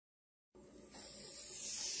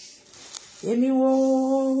èmi wo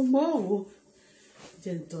mo wo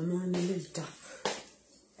jẹ́ ntọ́nà nílé ìta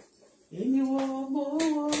èmi wo mo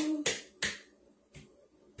wo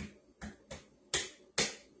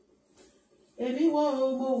èmi wo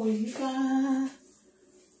mo wo yíká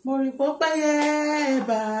mo rí pọ́pẹ́yẹ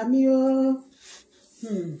bá mi o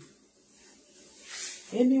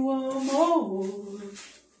èmi wo mo wo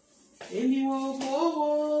èmi wo mo wo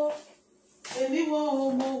èmi wo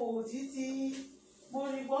mo wo títí mo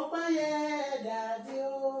rí pọ́pẹ́yẹ dàdí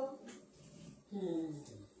o.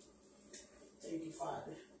 Thank you,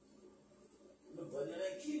 Father. Nobody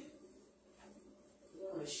like you.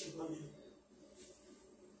 You're a sugar man.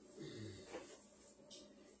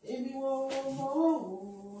 Èmi wo mo wo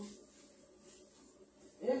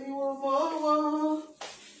èmi wo mo wo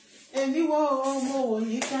èmi wo mo wo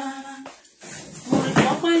yíká mo rí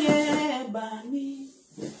pọ́pẹ́yẹ bá mi.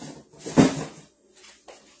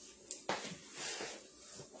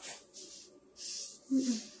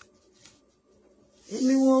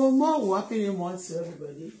 Èmi wo mo wo happy new month to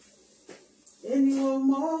everybody. Èmi wo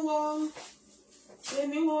mo wo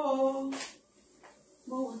èmi wo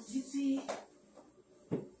mo wo títí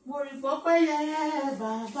mo rí pọ́pẹ́yẹ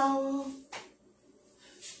bàbá o.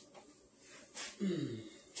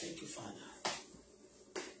 Thank you, Father.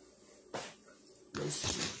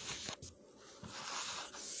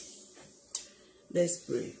 Let's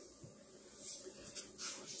pray.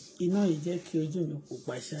 Iná yìí jẹ́ kí ojú mi kò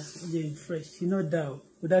pàṣà ó jẹ́ fresh iná dá o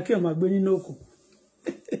kò dá kí o máa gbé nínú òkùnkùn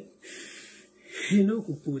inú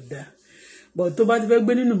òkùnkùn ò dá but tó bá ti fẹ́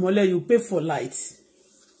gbé nínú mọ́lẹ̀ you pay for light.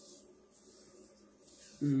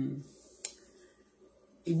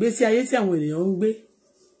 Ìgbésí ayé tí àwọn ènìyàn ń gbé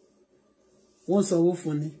wọ́n sanwó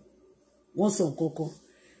fún ni wọ́n san kankan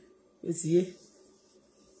ó ti yé.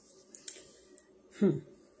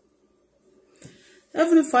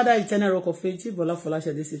 Heavenly Father, eternal rock of ages, Bola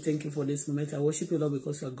Folashade, say thank you for this moment. I worship you, Lord,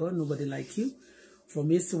 because you are God, nobody like you. From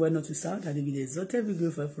east to west, north to south, and be exalted, be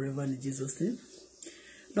glorified forever in Jesus' name.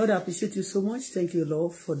 Lord, I appreciate you so much. Thank you,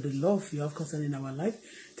 Lord, for the love you have concerning our life.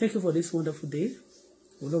 Thank you for this wonderful day.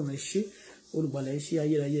 Olorun ẹ ṣé, Olùgbàlà ẹ ṣé,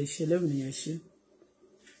 ayérayé ẹ ṣé, Ẹlẹ́rìí ẹ ṣé.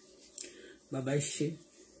 Bàbá ẹ ṣé,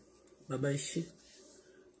 Bàbá ẹ ṣé,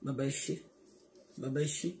 Bàbá ẹ ṣé, Bàbá ẹ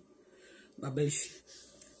ṣé, Bàbá ẹ ṣé,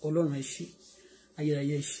 Ọlọ́run ẹ ṣé.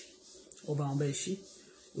 Ayérayé ẹ ṣé, ọba àwọn ọba ẹ ṣé,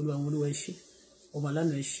 Olúwa àwọn olúwa ẹ ṣé, ọba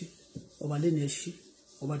lánàá ẹ ṣé, ọba lẹ́nu ẹ ṣé,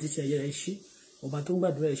 ọba títí ayérayé ẹ ṣé, ọba tó ń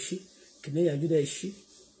gbàdúrà ẹ ṣé, kìnìún ìyá Júdà ẹ ṣé,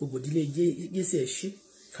 gbogbo ìdílé Jésù ẹ ṣé,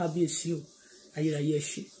 kábíyèsí o, ayérayé ẹ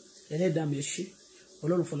ṣé, ẹlẹ́dàá mi ẹ ṣé,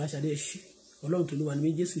 Ọlọ́run Fọláṣadé ẹ ṣé, Ọlọ́run tolúwa ni mí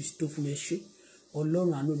Jésù tó fún mi ẹ ṣé,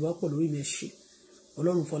 Ọlọ́run àánú Olúwapọ̀ lórí mi ẹ ṣé,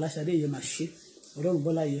 Ọlọ́run Fọláṣadé yẹ máa ṣé, Ọlọ́run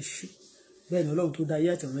Bọ́lá yẹ ṣé, bẹ́ẹ̀ ni Ọlọ́run tó dá ayé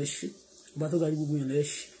àtọ̀run ẹ ṣé, ọba tó ga jù gbogbo èèyàn ẹ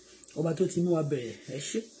ṣé. Ọba tó ti mú wa bẹ̀rẹ̀ ẹ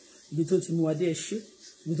ṣé, ibi tó ti mú wa dé ẹ ṣé,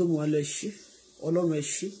 ibi tó mú wa lọ ẹ ṣé, Ọlọ́run ẹ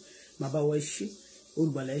ṣé, bàbá wa ẹ ṣé,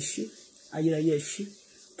 Olùgbàlà ẹ ṣé, ayérayé ẹ ṣé.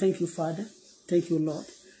 Thank you, Father. Thank you, Lord.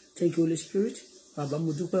 Thank you, Holy Spirit. Bàbá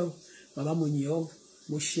mo dúpẹ́ o, bàbá mo yìn ọ́,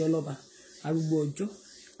 mo ṣe ọlọ́ba, arúgbó ọjọ́,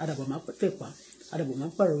 àdàbọ̀ máa tẹ̀pá, àdàbọ̀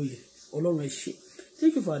máa pààrọ̀ òye, Ọlọ́run ẹ ṣé.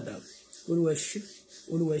 Thank you, Father. Olúwa ẹ ṣé,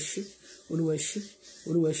 Olúwa ẹ ṣé, Olúwa ẹ ṣé,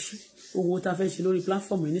 Olúwa ẹ ṣé. Owó tá a fẹ́ ṣe lórí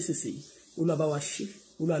platform yìí nísinsìnyí, Olúwa bá wa ṣe.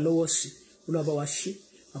 Olúwa lọ́wọ́ sí, Olúwa bá wa ṣe,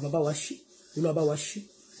 bàbá bá wa ṣe, Olúwa bá wa ṣe,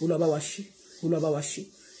 Olúwa bá wa ṣe, Olúwa bá wa ṣe,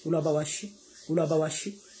 Olúwa bá wa ṣe, Olúwa bá wa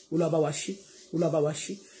ṣe, Olúwa bá wa ṣe, Olúwa bá wa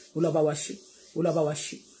ṣe, Olúwa bá wa ṣe, Olúwa bá wa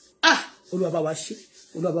ṣe. Olúwa bá wa ṣe,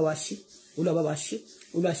 Olúwa bá wa ṣe, Olúwa bá wa ṣe,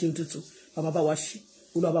 Olúwa ṣe tuntun, bàbá bá wa ṣe,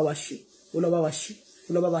 Olúwa bá wa ṣe, Olúwa bá wa ṣe,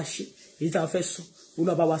 Olúwa bá wa ṣe. Èyí tá a fẹ́ sọ,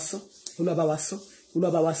 Olúwa bá wa sọ, Olúwa bá wa sọ,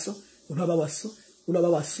 Olúwa bá wa sọ, Olúwa bá wa sọ, Olúwa bá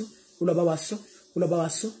wa sọ, Olúwa bá wa sọ, Olúwa bá wa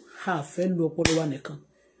sọ. A fẹ́ lo ọpọlọ wa nìkan,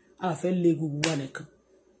 a fẹ́ lé egungun wa nìkan,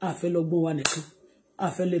 a fẹ́ lọ́gbọ́n wa nìkan, a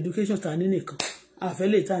fẹ́ lo education tá ní nìkan, a fẹ́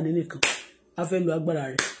lè tá ní nìkan, a fẹ́ lo agbára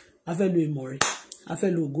rẹ̀, a fẹ́ lo ìmọ̀ rẹ̀, a fẹ́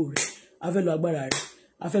lo ògo rẹ̀, a fẹ́ lo agbára rẹ̀,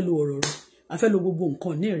 a fẹ́ lo ọ̀rọ̀ rẹ̀, a fẹ́ lo gbogbo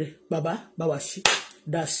nǹkan ní rẹ̀. Bàbá bá wa ṣe,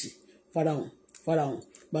 dá sí, farahàn, farahàn,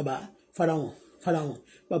 bàbá farahàn, farahàn,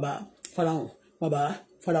 bàbá farahàn, bàbá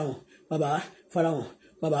farahàn, bàbá farahàn,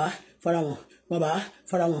 bàbá farahàn, bàbá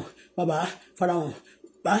farahàn, bàbá farahàn,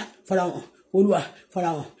 bá farahàn, Olúwa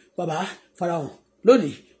farahàn, bàbá farahàn,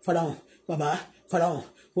 lónìí farahàn, bàbá farahàn,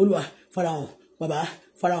 Olúwa farahàn, bàbá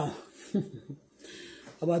farahàn.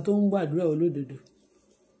 Ọba tó ń gbàdúrà olódodo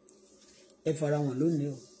ẹ farahàn lónìí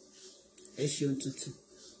o, ẹ ṣeun tuntun,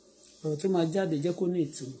 ọ̀rọ̀ tó máa jáde jẹ́ kó ní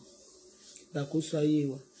ìtumọ̀, gbàkóso ayé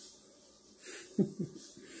wa.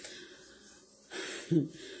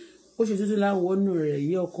 Oṣù tuntun láwọnú rẹ̀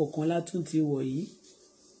yí ọkọ̀ kan látún ti wọ̀ yìí,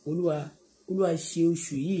 Olúwa ṣe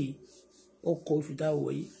oṣù yìí ọkọ̀ oṣù tá a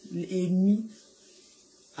wọ̀ yìí, èmi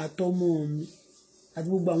àtọmọ mi àti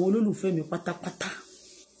gbogbo àwọn olólùfẹ́ mi pátápátá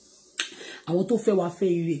àwọn tó fẹ́ wá fẹ́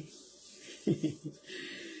ire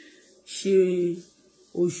ṣe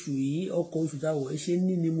oṣù yìí ọkọ̀ oṣù táwọ̀ ẹ ṣe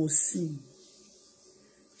ní ni mo sìn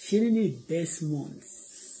ṣe ní ní best month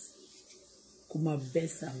kó máa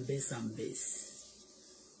best and best and best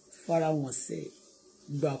fara wọn sẹ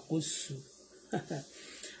gbàkóso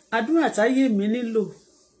àdúrà táyé mi nílò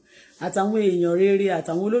àtàwọn èèyàn rere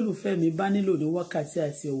àtàwọn olólùfẹ́ mi bá nílò ní wákàtí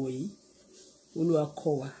àti ọ̀wọ̀ yìí Olúwa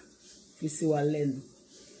kọ́ wa fi sí wa lẹ́nu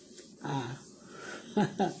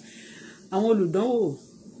àwọn olùdánwò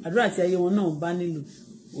àdúrà tí ayé wọn náà bá nílò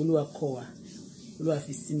Olúwa kọ́ wa Olúwa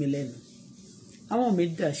fi sí mi lẹ́nu àwọn mi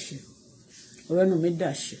dàṣẹ ọ̀rọ̀ ẹnu mi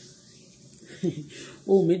dàṣẹ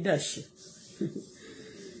ohùn mi dàṣẹ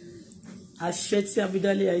àṣẹ tí a fi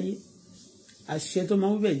dálé ayé àṣẹ tó máa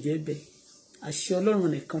ń wíbẹ̀ jẹ́ bẹ́ẹ̀ àṣẹ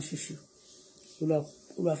Ọlọ́run nìkan ṣoṣo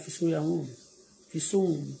Olúwa fi sórí àwọn mi fi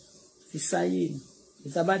sóhùn mi fi sáyé mi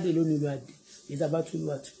ìtabádé lónìí ló àdé ìtabátú ló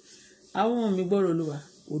àtú àwọn mi gbọ́rọ̀ Olúwa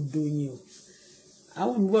ó dóyin o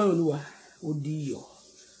àwọn mi gbọ́rọ̀ Olúwa ó di iyọ̀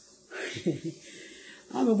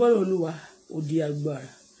àwọn mi gbọ́rọ̀ Olúwa ó di agbára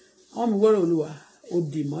àwọn mi gbọ́rọ̀ Olúwa ó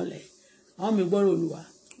di ìmọ́lẹ̀ àwọn mi gbọ́rọ̀ Olúwa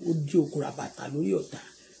ó di òkúra bàtà lórí ọ̀tá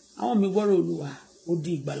àwọn mi gbọ́rọ̀ Olúwa ó di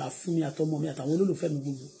ìgbàlà fún mi àtọmọ mi àtàwọn olólùfẹ́ mi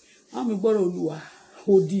gbogbo àwọn mi gbọ́rọ̀ Olúwa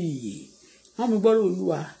ó di ìyè àwọn mi gbọ́rọ̀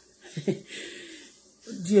Olúwa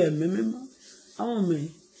di ẹ̀mí mímọ́ àwọn mi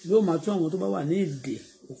yóò máa tún àwọn tó bá wà ní ìdè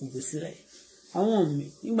òkùnkùn sílẹ̀ àwọn mi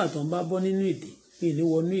nígbà tó ń bá bọ́ nínú ìdè mi ò ní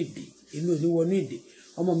wọnú ìdè èmi ò ní wọnú ìdè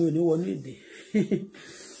ọmọ mi ò ní wọnú ìdè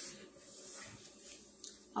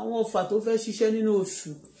àwọn ọfà tó fẹ́ ṣiṣẹ́ nínú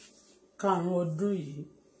oṣù karùn-ún ọdún yìí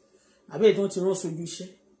àbí èyí tó ti rán sójú iṣẹ́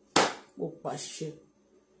mo pàṣẹ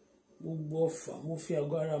gbogbo ọfà mo fi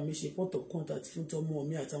àgọ́ ara mi ṣe pọ́tò contact fún tọmọ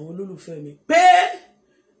mi àtàwọn olólùfẹ́ mi pé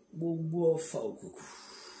gbogbo ọfà òkùnkùn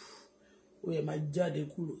ó yẹ máa jáde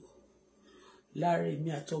kúrò láàrin mi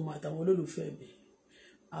àtọmọ àtàwọn olólùfẹ́ mi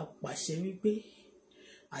a pàṣẹ wípé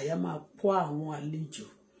àyà máa pọ́ àwọn àlejò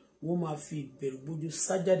wọ́n máa fi ìbẹ̀rù bójú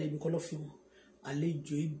sájáde ibi kọ́lọ́fín wọn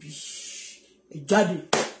àlejò ibi ẹ jáde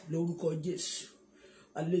lórúkọ Jésù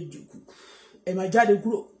àlejò kùkù ẹ máa jáde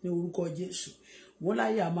kúrò ní orúkọ Jésù wọ́n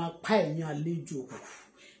láyà máa pa ẹ̀yìn àlejò kùkù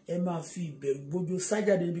ẹ máa fi ìbẹ̀rù bójú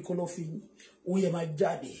sájáde ibi kọ́lọ́fín yín ó yẹ máa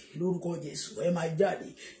jáde lórúkọ Jésù ẹ máa jáde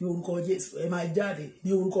ní orúkọ Jésù ẹ máa jáde ní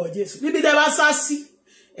orúkọ Jésù níbi tẹ́ bá sá sí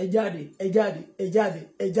ẹ jáde ẹ jáde ẹ jáde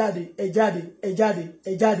ẹ jáde ẹ jáde ẹ jáde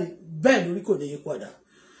ẹ jáde bẹ́ẹ̀ lórí kò ní yí padà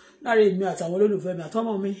láàrin mi àtàwọn olólùfẹ́ mi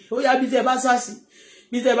àtọmọ mi ó yá bí tẹ́ bá sá sí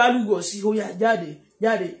bí tẹ́ bá lúgọ sí ó yá jáde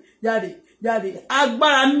jáde jáde jáde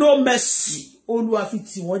agbára no mercy Olúwa fi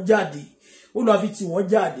tì wọ́n jáde Olúwa fi tì wọ́n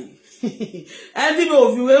jáde ẹni tí mi ò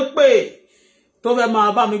fi wé pé tó fẹ́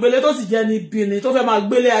máa bá mi gbélé tó sì jẹ́ ní bìnrin tó fẹ́ máa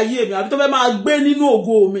gbélé ayé mi àbí tó fẹ́ máa gbé nínú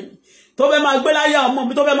ògo mi tó fẹ́ máa gbé láyé ọmọ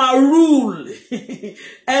mi tó fẹ́ máa rule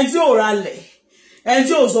ẹni tí ò ralẹ̀ ẹni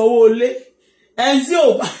tí ò sanwó ilé ẹni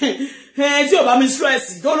tí ò bá mi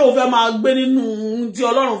stress tó lóun fẹ́ máa gbé nínú ti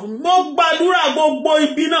Ọlọ́run fún mi mo gbàdúrà gbogbo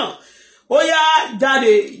ibi náà ó yá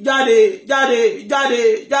jáde jáde jáde jáde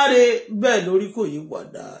jáde bẹ́ẹ̀ lórí kò yí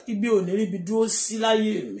padà ibi ò ní ríbi dúró sí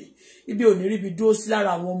láyé mi ibi ò ní ríbi dúró sí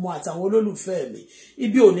lára àwọn ọmọ àtàwọn olólùfẹ́ mi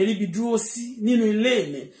ibi ò ní ríbi dúró sí nínú ilé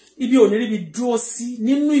mi ibi ò ní ríbi dúró sí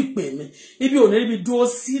nínú ìpè mi ibi ò ní ríbi dúró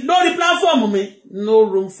sí lórí platform mi no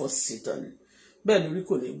room for Satan bẹ́ẹ̀ lórí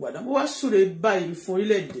kò ní gbàdá mo wá súre báyìí fún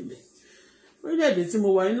orílẹ̀-èdè mi orílẹ̀-èdè tí mo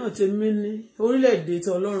wà nínú tèmi ní orílẹ̀-èdè tí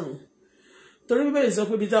Ọlọ́run torí Bíbélì sọ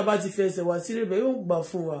pé bí tá a bá ti fẹsẹ̀ wá sí rẹ̀ yóò gbà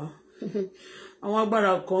fún wa àwọn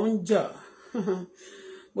agbára kan ń jà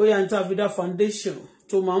bóyá n ta fi dá foundation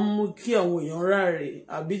tó máa ń mú kí àwọn èèyàn ráre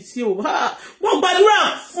àbí tí ò bá wọ́n gbàdúrà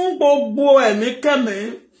fún gbogbo ẹ̀mí kẹ́mí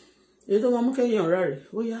èyí tó máa mú kéèyàn ráre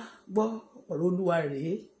ó yá gbọ́ ọ̀rọ̀ Olúwa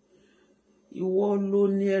rèé ìwọ ló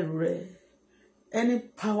ní ẹrù rẹ any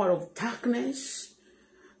power of darkness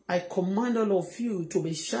I command all of you to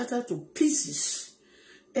be shattered to pieces.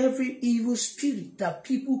 Every evil spirit that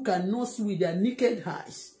people cannot see with their naked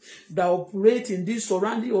eyes that operate in this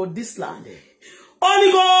surrounding or this land.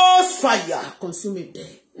 Holy Ghost fire consume it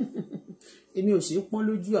there. Èmi ò ṣe pọ́n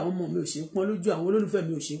lójú àwọn ọmọ mi ò ṣe pọ́n lójú àwọn olólùfẹ́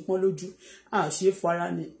mi ò ṣe pọ́n lójú a ṣe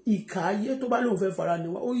fara ni ìkà ayé tó bá lóun fẹ́ fara ni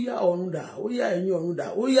wá ó yá ọ̀run dà ó yá ẹ̀yin ọ̀run dà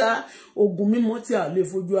ó yá ogun mímọ́ tí a lè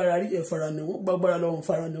fojú ara rí ẹ̀ fara ni wọ́n gbàgbára lọ́run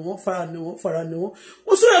fara ni wọ́n fara ni wọ́n fara ni wọ́n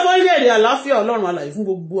ó súnrẹ̀ fún orílẹ̀-èdè àlàáfíà Ọlọ́run alààyè fún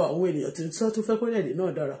gbogbo àwọn ènìyàn tí wọ́n tó fẹ́ kó orílẹ̀-èdè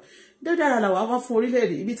náà dára dáadáa làwọn wá fún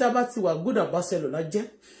orílẹ̀-èdè ibi tá a bá ti wà good ambassador la jẹ́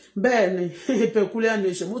bẹ́ẹ̀ ni peculiar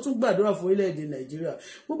nation mo tún gbàdúrà fún orílẹ̀-èdè Nàìjíríà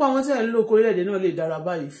gbogbo àwọn tí a ń lò kó orílẹ̀-èdè náà lè dára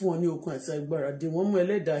báyìí fún wọn ní okun àti agbára dé wọ́n mú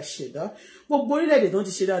ẹlẹ́dàá ṣẹ̀dá gbogbo orílẹ̀-èdè tó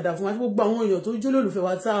ti ṣe dáadáa fún wa gbogbo àwọn èèyàn tó jólólùfẹ́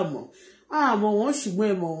wa tá a mọ̀ àmọ́ wọn ṣùgbọ́n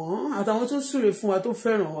ẹ mọ̀ wọ́n àtàwọn tó súre fún wa tó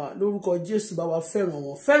fẹ́ràn wa lórúkọ Jésù bá wa fẹ́ràn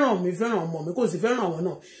wọn fẹ́ràn mi fẹ́ràn ọmọ mi kò sì fẹ́ràn àwọn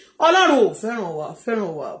náà Ọlọ́run ò fẹ́ràn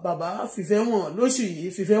wa bàbá fìfẹ́ wọn lóṣù yìí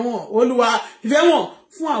fìfẹ́ wọn Olúwa fìfẹ́ wọn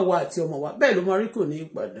fún àwa àti ọmọ wa bẹ́ẹ̀ ló máa rí kò ní í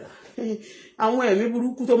padà àwọn ẹ̀mí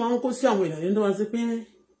burúkú tó máa ń kó sí àwọn èèyàn nínú wọn sí pé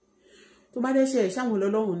tó bá dẹ́ṣẹ̀ ṣáwọn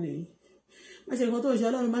Ọlọ́run ni má ṣe nǹkan tó ń ṣe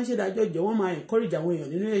Ọlọ́run máa ń ṣèdájọ́ ìjọ wọn máa encourage àwọn èèyàn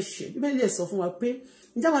nínú ẹ̀ṣẹ̀ Bíbélì lè sọ fún wa pé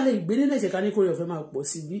ìjáwá lè gbé nínú ẹ̀ṣẹ̀ ká ní kórè ọ̀fẹ́ máa pọ̀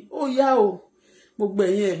sí bí ó yá o gbogbo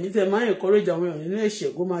ẹ̀yin ẹ̀mí tẹ máa encourage àwọn èèyàn nínú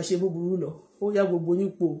ẹ̀ṣẹ̀ kó máa ṣe búburú lọ ó yá gbogbo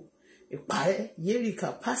nípò ìparẹ́ yéríkà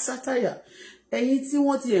pásátàyà ẹ̀yin tí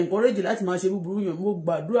wọ́n ti encourage láti máa ṣe búburú yàn mo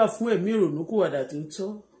gbàdúrà fún ẹ̀mí ìrònúkúwàdà tó tọ́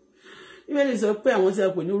Bíbélì sọ pé àwọn tí a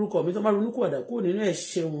pè ní orúkọ mi tó bá ronúkúwàdà kúrò nínú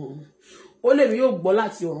ẹ̀ṣẹ̀ wọn ó lè mi yóò gbọ́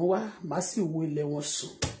láti ọ̀run wá má sì wo ilẹ̀ wọn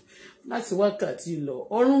sùn láti wákàtí lọ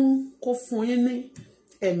ọ̀run kó fún yín ní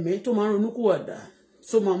ẹ̀mí tó máa ronúkúwàdà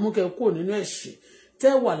tó máa mú kẹ́ kúrò nínú ẹ̀ṣẹ̀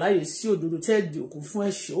tẹ́ wà láyé sí òdodo tẹ́ di òkú fún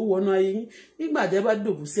ẹ̀ṣẹ̀ ó wọnú ayé yín nígbà tẹ́ bá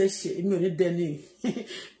dòkú sí ẹ̀ṣẹ̀ èmi ò ní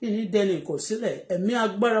dẹni ìkọ̀sílẹ̀ ẹ̀mí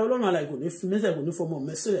agbára Ọlọ́run alààyè kò ní fi mẹ́sẹ̀ kò ní fọmọ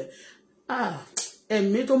mẹ́sílẹ̀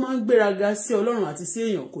ẹ̀mí tó máa ń gbéraga sí Ọlọ́run àti sí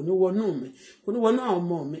èèyàn kò ní wọnú mi kò ní wọnú àwọn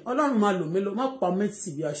ọmọ mi Ọlọ́run máa lò mí lọ má pa mí tì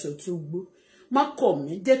bí aṣọ tó gbó má kọ̀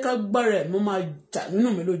mí jẹ́ ká gbára ẹ̀ mo máa jà nínú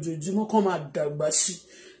mi lójoojúmọ́ kó máa dàgbà sí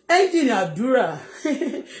ẹ́ńjìnì àdúrà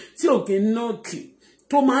tí òkè nọ́ọ̀kì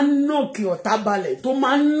tó máa ń nọ́ọ̀kì ọ̀tá balẹ̀ tó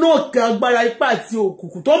máa ń nọ́ọ̀kì agbára ipá àti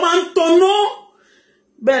òkùnkùn tó máa ń tanná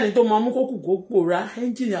bẹ́ẹ̀ ni tó máa mú kókùnkùn pòórá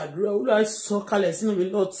ẹ́ńjìnì àdúrà Olúwa sọ kalẹ̀ sínú mi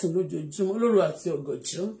lọ́tùn lójoojúmọ́ lóru àti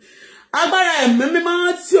ọ̀gànjọ́ agbára ẹ̀mí mímọ́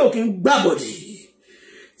tí ò kí ń gbàbọ̀dé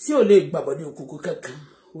tí ò lè gbàbọ̀dé òkùnkùn kankan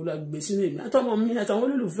Olúwa gbé sínú èmi àtọmọ mi àtàwọn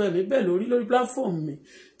olólùfẹ́ mi bẹ́ẹ̀ lórí platform mi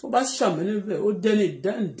tó bá ṣàmì níbẹ̀ ó dẹ́ni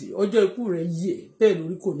dáǹdì ọjọ́ ikú rẹ̀ yẹ bẹ́ẹ̀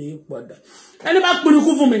lórí kò ní í padà ẹni bá pinnu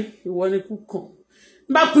kú fún mi ìwọ ni kú kàn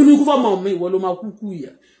bá pinnu kú fọmọ mi ìwọ ló máa kúkú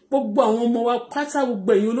ìyà gbogbo àwọn ọmọ wa pátá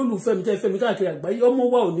gbogbo ẹ̀yin olólùfẹ́ mi tẹ́ fẹ́ mi káàkiri àgbáyé ọmọ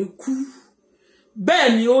wa ò ní kú bẹ́ẹ̀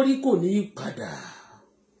ni orí kò ní í padà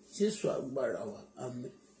Jésù agbára wa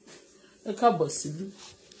àmín ẹ káàbọ̀ sílùú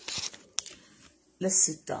let's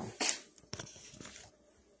sit down.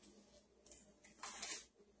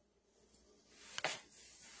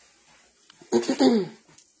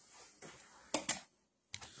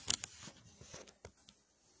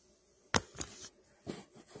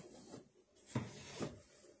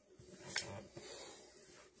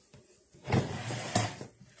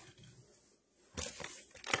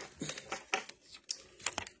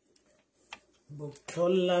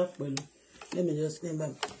 Bokola pẹ̀lú let me just name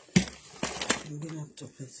back I'm gonna have to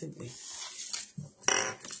possibly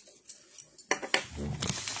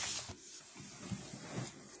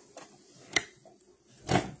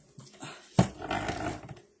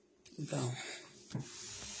down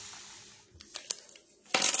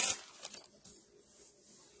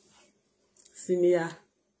Simia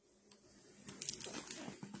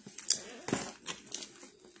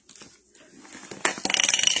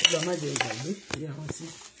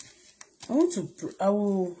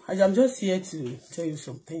I'm just here to tell you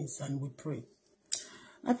some things and we pray.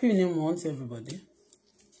 Happy new month, everybody.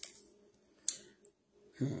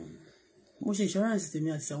 Mo ṣe insurance tèmi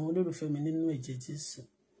àti àwọn olólùfẹ́ mi nínú ẹ̀jẹ̀ Jésù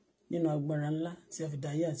nínú agbára ńlá tí a fi dá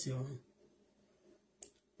ayé àti ọ̀run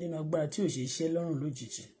nínú agbára tí ò ṣe iṣẹ́ lọ́rùn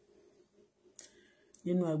lójijì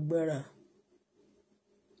nínú agbára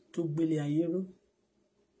tó gbélé ayé ró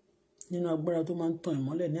nínú agbára tó máa ń tan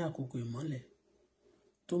ìmọ́lẹ̀ ní àkókò ìmọ́lẹ̀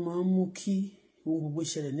tó máa ń mú kí ohun gbogbo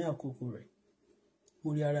ṣẹlẹ̀ ní àkókò rẹ̀ mo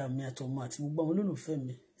rí ara mi àtọmọ àti gbogbo àwọn olólùfẹ́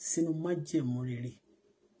mi sínú májẹ̀mú rere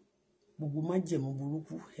gbogbo májẹ̀mú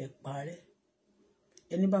burúkú ẹ parẹ́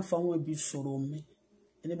ẹni bá fa àwọn ibi sọ̀rọ̀ mi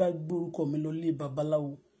ẹni bá gbé orúkọ mi lọ lé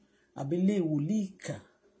babaláwo àbí lé wòlíì ìkà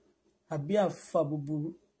àbí àfa búburú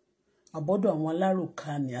àbọ́dọ̀ àwọn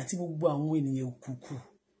aláròkàní àti gbogbo àwọn ènìyàn òkùnkùn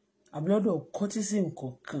àbí lọ́dọ̀ kọ́tísìm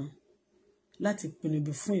kọ̀ọ̀kan láti pinnu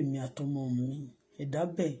ibi fún èmi àtọmọ mi ẹ̀dá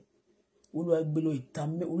bẹ́ẹ̀ Olúwa gbé lọ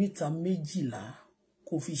oríta 12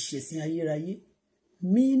 kó fi ṣẹ̀sín ayérayé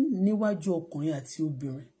mí níwájú ọkùnrin àti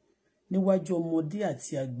obìnrin níwájú ọmọdé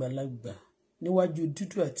àti àgbàlagbà níwájú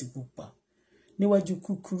dúdú àti pupa níwájú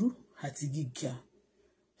kúkúrú àti gíga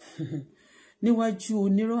níwájú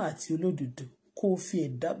onírọ́ àti olódodo kó fi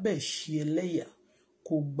ẹ̀dá bẹ́ẹ̀ ṣe ẹlẹ́yà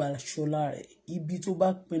kó gba ṣọlá rẹ̀ ibi tó bá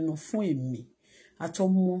pinnu fún èmi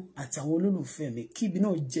àtọmọ àtàwọn olólùfẹ́ mi kí ibi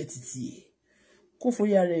náà jẹ́ títí ẹ̀ kó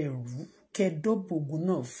forí ara ẹ̀ rú kẹ́ dọ́bù ogun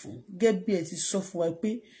náà fún gẹ́gẹ́ bí ẹ ti sọ fún wa pé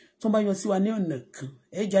tó bá yọ sí wa ní ọ̀nà kan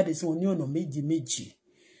ẹ jáde sí wọn ní ọ̀nà méjì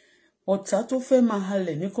ọ̀tá tó fẹ́ máa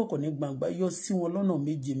halẹ̀ ní kọ̀kọ̀ ní gbangba yọ sí wọn lọ́nà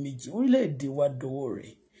méjì orílẹ̀-èdè wa dọwọ́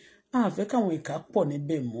rẹ̀ a fẹ́ káwọn ìkà pọ̀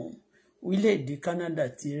níbẹ̀ mọ́ orílẹ̀-èdè Canada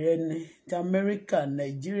tirẹ̀ ní ti Amẹ́ríkà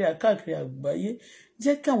Nàìjíríà káàkiri àgbáyé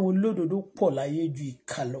jẹ́ kí àwọn olódodo pọ̀ láyé ju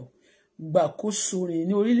ìkà lọ gbàkóso rìn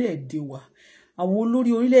ní orílẹ̀-èdè wa àwọn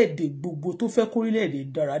olórí orílẹ̀-èdè gbogbo tó fẹ́ kó orílẹ̀-èdè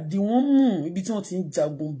dára di wọ́n mú ibi tí wọ́n ti ń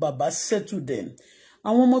jagun bàbá settle them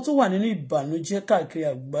àwọn ọmọ tó wà nínú ìbànújẹ́ káàkiri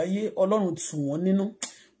àgbáyé Ọlọ́run tù wọ́n nínú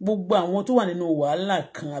gbogbo àwọn tó wà nínú wàhálà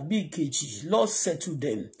kan àbí ìkejì Lord settle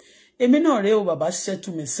them èmi náà rèé o bàbá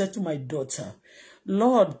settle me settle my daughter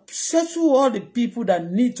Lord settle all the people that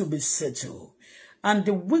need to be settled and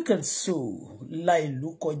the wicked soul la ìlú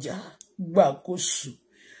kọjá gbàkóso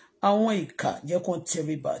àwọn ìkà jẹ́ kó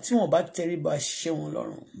tẹríba tí wọ́n bá tẹríba ṣẹ́ wọn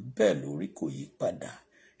lọ́rùn bẹ́ẹ̀ lórí kò yí padà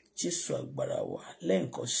Jésù agbára wa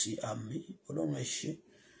lẹ́ẹ̀kan sí àmín Ọlọ́run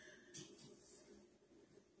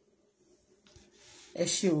ẹ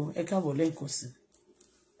ṣé o ẹ káàbọ̀ lẹ́ẹ̀kan sí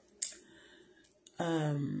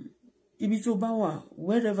ibi tó bá wà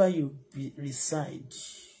wherever you reside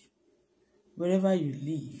wherever you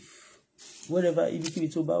live wherever ibi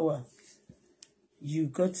tó bá wà you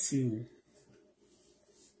got to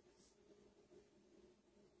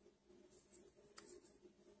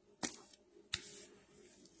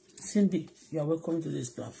Cindy, you are welcome to this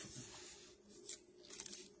platform.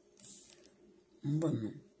 Mbọ̀nà.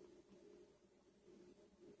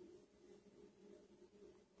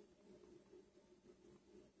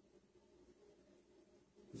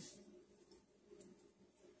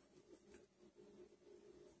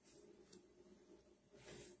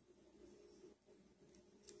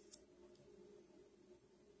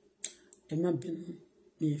 Ẹ má bínú,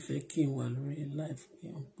 mi ì fẹ́ kí n wà lórí live kí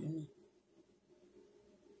n pè mí.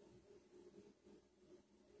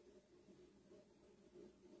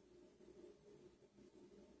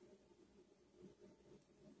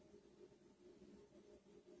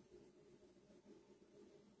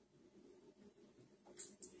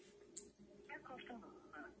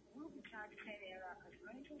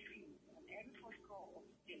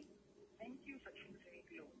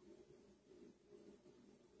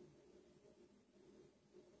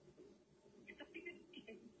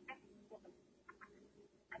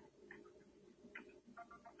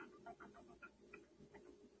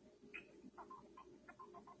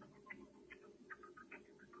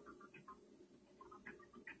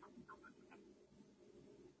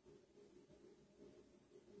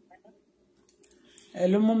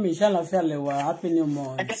 Hello, mommy. Ṣàlàáfíà lẹ wà. Happy New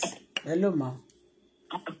Month. Hello, ma.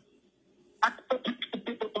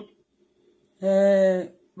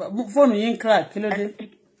 Fóònù yín crack. Kí ló dé?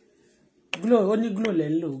 Glow, ó ní glow lẹ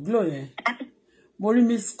ń lò. Glow yẹn. Mo rí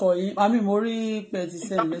miss call yín. Àmì mo rí pé ti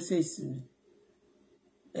send message sí mi.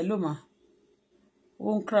 Hello, ma.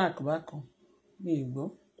 Ó ń crack bákan. Mi ì gbọ́.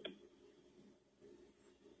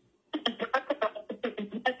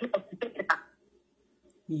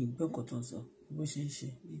 Mi ì gbọ́ nǹkan tó ń sọ. Bó ṣe ń ṣe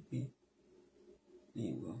wípé ní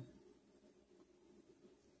ìgbọ́.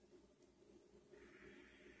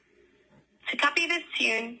 To copy this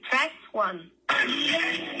tune, press 1.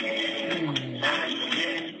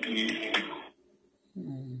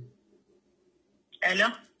 Hello?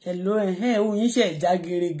 Hello, ohun yín ṣe ìjà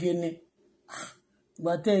gerege ni.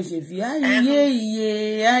 Ìgbà tẹ́ ẹ ṣe fi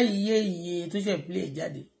iye tó ṣe play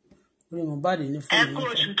jáde. Orí mo bá dé ní fún mi. Ẹ kú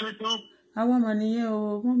oṣù tuntun. Àwa mà nìyẹn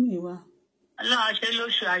o, mọ́mì wa. Ọlọ́run ṣe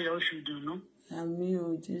lóṣù ayọ̀ oṣù dùnú. Àmín o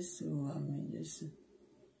Jésù, àmín Jésù.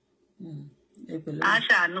 A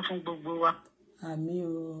ṣàánú fún gbogbo wa. Àmín o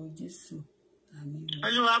Jésù, àmín.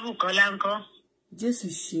 Olúwabùkọ́lá ńkọ́? Jésù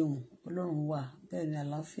ṣeun, Ọlọ́run wà, bẹ́ẹ̀ ni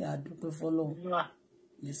àlàáfíà dúpẹ́ fọ́lọ́run. Wà.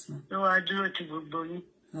 Jésù. Ló wá dúró ti gbogbo yín.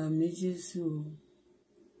 Àmín Jésù.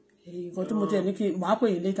 Nǹkan tó mo tẹ̀ ní kí màá pè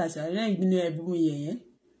yín létà ṣáà lẹ́yìn ìbínú ẹbí mi yẹ̀yẹ́.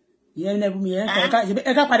 Ìyẹn ní ẹbí mi yẹn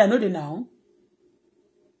ẹ ká padà lóde náà.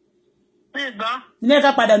 Mi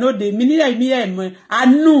ká padà lóde mi nílẹ̀ mi ẹ̀ mọ́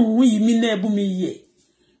àánú yìí mi ní ẹbú mi yẹ̀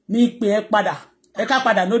mi pè ẹ padà ẹ ká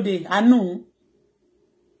padà lóde àánú.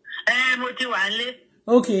 Mo ti wà nílé.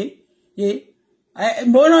 Ok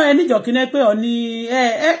mo rán ẹ níjọ̀kínẹ́ pé ọ ní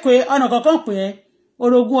ẹ pé ọ̀nà kankan pè ẹ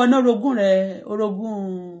orogún ọ̀nà orogún rẹ orogún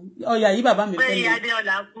ọ̀yà yìí bàbá mi fẹ́ mi. Pé ìyá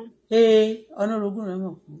Adéọlá kú. Ọ̀nà orogún rẹ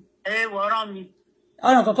mọ̀ kú. Wọ̀rọ̀ mi.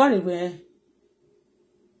 Ọ̀nà kankan rè pé ẹ.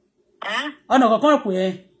 Ọ̀nà kankan pè ẹ.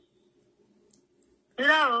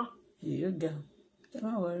 Irọ́ o. Yóò ga ẹ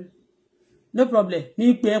má wọrí no problem mi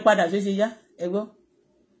pè ẹ padà ṣe ṣe yá ẹ gbọ́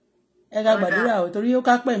ẹ ká gbàdúrà o torí ó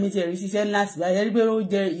ká pẹ́ mi ti ẹ̀rí ṣiṣẹ́ ńlá sí báyìí rí pé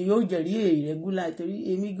yóò jẹ̀rí ìrẹ́gúlà torí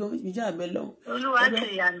èmi gan mi jà bẹ́ lọ́hùn. Olúwa ṣe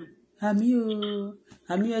ìyanu.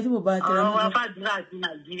 Àmì ẹ tí mo bá tẹ̀lé ọ̀rọ̀ wa fàdúrà sí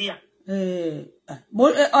Nàìjíríà.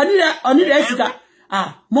 Onírẹ̀sì ká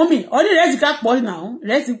mọ́mì onírẹ̀sì ká pọ̀ náà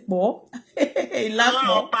rẹ̀sì pọ̀ ìlà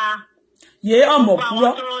pọ̀ ye ọmọ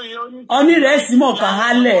purọ́ oni resi mo ka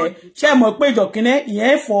hale ṣé mọ̀ pé jokine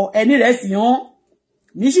ìyẹn fo ẹni resi hàn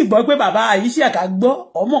mi sì gbọ́ pé bàbá Aisha ka gbọ́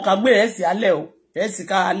ọmọ ka gbé resi hale o resi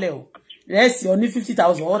ka hale o resi oni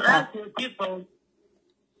 50,000 ota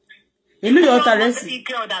ìlú yo ta resi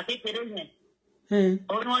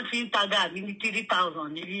Wọ́n ti ń ta gàrí ní 3,000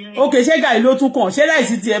 ní. Okay, ṣé gàrí ló tún kàn. Ṣé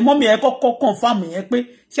rice ti ẹ mọ́mì ẹ kọ́kọ́ confirm yẹn pé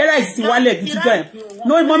ṣé rice ti wálẹ̀ bí ti jọ ẹ̀.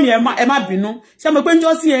 No mọ́mì ẹ má bínú. Ṣé mo pé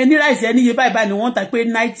njọ́ sí ẹ ní rice ẹ ní iye báyìí ni wọ́n ta pé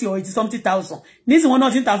 90 or 80 something thousand. Nísìn wọn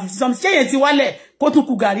náà ti ń ta 50 something. Ṣé yẹn ti wálẹ̀ kó tún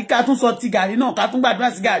kù gàrí ká tún sọ ti gàrí náà ká tún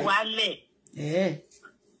gbàdúrà sí gàrí. Wálẹ̀.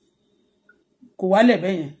 Kò wálẹ̀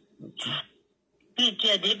bẹ́ẹ̀ yẹn. Bí ti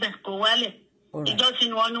ẹ̀ débẹ̀ kò wálẹ̀. Ìjọ́sìn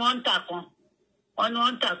ni wọ́n ń tà kan.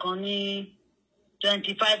 Wọ́n ń tà kan ní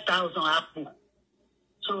 25,000 àpò.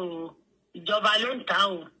 So ìjọba ló ń ta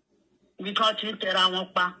o. Ibi tí wọ́n ti ń tẹra wọn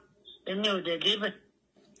pa. Èmi ò dẹ̀ débẹ̀.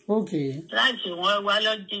 Okay. Láìsí wọn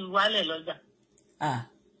wálẹ̀ lọ́jà.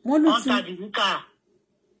 Wọ́n ló ti. Wọ́n ta dìríkà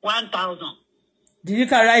 1,000.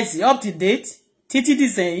 Dìríkà rice up to date títí di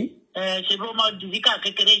sẹ́yìn. Ṣe bó mọ dìríkà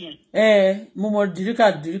kékeré yẹn. Mo mọ dìríkà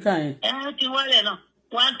yẹn. Ti wálẹ̀ náà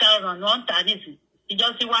 1,000 ni wọ́n ń tà nísìn.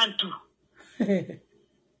 Ìjọ́sí 1,200.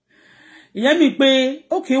 ìyẹn mi pé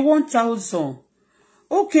okay 1,000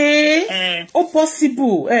 okay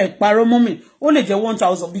possible parọ́ mọ́ mi ó lè jẹ́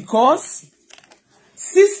 1,000 because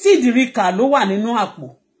 60 dìríkà ló wà nínú àpò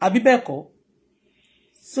àbí bẹ́ẹ̀ kọ́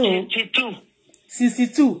so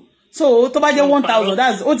 62 so tó bá jẹ́ 1,000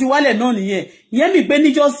 that's ó ti wálẹ̀ náà nìyẹn ìyẹn mi pé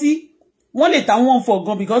níjọ́sí wọ́n lè ta wọ́n for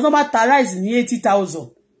gan because wọ́n bá ta rice ní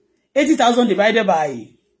 80,000 divided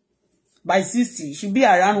by 60 should be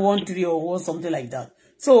around 1,300 or something like that.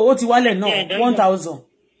 So ó ti wálẹ̀ náà 1,000.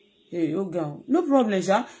 Ó ga o. No problem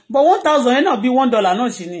ṣá. But 1,000 yẹn náà bí $1 náà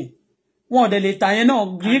ṣì ni. Wọ́n dẹ̀ lè ta yẹn náà,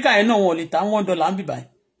 gíríkà yẹn náà wọ́n lè ta $1 ń bì báyìí.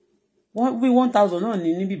 Wọ́n bí 1,000 náà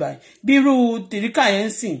ní bì báyìí. Bí irú tìríkà yẹn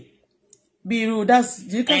sìn. Bí irú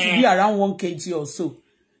gíríkà should be around 1 kg or so.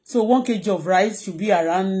 So 1 kg of rice should be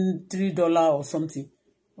around $3 or something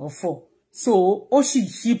or 4. So ó sì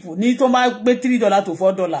cheap ní tó bá gbé $3 to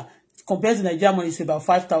 $4 compared to Nigeria money is about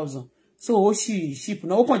 5,000. So ó sì ship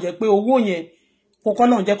náà ó kàn jẹ́ pé owó yẹn kọ́kọ́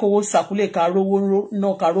náà jẹ́ kó owó sàkúlẹ̀ ká rówó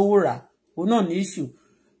náà ká rówó rà ó náà ní issue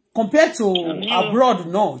compared to abroad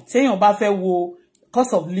náà téèyàn bá fẹ́ wo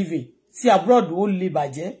cost of living tí abroad ó lè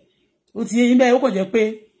bàjẹ́ ó ti yé yín bẹ́ẹ̀ ó kàn jẹ́ pé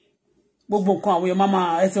gbogbo nǹkan àwọn èèyàn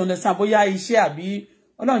máa ẹsẹ̀ understand bóyá iṣẹ́ àbí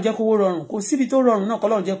Ọlọ́run jẹ́ kó owó rọrùn kò síbi tó rọrùn náà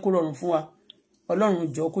kọ́lọ́run jẹ́ kó rọrùn fún wa Ọlọ́run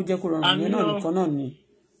jọ kó jẹ́ kó rọrùn yẹn náà nìkan náà ni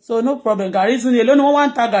so no problem gàrí tún ni èló ni wọ́n wá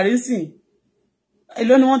ń ta gàrí sìn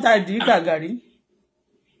èló ni wọ́n ta dìríkà gàrí.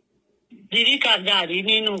 Dìríkà gàrí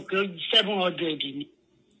nínú 700 ni.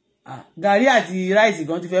 Gàrí àti ráìsì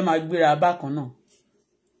gan ti fẹ́ máa gbéra bákan náà.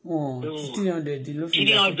 300 ló fi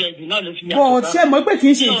yàtọ̀. 300 náà ló fi yàtọ̀. But ṣé mọ̀ pé kì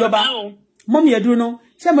í ṣe ìjọba. Mọ́mí ẹ dúró náà.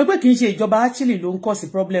 Ṣé mọ̀ pé kì í ṣe ìjọba actually ló ń cause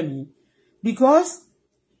problem yìí. Because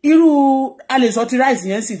irú a lè sọ ti ráìsì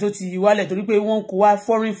yẹn sì tó ti wálẹ̀ torí pé wọ́n kó wá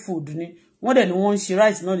foreign food ni. Wọ́n dẹ̀ ni wọ́n ń ṣe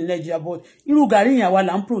rice náà ní Nigeria but irú gàrí yẹn àwa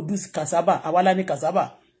là ń produce cassava àwa la ní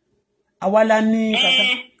cassava àwa la ní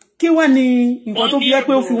cassava kí wá ní nǹkan tó fi jẹ́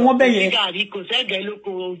pé ó fi wọ́n bẹ̀ yẹn. gàrí kò sẹ́gẹ̀ẹ́ ló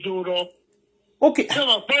kó ojú rọ. Okay. Ṣé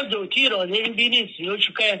mo pé òjò tí ìrọ̀lẹ́ ń bí nìsín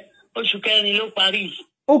oṣù kẹrin ló parí.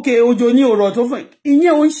 Okay òjò ní ọ̀rọ̀ tó fún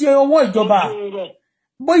ìyẹn ò ń ṣe owó ìjọba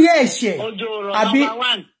bóyá ẹ̀ṣẹ̀ àbí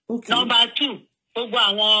number 2 gbogbo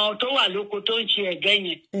àwọn tó wà lóko tó ń ṣe ẹ̀gẹ́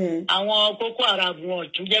yẹn àwọn Boko Haram wọn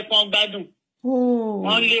tún jẹ́ kí wọ́n gbádùn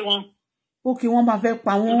wọ́n lé wọn. Okay wọ́n máa fẹ́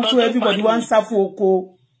pa wọ́n so everybody wá ń sá fún oko.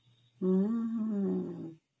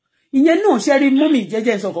 Ìyẹn náà ṣe rí mọ́mì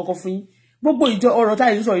jẹ́jẹ́ sọ kọ́kọ́ fún yín gbogbo ìjọ ọ̀rọ̀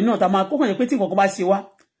táyà ń sọ yìí náà tá máa kókàn yẹn pé tí nǹkan kan bá ṣe wá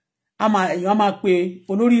èèyàn máa pe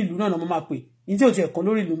olórí ìlú náà máa pe ní tí ò tiẹ̀ kan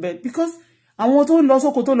lórí ìlú bẹ́ẹ̀ because àwọn tó ń lọ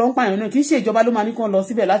sóko tó lọ ń pààyàn náà kì í ṣe ìjọba ló máa ní kán lọ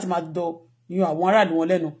síbẹ̀ láti máa dọ ìyàn àwọn aráàlú wọn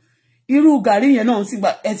lẹ́nu irú gàrí yẹn náà sì gbà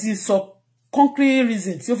ẹ ti sọ concrete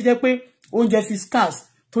reason tí ó fi jẹ́ pé oúnjẹ fi scarce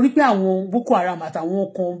torí pé àwọn Boko Haram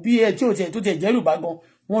àtàwọn kan bí ẹ tí ò tiẹ̀ tó tiẹ̀ jẹ́rù bá gan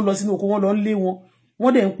wọ́n lọ sínú oko wọ́n lọ ń lé wọn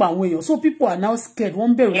wọ́n dẹ̀ ń pa àwọn èèyàn so people are now scared wọ́n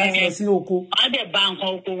ń bẹ̀rù láti lọ sínú oko. wọ́n dẹ̀ bà nǹkan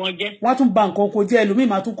oko wọn jẹ́. wọ́n tún bà nǹkan oko jẹ́ ẹlòmíì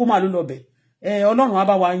máa tún kó màálù lọ bẹ̀ Ọlọ́run á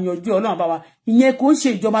bá wa yanjú Ọlọ́run á bá wa ìyẹn kò ń ṣe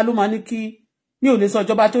ìjọba ló máa ní kí mi ò lè sọ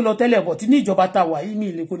ìjọba tó lọ tẹ́lẹ̀ bọ̀ tí ní ìjọba tá wà yìí mi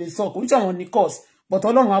ì lè kò lè sọ kò ń ṣe àwọn ní cause but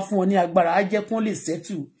Ọlọ́run á fún wọn ní agbára á jẹ́ kí wọ́n lè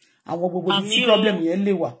settle àwọn gbogbo tí problem yẹn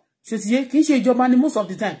lè wà ṣe ti yé kì í ṣe ìjọba ní most of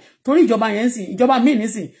the time torí ìjọba yẹn sìn ìjọba míì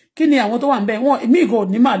nísìn kí ni àwọn tó wà ń bẹ wọn míì kò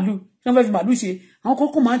ní màálù tí wọ́n fẹ́ fi màálù ṣe àwọn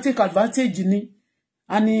kọ́kọ́ máa ń take advantage ni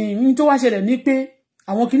àní ní tó wá ṣẹlẹ̀ ní pé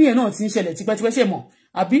àwọn kìnìyàn náà ti ń ṣẹlẹ̀ tipẹ́tipẹ́ ṣe mọ̀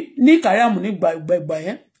àbí ní kàríàmù ní gbàgbà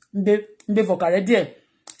yẹn ń bẹ fọ̀kàrẹ́ díẹ̀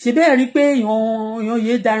ṣe bẹ́ẹ̀ rí pé ìyàn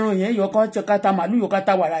yé daran yẹn yọkọ́ kata màálù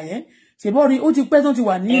yọkata wàrà yẹn ṣe bọ́ rí ó ti pẹ́ tán ti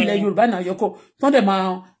wà ní ilẹ̀ Yorùbá náà yọkọ̀ tán dẹ̀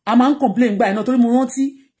a máa ń complain gbà yẹn náà torí mo rántí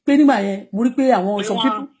pé nígbà yẹn mo rí pé àwọn some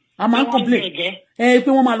people a máa ń complain pé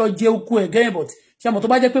wọ́n máa lọ jẹ oko ẹ̀gẹ́ yẹn but ṣe àmọ́ tó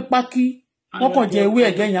bá jẹ́ pé pákí wọ́n kàn jẹ ewé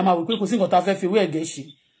ẹ̀gẹ́ yẹn a máa wò pé kò sí nǹkan tá a fẹ́ fi ewé ẹ̀gẹ́ ṣe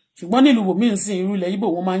ṣùgbọ́n nílùú bòmí ń sìn irú ilẹ̀ Ìgbò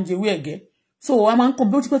wọ́n máa ń jẹ ewé ẹ̀gẹ́ so a máa ń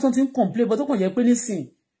complain ó ti pẹ́ tán ti ń complain but ó kàn jẹ́ pé nísìn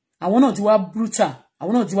àwọn náà ti wá brutal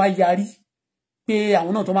àwọn náà ti wá yarí pé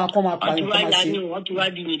àwọn náà tó máa kọ́ máa pààyàn tó máa ṣe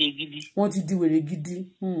wọ́n ti di wèrè gidi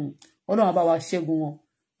Ọlọ́run bá wa ṣẹ́gun wọn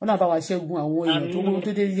Ọlọ́run bá wa ṣẹ́gun àwọn èèyàn tó wọ́n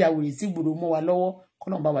tó dé yà wèrè tí gbòdò mọ́ wa lọ́wọ́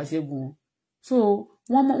kọ́lọ́run bá wa ṣẹ́gun wọn so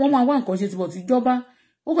wọ́n máa wá nǹkan ṣe tìbọ̀ tìjọba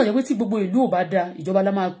ó kàn jẹ́ pé tí gbogbo ìlú ò bá da ìjọba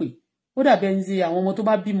lá máa pè ó dàbí ẹni tí àwọn ọmọ tó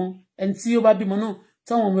bá bímọ ẹni tí ó bá bímọ náà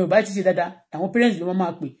táwọn ọmọ ò bá ti ṣe dáadáa àwọn parents ló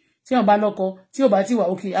máa pè tí wọ́n bá lọ́kọ tí ò bá ti wà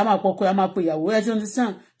òkè a máa pọkọ a máa pè ìyàwó ẹ tí wọ́n ti sàn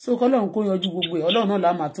so kọ́lọ́run kó yanjú gbogbo ẹ̀ Ọlọ́run náà lá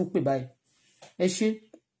máa tún pè báyìí ẹ ṣé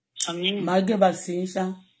máa gé bá sí í ṣá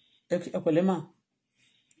ẹ pẹ̀lẹ́ mà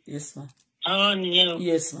yes ma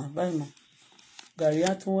yes ma báyìí ma gàrí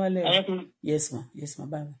á tún wálẹ̀ yes ma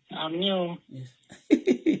báyìí ma yes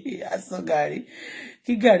aṣọ gàrí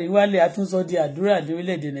kí gàrí wálẹ̀ á tún sọ di àdúrà ní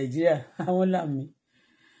orílẹ̀-èdè Nàìjíríà àwọn làmì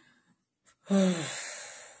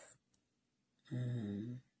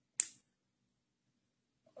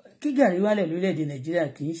kí gàrí wálẹ̀ lórílẹ̀-èdè Nàìjíríà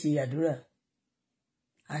kì í ṣe àdúrà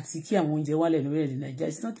àti kí àwọn oúnjẹ wálẹ̀ lórílẹ̀-èdè Nàìjíríà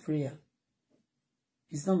it's not prayer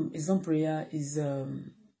it's not prayer it's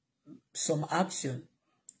some action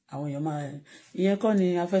àwọn èèyàn máa ìyẹn kọ́ ni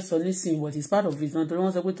a fẹ́ sọ nísìnyí but it's part of it náà torí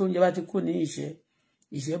wọ́n sọ pé tó oúnjẹ bá ti kú ní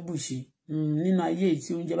ìṣẹ́ bùṣe nínú ayé tí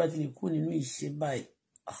oúnjẹ bá ti lè kú nínú ìṣẹ́ báyìí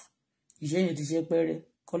ìṣẹ́ yẹn ti ṣe pẹ́rẹ́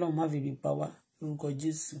kọ́lọ́run má fi ibi pa wá lórúkọ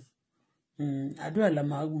Jésù àdúrà la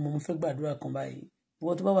máa mo fẹ́ gbàdúrà kan báyìí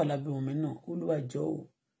ìwọ tó bá wà lábẹ́ òun mi náà Olúwa jọ̀ọ́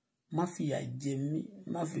má fìyà jẹ mí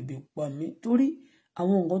má fi ibi pa mí torí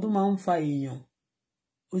àwọn nǹkan tó máa ń fa èèyàn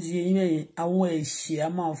ó ti yẹ yín mẹ́yẹn àwọn ẹ̀ṣẹ̀ á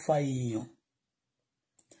máa fa èèyàn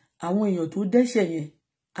àwọn èèyàn tó dẹ́ṣẹ̀ yẹn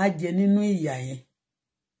á jẹ nínú ìyà yẹn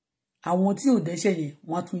àwọn tí ò dẹ́ṣẹ̀ yẹn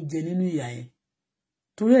wọ́n á tún jẹ nínú ìyà yẹn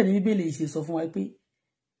torí ẹ̀ ní Bíbélì ṣe sọ fún wa pé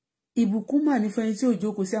ìbùkún mà ní fẹ́ni tí ò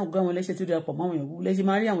jókòó sí àwọn àwọn ẹlẹ́ṣẹ̀ tó darapọ̀ mọ́ àwọn èèyàn búburú lẹ́ṣẹ̀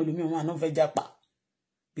máa rí àwọn ẹlòmíràn wọn àná fẹ́ jápa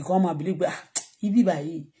bìkọ́ wọn máa bìlí pé ibi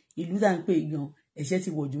báyìí ìlú tá à ń pè gan ẹ̀ṣẹ̀ ti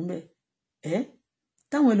wọ̀ jù ń bẹ̀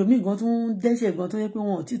táwọn ẹlòmíì gan tún dẹ́ṣẹ̀ gan tó yẹ pé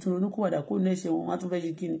wọn ò tí tún ronú kúwàdà kó nẹ́ṣẹ̀ wọn á tún fẹ́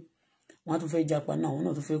ṣe kíni wọn á tún fẹ́ jápa náà wọn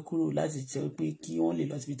náà tún fẹ́ kúrò láti jẹ́ pé kí wọ́n lè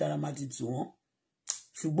lọ síbi tára máa ti tù wọ́n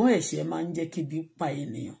ṣùgbọ́n ẹ̀ṣẹ̀ máa ń jẹ́ kí ibi pa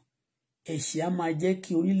ènìyàn ẹ̀ṣẹ̀ á máa jẹ́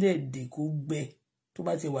kí orílẹ̀-èdè kó gbẹ tó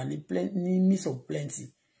bá ti wà ní midst of plenty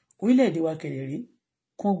orílẹ̀-èdè wa kẹrẹ̀rí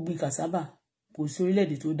kán gbin cassava kò sí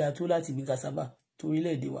orílẹ̀-èdè tó dáa tó láti gbin cassava tó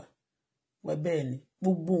orílẹ̀-èdè wa wẹ́ bẹ́ẹ̀ ni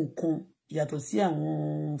gbogbo nǹkan yàtọ̀ sí àwọn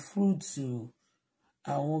fruits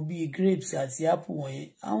àwọn bíi grapes àti apple wọ̀nyẹn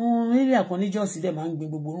àwọn area kan ní Jos dẹ̀ máa ń gbin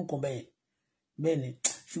gbogbo orúkọ bẹ́ẹ̀ ni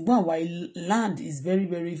ṣùgbọ́n àwa land is very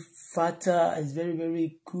very fertile is very very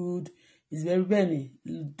good is very very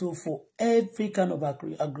to for every kind of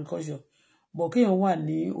agriculture but kéèyàn wà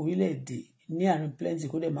ní orílẹ̀-èdè ní àárín plenty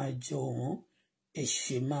kó dẹ̀ máa jọ wọ́n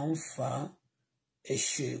ẹ̀ṣẹ̀ máa ń fà á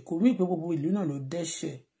ẹ̀ṣẹ̀ kò rí pé gbogbo ìlú náà ló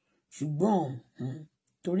dẹ́ṣẹ̀ ṣùgbọ́n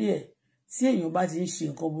torí ẹ̀ tí èèyàn bá ti ń ṣe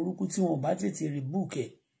nǹkan burúkú tí wọn bá tètè rebuke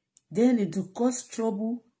ẹ̀ then it will cause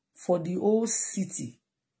trouble for the whole city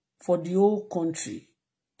for the whole country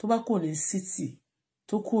tó bá kò ní city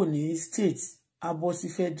tó kò ní state abọ́ sí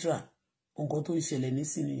federal nǹkan tó ń ṣẹlẹ̀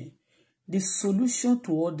nísìnyí the solution to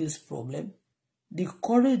all this problem the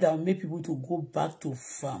courage that will make people to go back to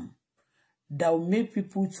farm that will make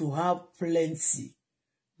people to have plenty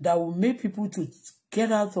that will make people to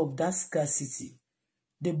get out of that scarcity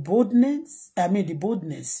the boldness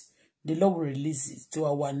the Lord will release it to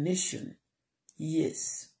our nation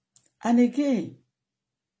yes and again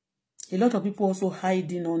a lot of people also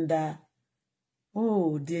hiding under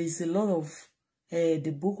there is a lot of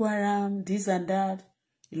the Boko Haram this and that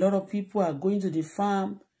a lot of people are going to the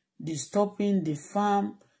farm disturbing the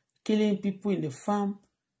farm killing people in the farm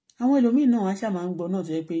àwọn ẹlòmíì náà wá ṣáà máa ń gbọ́ náà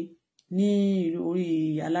tó yẹ pé ní orí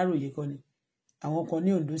Aláròyé kan ni àwọn kan ní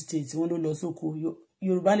Ondo State wọ́n ló lọ sóko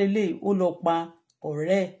Yorùbá lélẹ̀ ó lọ pa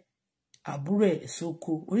ọ̀rẹ́ àbúrò ẹ̀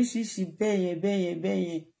sóko oríṣiríṣi bẹ́ẹ̀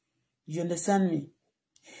yẹn you understand me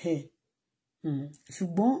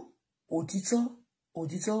ṣùgbọ́n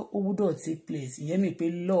òtítọ́ ó gbọ́dọ̀ take place ìyẹn mi pé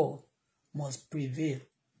law must prevail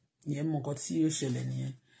ìyẹn mọ nǹkan tí ó ṣẹlẹ̀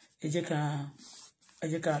nìyẹn ẹ jẹ́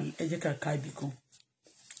ká ka ibì kan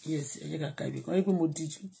yes ẹ jẹ́ ká ka ibì kan ẹ pé mo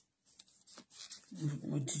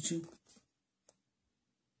díjú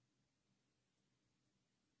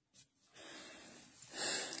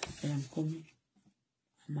I am coming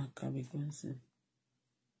I'm a cabby concern.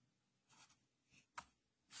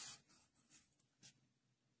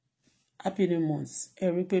 Happy new month.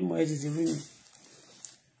 Every pay more is rí mi.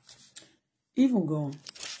 Even gone.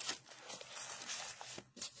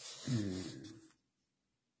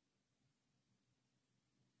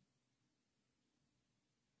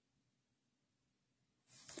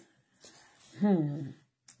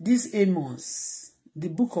 This Amos, the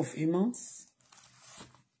book of Amos.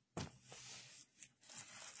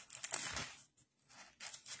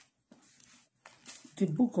 The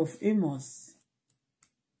book of Amos.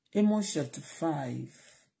 Amos chapter 5.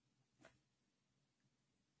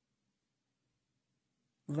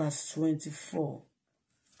 Verse 24.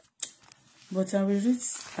 But I will read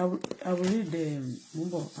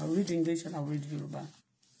English and I will read Yoruba.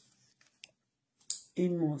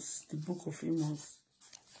 Amos, the book of Amos.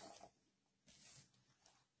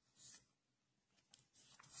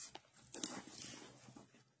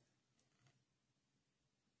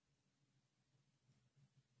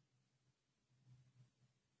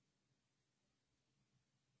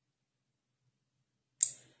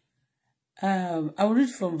 I will read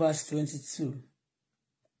from verse 22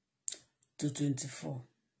 to 24.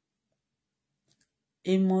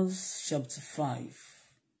 Amos chapter 5.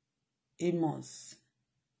 Amos.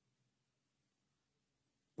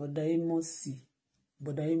 Brother Amos.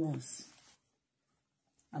 Brother Amos.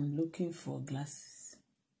 I'm looking for glasses.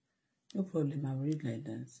 No problem, I'll read like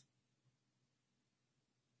that.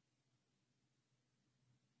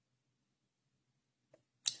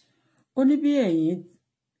 Ó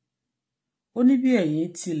ní bí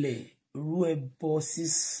ẹ̀yin tilẹ̀ rú ẹbọ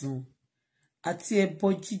sísun àti ẹbọ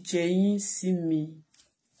jíjẹ yín sí mi.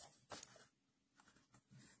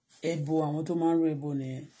 Ẹbọ àwọn tó máa ń rú ẹbọ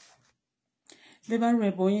nìyẹn. Bí bá rú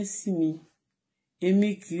ẹbọ yín sí mi, èmi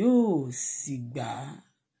kì yóò sì gbà á.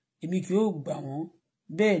 Èmi kì yóò gbà wọ́n.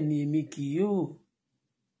 Bẹ́ẹ̀ ni èmi kì yóò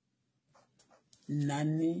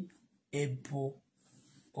náání ẹbọ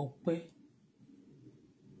ọpẹ́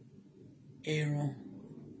ẹran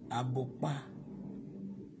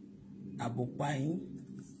àbòpá yín.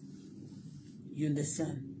 You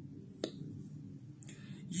understand?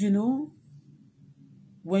 You know,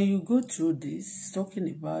 when you go through this, talking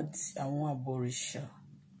about àwọn abọ̀rìṣà,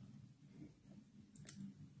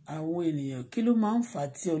 àwọn ènìyàn, kí ló máa ń fà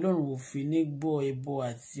tí Ọlọ́run ò fi ní gbọ́ ẹbọ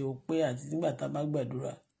àti ọpẹ́ àti nígbà tá a bá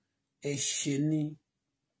gbàdúrà? Ẹ̀ṣẹ̀ ni,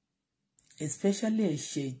 especially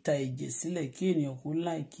ẹ̀ṣẹ̀ ìta ẹ̀jẹ̀ sílẹ̀ kí ènìyàn kó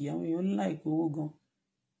láìkì. Àwọn èèyàn láìkì owó gan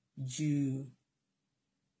ju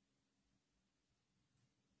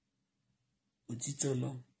òtítọ́ lọ.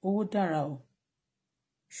 Owó dára o,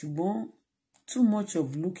 ṣùgbọ́n too much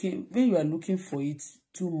of looking, when you are looking for it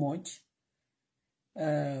too much,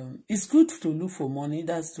 it's good to look for money,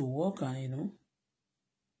 that's to work, and you know.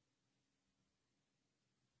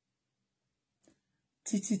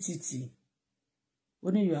 Titi.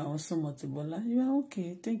 Only you are awesome, Auto-Bola. You are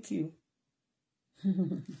okay. Thank you.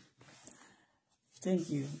 Thank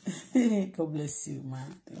you. God bless you,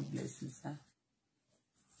 man. God bless you, sir.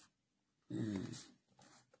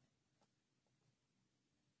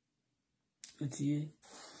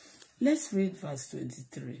 Let's read verse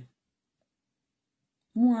 23.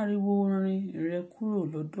 Mú ariwo orin rẹ kúrò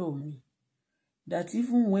lọ́dọ̀ mi, that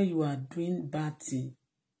even when you are doing bad thing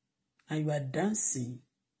and you are dancing,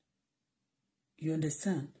 you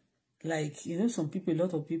understand? Like, you know, some people, a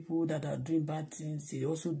lot of people that are doing bad things, they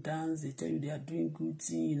also dance, they tell you they are doing good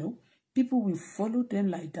things, you know. People will follow them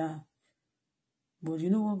like that. But you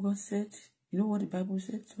know what God said? You know what the Bible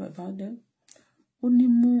said about them? Ó ní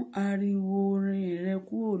mú ariwo orin rẹ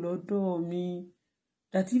kúrò lọ́dọ̀ mi.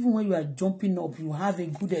 That even when you are jumping up, you have a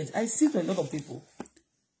good head. I see a lot of people.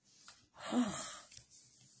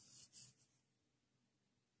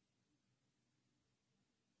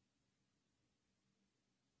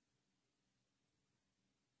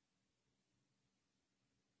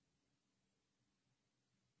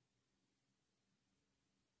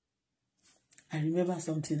 I remember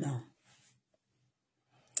something now.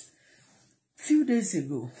 Few days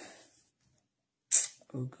ago,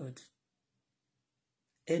 oh God,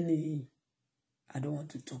 I don't want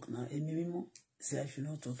to talk now. Say I should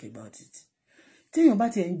not talk about it. Tell you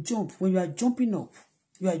about it and jump. When you are jumping up,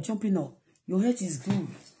 your head is good.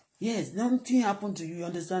 Yes, nothing happened to you, you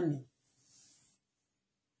understand me?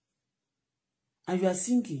 And you are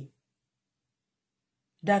thinking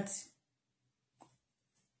that,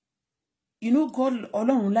 you know, God,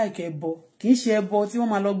 Ọlọ́run like ẹbọ. Kì í ṣe ẹbọ tí wọ́n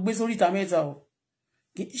máa lọ gbé sórí ìta mẹ́ta o.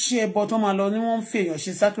 Kì í ṣe ẹbọ tí wọ́n máa lọ ní wọ́n ń fèèyàn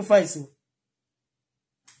ṣe sacrifice o.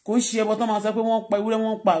 Kò ń ṣe ẹbọ tí wọ́n máa sọ pé wọ́n pa ewúrẹ́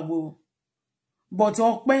wọ́n pa àgbò. But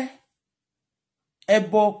ọpẹ́,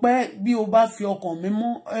 ẹbọ ọpẹ́ bí o bá fi ọkàn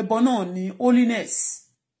mímọ́, ẹbọ náà ni holiness,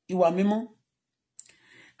 ìwà mímọ́.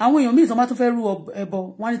 àwọn èèyàn míì tó bá tún fẹ́ rú ẹbọ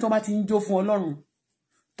wọ́n ní tó bá ti ń jó fún Ọlọ́run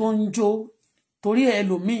tó ń jó torí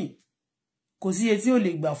ẹlòmíì kò sí iye tí ò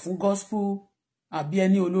lè gbà fún gospel àbí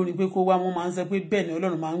ẹni olórin pé kó wá wọ́n máa ń sọ pé bẹ́ẹ̀ ni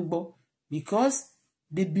Ọlọ́run máa ń gbọ́ because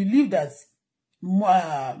they believe that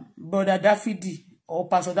brother Dáfídì or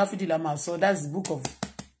pastor Dáfídì la máa sọ that's the book of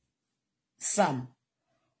Psalm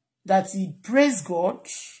that he praised God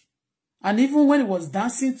and even when he was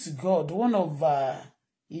dancing to God one of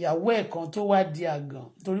ìyàwó ẹ̀ kan tó wá di àgàn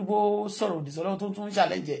torí bó sọ̀rọ̀ òdì sọ́lọ́run tó tún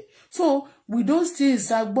ṣàlẹ́jẹ̀ so with those things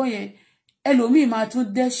agbọ́n yẹn ẹlòmíì máa tún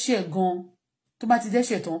dẹ́ṣẹ̀ gan tó bá ti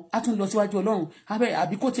dẹ́ṣẹ̀ tán á tún lọ síwájú Ọlọ́run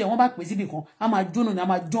àbí kó tiẹ̀ wọ́n bá pè síbì kan á máa jóná ní á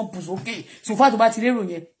máa jump sókè so far tó bá ti lérò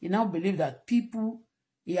yẹn he now believe that people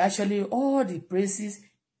he actually all the praises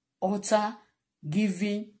altar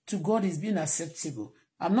giving to God is being acceptable.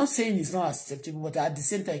 I'm not saying it's not acceptable, but at the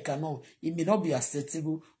same time, it may not be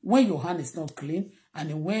acceptable when your hand is not clean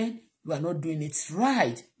and when you are not doing it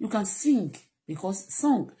right. You can sing because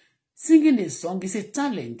singing a song is a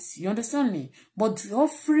talent. You understand me? But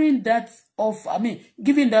offering that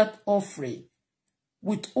giving that offering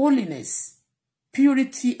with holiness,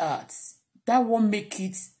 purity hearts, that won't make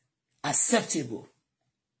it acceptable.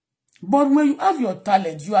 But when you have your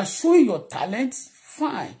talent, you are showing your talent,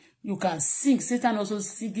 fine. You can sing. Satan also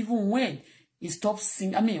sing even when he stops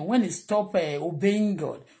singing. When he stops obeying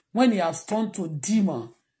God, when he has turned to demon.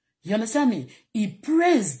 You understand me? He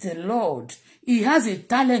praised the Lord. He has a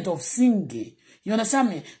talent of singing. You understand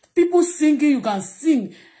me? People singing, you can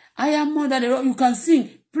sing. I am more than the Lord. You can sing.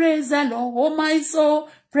 Praise the Lord. Oh my soul.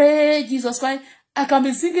 Praise Jesus Christ. I can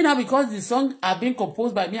be singing now because the song are being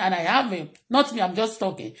composed by me and I have not me, I'm just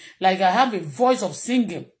talking. Like I have a voice of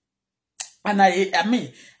singing. And I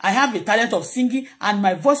have a talent of singing, and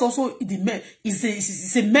my voice also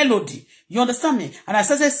is a melody. You understand me? And I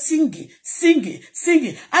started singing.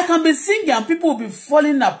 I can be singing, and people will be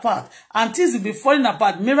falling apart, and things will be falling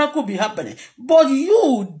apart. Miracle will be happening. But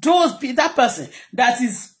that person that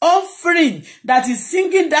is offering, that is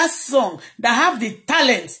singing that song, that have the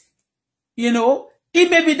talent, it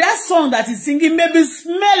may be that song that is singing, may be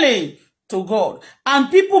smelling to God, and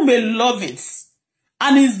people may love it.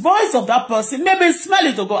 And his voice of that person maybe smell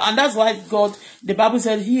it to God. And that's why God, the Bible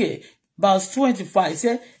said here, verse 25,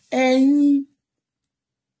 said, ẹ̀yin.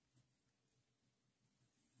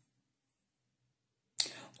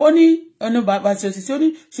 Ó ní, verse 26, ó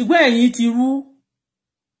ní, ṣùgbọ́n ẹ̀yin ti rú.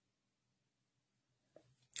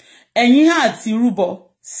 Ẹ̀yin ha ti rúbọ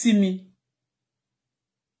sí mi.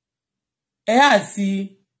 Ẹ ha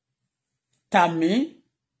ti tà mí.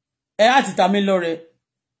 Ẹ ha ti tà mí lọ́rẹ.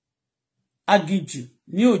 Aginjù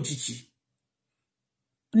ní òjijì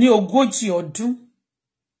ní 40 ọdún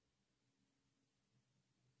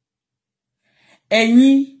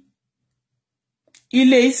ẹ̀yin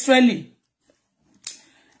ilé Ísírẹ́lì.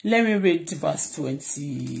 Let me read verse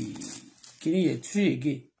 20 3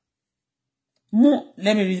 again.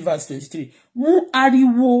 Let me read verse 23. Mú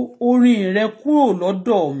ariwo orin rẹ kúrò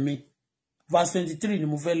lọ́dọ̀ mi. Verse 23 ni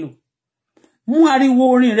mo fẹ́ lò. Mú ariwo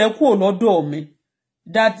orin rẹ kúrò lọ́dọ̀ mi.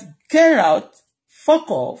 That get out, fuck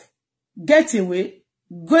off, get away,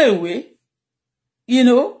 go away,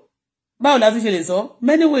 báwo la tún ṣe lè sọ,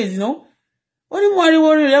 many ways, ó ní mú ariwo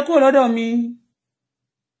orin rẹ kúrò lọ́dọ̀ mi,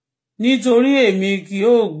 nítorí èmi kì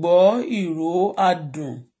yóò gbọ́ ìró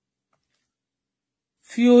adùn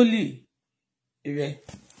fíólì rẹ.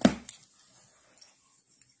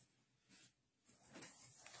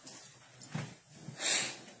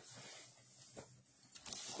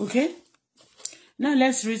 Okay? Now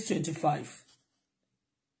let's read 25.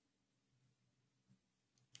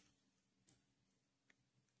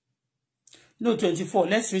 No, 24.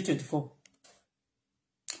 Let's read 24.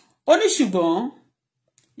 Ó ní ṣùgbọ́n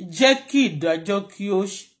jẹ́ kí ìdájọ́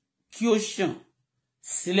kí ó ṣàn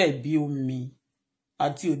sílẹ̀ bí omi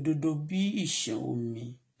àti òdodo bí ìṣàn omi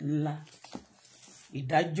ńlá.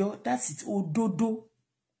 Ìdájọ́, that's it, òdodo.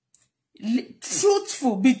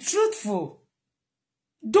 Truthful, be truthful.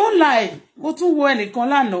 Don't lie. Mo tún wo ẹnìkan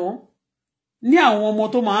lánàá ní àwọn ọmọ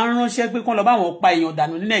tó máa ń ránṣẹ́ pé kán lọ bá wọn pa èèyàn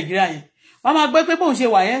dànù ní Nàìjíríà yẹn. Wọ́n máa gbé pé bóun ṣe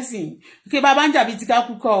wà yẹn sìn kí bàbá ń jàbí ti ká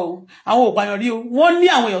kúkọ o. Àwọn ò pààyàn rí o. Wọ́n ní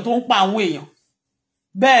àwọn èèyàn tó ń pa àwọn èèyàn.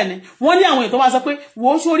 Bẹ́ẹ̀ ni, wọ́n ní àwọn èèyàn tó máa sọ pé wò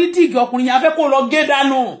ó sórí díìgì ọkùnrin yẹn á fẹ́ kó lọ gé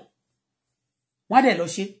dànù. Wọ́n á dẹ̀ lọ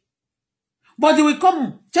ṣe. But they will come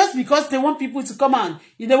just because they want people to come and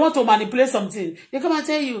if they want to manipulate something. They come and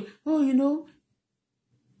tell you, oh,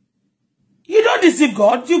 you don't deceive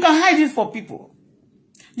God. You can hide it for people.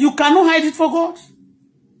 You cannot hide it for God.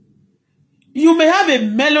 You may have a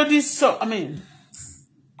melody song.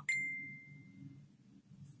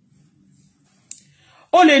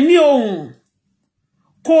 O lè ní ohùn.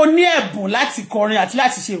 kò ní ẹ̀bùn láti kọrin àti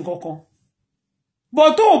láti ṣe nǹkan kan. Bó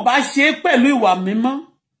tó bá ṣe pẹ̀lú ìwà mímọ́,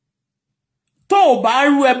 tó bá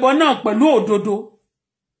rú ẹbọ náà pẹ̀lú òdodo,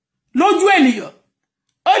 lójú ènìyàn,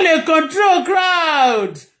 ó lè control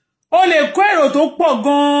crowd, ó lè kó èrò tó pọ̀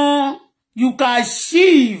gan. You can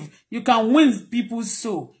achieve, you can win people's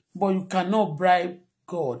soul, but you cannot bribe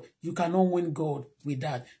God. You cannot win God with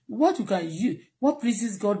that. What you can use, what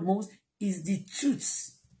pleases God most is the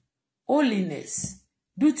truth, holiness.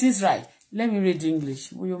 Do things right. Let me read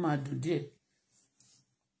English. What you might do there?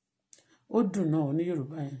 Ó dùn náà ní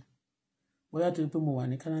Yorùbá yẹn. Bóyá tó pé mo wà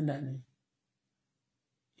ní Canada ni.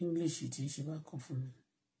 English tí ṣe bá kan fún mi.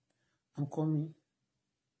 I'm coming.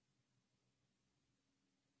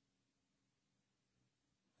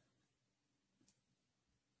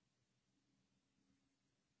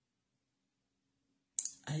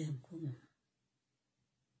 I am coming.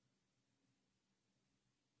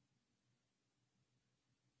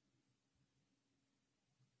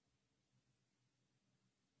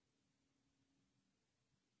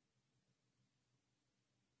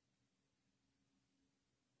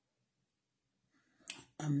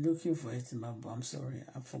 I'm looking for it, but I'm sorry.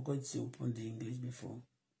 I forgot to open the English before.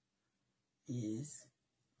 Yes.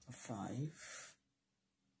 5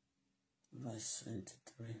 verse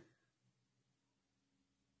 23.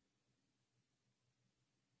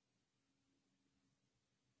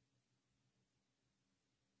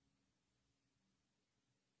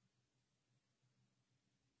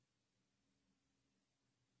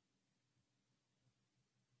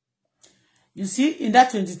 You see, in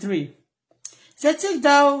that 23, say, take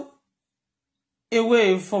thou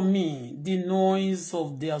away from me the noise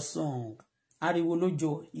of their song. Ariwo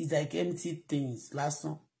lójó is like empty things.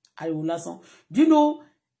 Lásán. Ariwo lásán. Do you know,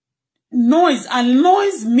 noise, and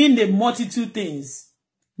noise mean a multitude things.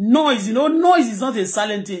 Noise, you know, noise is not a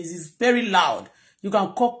silent thing. It's very loud. You can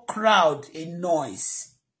call crowd a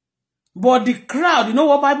noise. But the crowd, you know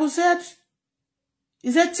what Bible said?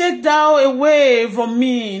 He said, take thou away from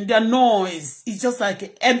me the noise. It's just like an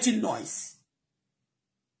empty noise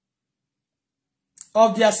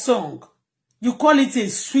of their song. You call it a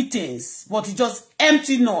sweetness, but it's just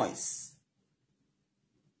empty noise.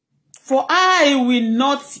 For I will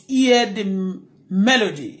not hear the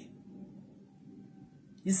melody.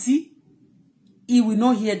 You see? He will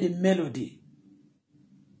not hear the melody.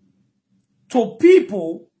 To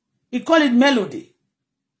people, he call it melody.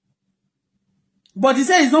 But he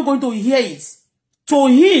said he's not going to hear it. To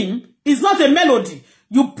him, it's not a melody.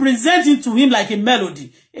 You present it to him like a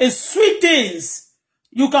melody. A sweet things.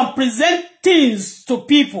 You can present things to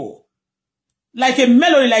people. Like a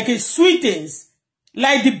melody, like a sweet things.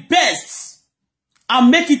 Like the best.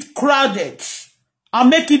 And make it crowded. And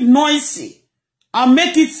make it noisy. And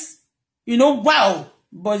make it, you know, wow.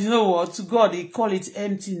 But you know what? To God, they call it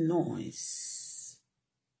empty noise.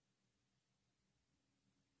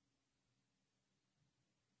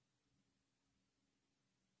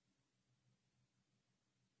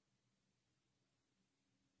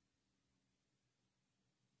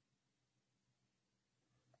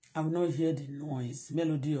 I will not hear the noise,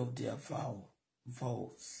 melody of their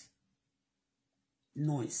vowels.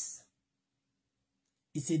 Noise.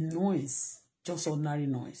 It's a noise, just ordinary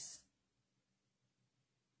noise.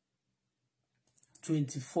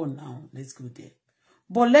 24 now, let's go there.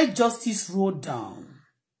 But let justice roll down.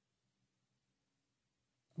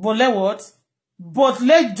 But let what? But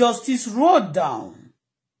let justice roll down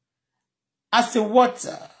as a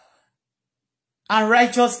water, and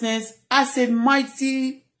righteousness as a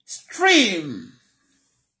mighty stream.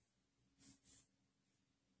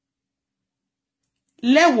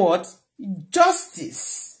 Let what?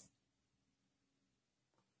 Justice.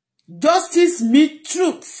 Justice meet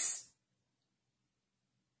truth.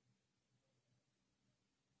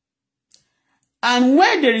 And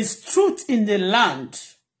when there is truth in the land,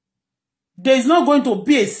 there is not going to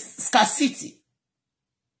be a scarcity.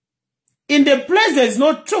 In the place there is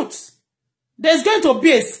no truth, there is going to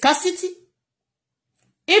be a scarcity.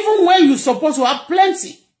 Even when you're supposed to have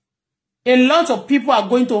plenty, a lot of people are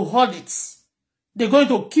going to hold it. They're going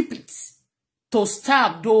to keep it to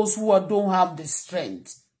starve those who don't have the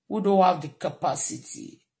strength, who don't have the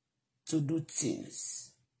capacity to do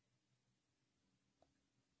things.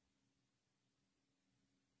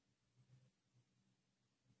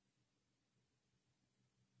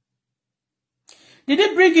 Did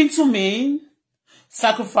they bring into me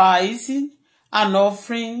sacrificing and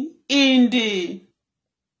offering in the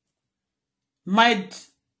white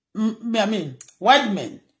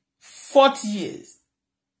men 40 years,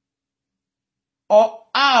 or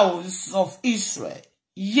house of Israel?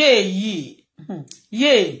 Yea,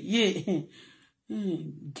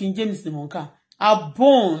 King James ni monka.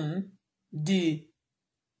 Upon the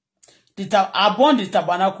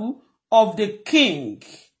tabernacle of the king.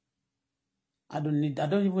 I don't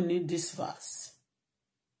even need this verse.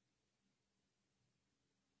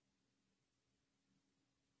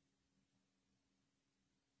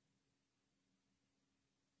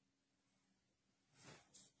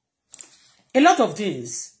 A lot of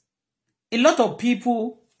things, a lot of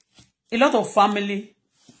people, a lot of family,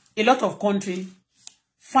 a lot of country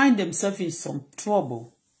find themselves in some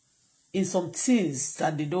trouble, in some things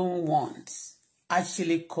that they don't want,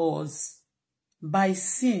 actually caused by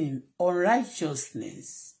sin,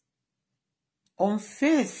 unrighteousness,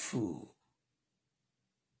 unfaithful.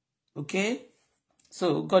 Okay?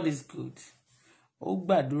 So God is good. Ó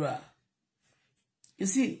gbàdúrà. You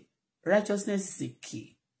see, righteousness is a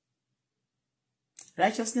key.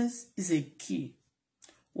 Righteousness is a key.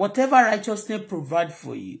 Whatever righteousness provides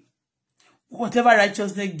for you, whatever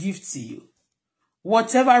righteousness gives to you,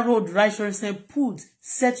 whatever road righteousness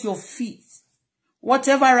set your feet,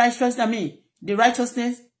 whatever righteousness, the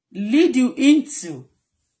righteousness lead you into,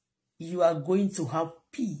 you are going to have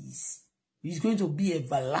peace. It's going to be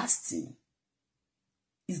everlasting.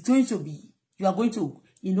 It's going to be, you are going to,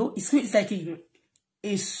 it's like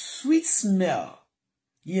a sweet smell,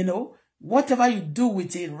 whatever you do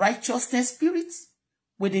with a righteousness spirit,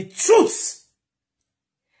 with the truth,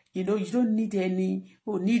 you don't need any,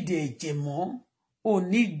 need a jemo,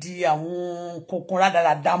 need the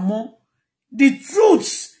kokoradadamo. The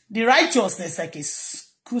truth, the righteousness, like a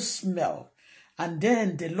good smell. And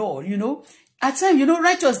then the Lord, at times,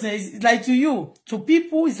 righteousness is like to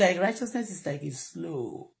people, it's like righteousness is like it's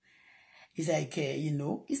slow. It's like,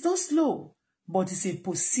 it's not slow, but it's a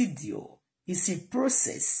procedure. It's a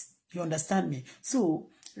process. You understand me? So,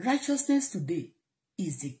 righteousness today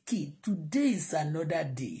is the key. Today is another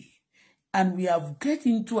day. And we have get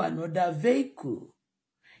into another vehicle,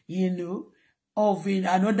 of in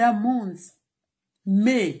another month.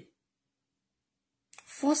 May,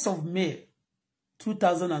 1st of May,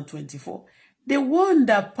 2024. The one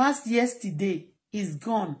that passed yesterday is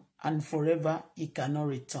gone and forever it cannot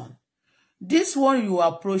return. This one you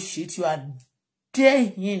approach it, you are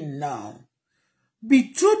there in now.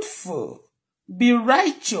 Be truthful, be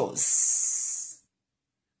righteous.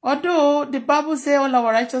 Although the Bible says all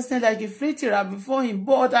our righteousness like a filthy are before him,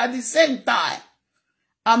 but at the same time,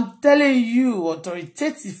 I'm telling you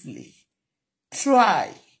authoritatively,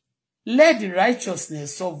 try, let the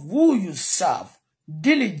righteousness of who you serve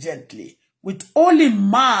diligently with holy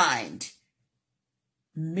mind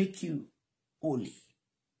make you holy.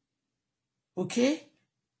 Okay?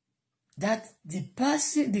 That the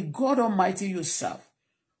person, the God Almighty you serve,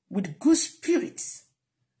 with good spirits,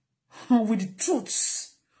 with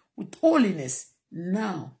truths, with holiness,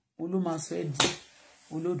 now,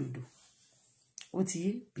 Olododo.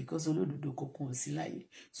 Because Olododo kokon silaye.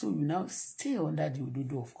 So you now stay under the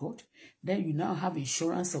Ododo of God. Then you now have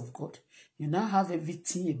assurance of God. You now have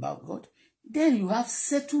everything about God. Then you have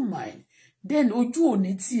settled mind. Then ojú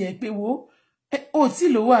òní tí ẹ pé wo ó ti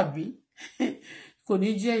lọ wà bí kò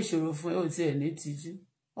ní jẹ́ ìṣòro fún ẹ ó ti ẹ ní tìjú.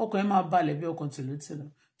 Ọkàn ẹ máa balẹ̀ bí ọkàn tòlótòló.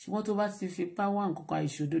 Ṣùgbọ́n tó bá ti fi power nǹkan kan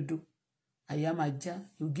àìṣòdodo, àyà máa já,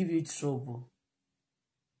 it will give you trouble.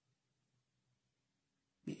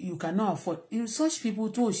 You cannot afford. You such people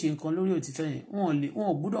tó ṣe nǹkan lórí òtítọ́ yẹn, wọn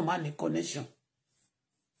ò gbọ́dọ̀ má ní connection.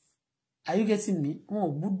 Are you getting me?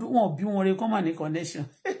 Wọn ò bí wọn re kàn má ní connection.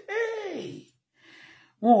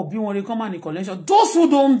 Wọn ò bí wọn re kàn má ní connection. Those who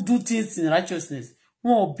don't do things in righteousness,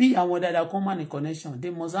 wọn ò bí àwọn dáadáa kàn má ní connection.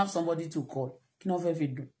 They must have somebody to call. Kí ni wọ́n fẹ́ fi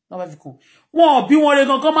dùn? Wọ́n fẹ́ fi kún. Wọn ò bí wọn re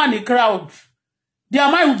kàn má ní crowd.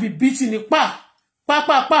 Their mind will be beating it. Pa.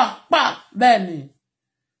 Bẹ́ẹ̀ni.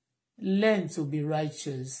 Learn to be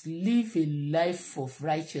righteous. Live a life of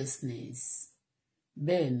righteousness.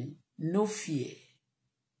 Bẹ́ẹ̀ni. No fear.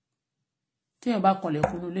 Tí wọ́n bá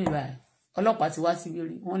kanlẹ̀kùn nílé báyìí, ọlọ́pàá ti wá síbí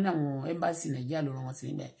rí, wọ́n ní àwọn embassy Nàìjíríà ló rán wọn sí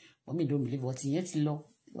níbẹ̀. Wọ́n mi don't believe ọtí yẹn ti lọ.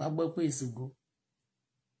 Wàá gbọ́ pé èsògo.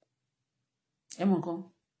 Ẹ mọ̀ nǹkan.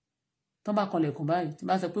 Tó bá kanlẹ̀kùn báyìí, tí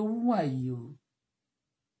bá sọ pé who are you?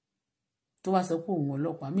 Tó wá sọ pé òun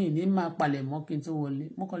ọlọ́pàá, mi ní máa palẹ̀ mọ́ kí n tó wọlé.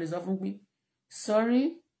 Mo kàn lè sọ fún pé, sorry,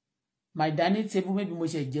 my dining table, maybe mo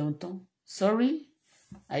ṣe jẹun tán. Sorry,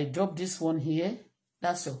 I dropped this one here.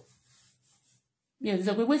 That's all. Yeah, it's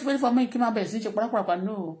like, wait for me, kí n máa bẹ̀rẹ̀ sí ṣe parapara,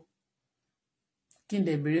 no. Kí n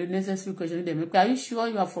dẹ̀ béèrè necessary question, dem are you sure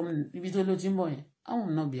you are from ibi tó ló ti ń bọ̀ yẹn? I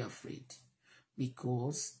will not be afraid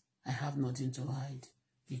because I have nothing to hide,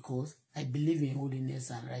 because I believe in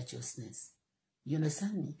holiness and righteousness. You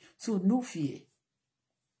understand me? So no fear.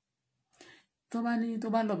 tó bá ní tó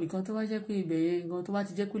bá lọ bìkan tó bá jẹ́ pé ibẹ̀ yẹn gan tó bá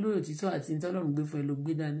ti jẹ́ pé lórí òtítọ́ àti ìtọ́lọ́run gbé fún ẹ ló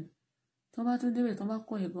gbé dání tó bá tún débẹ̀ tó bá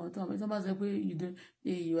kọ́ ẹ̀ gan tó bá sọ pé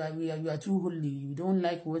you are too holy you don't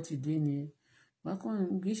like what you doing ni wàá kàn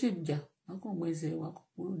kì í ṣe ìjà wàá kàn gbọ́ ẹsẹ̀ wàá kàn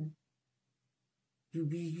kúrò ní. You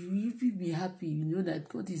be happy you know that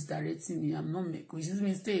God is directing me I'm not making it's a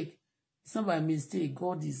mistake it's not by mistake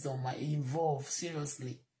God is involved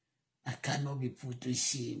seriously I cannot be put to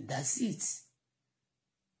shame that's it.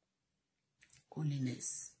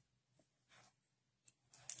 Holiness.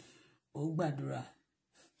 Ó gbàdúrà.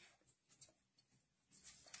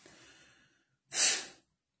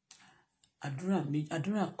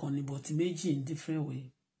 Àdúrà kan ni but méjì in different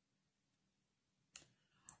way.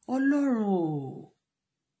 Ọlọ́run o.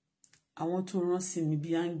 Àwọn tó rán sí mi bí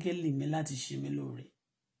áńgẹ́lì mi láti ṣe mí lóore.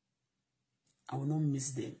 I will not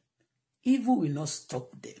miss them. Evil will not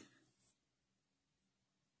stop them.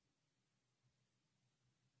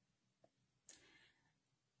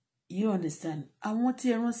 You understand? Àwọn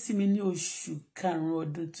tí ẹ rán sí mi ní oṣù karùn-ún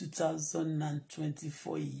ọdún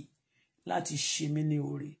 2024 yìí láti ṣe mí ní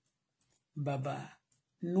oore. Baba,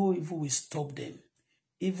 no evil will stop them.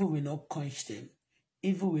 Evil will not quench them.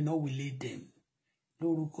 Evil will not delay them.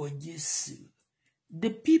 Lórúkọ Jésù. The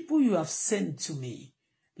people you have sent to me,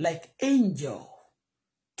 like angel,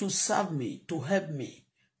 to serve me, to help me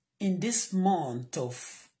in this month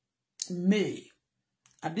of May,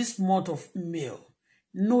 at this month of May,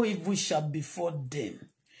 no evil shall befall them.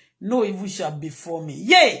 No evil shall befall me.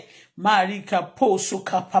 Yea, Marika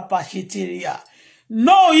Posoka Papa Shiteria.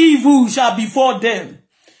 No evil shall befall them.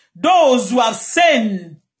 Those who have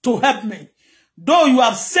sent to help me, those you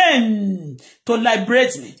have sent to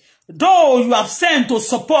liberate me, those you have sent to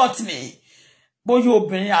support me, those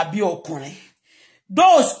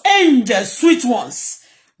angels, sweet ones,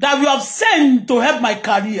 that you have sent to help my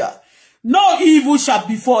career, no evil shall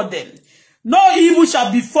befall them. No evil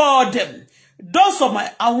shall befall them. Those of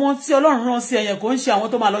my, I want to Ọlọ́run rán sí ẹ̀yin kò ń ṣe àwọn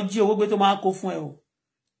tó máa lọ jí owó gbé tó máa kó fún ẹ o.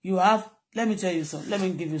 You have, let me tell you something. Let me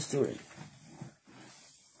give you a story.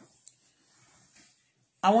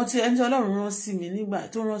 Àwọn tí ẹni tí Ọlọ́run rán sí mi nígbà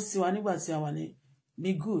tó rán sí wa nígbà tí a wà ní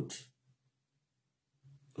be good.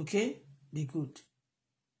 Okay? Be good.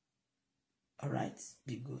 All right?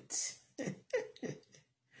 Be good.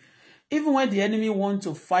 Even when the enemy wants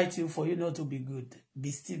to fight you for you not to be good,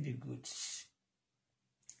 still be good.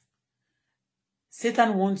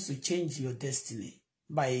 Satan wants to change your destiny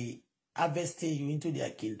by harvesting you into their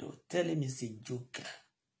kingdom. Tell him it's a joker.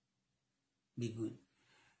 Be good.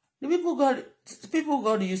 The people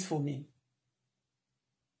God used for me.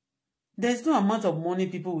 There's no amount of money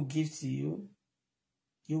people will give to you.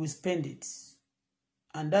 You will spend it.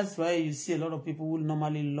 And that's why you see a lot of people who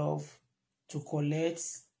normally love to collect.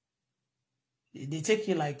 They take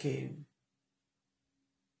it like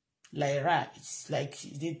rights, like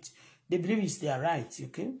they believe it's their right,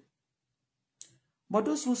 okay? But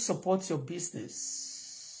those who support your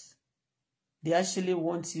business, they actually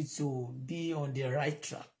want you to be on the right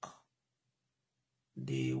track.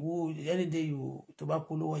 They who any day you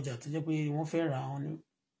tobacco ọjà tó jẹ́ pé wọ́n fẹ́ ra wọn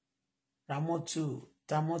ramoto,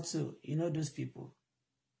 tamoto, you know those people.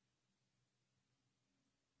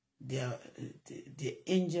 They are the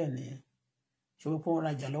angel there. Ṣé pé wọ́n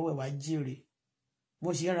rajà lọ́wọ́ ẹ̀ wá jèrè bó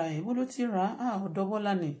ṣe ra yẹn bó ló ti rà ọ̀dọ̀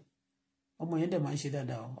Bọ́lá ni ọmọ yẹn dẹ̀ máa ń ṣe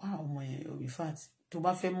dáadáa ọmọ yẹn in fact tó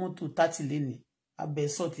bá fẹ́ mọ́tò 30 lẹ́nì abẹ́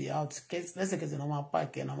sort it out lẹ́sẹ̀kẹsẹ̀ náà máa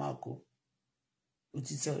pààkì ẹ̀ náà máa kó o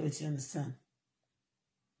ti understand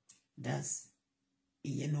that's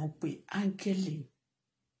ìyẹn náà pé áńgẹ́lì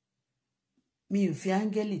mi ò fi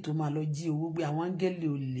áńgẹ́lì tó máa lọ jí owó gbé àwọn áńgẹ́lì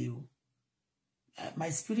ò lè o my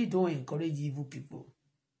spirit don't encourage evil people.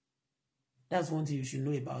 That's one thing you should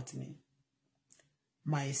know about me.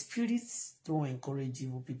 My spirits don't encourage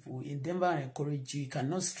evil people. In Denver, I encourage you. It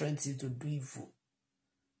cannot strengthen you to do evil.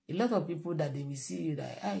 A lot of people that they will see you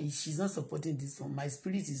that she's not supporting this one. My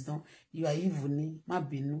spirit is not. You are evil, ni. Ma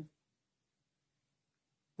binu.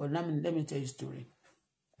 But let me tell you a story.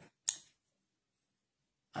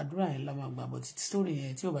 Àdúrà yẹn la máa gbà, but story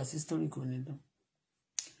yẹn tí ó bá sí story kò ní dùn.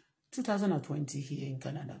 2020 here in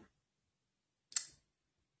Canada.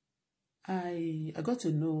 I got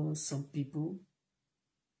to know some people.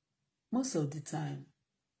 Most of the time,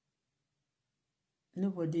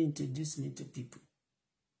 nobody introduced me to people.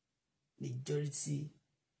 Majority,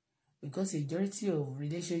 because majority of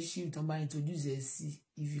relationship somebody introduces,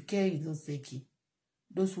 if you care, you don't take it.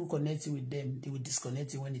 Those who connect with them, they will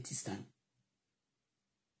disconnect you when it is time.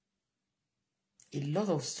 A lot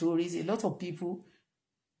of stories, a lot of people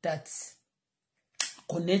that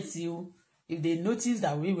connect you. If they notice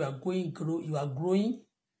that we are you are growing,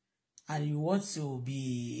 and you want to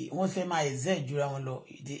be one famous exec around law,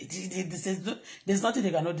 there's nothing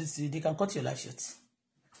they cannot do to you. They can cut your life short.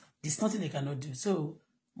 There's nothing they cannot do. So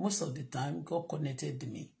most of the time, God connected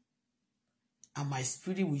me, and my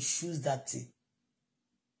spirit will choose that thing.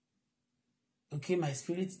 Okay, my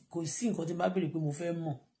spirit kò sí nǹkan tí n bá béèrè pé mo fẹ́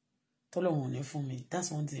mọ̀ tọ́lọ́run ò ní fún mi.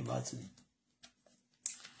 That's one thing about me.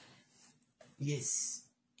 Yes,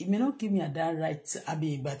 it may not give me that right.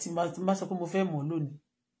 Àbí ìgbà tí n bá sọ pé mo fẹ́ mọ̀ lónìí,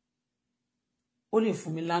 ó lè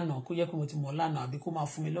fún mi lánàá kó jẹ́ pé mo ti mọ̀ lánàá àbí kó máa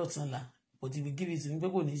fún mi lọ́tùnla, but if you give it to me pé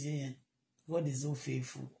kò ní ṣe yẹn. God is so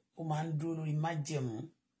faithful. Ó máa ń dúró lórí májẹ̀mú.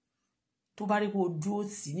 Tó bá rí pé o dúró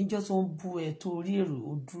tì níjọ́ tó ń bú ẹ tó rí èrò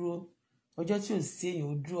o dúró, ọjọ́ tí ò sí èèyàn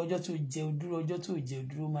o dúró, ọjọ́ tó jẹ o dúró, ọjọ́ tó jẹ o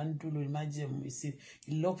dúró, máa ń dúró lórí májẹ̀mú. You see,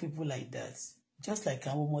 you love people like that. Just like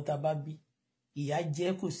àwọn ọmọ tá bá bí, ìyá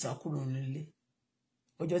jẹ́ kò sá kúrò nílé.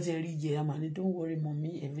 Ọjọ́ tí rí jẹ a máa ní don't worry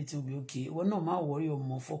mommy, everything will be okay. Ìwọ náà má worry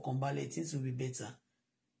ọmọ, fọkànbalẹ̀, things will be better.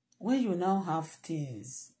 When you now have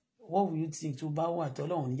things, what will you think tó bá wà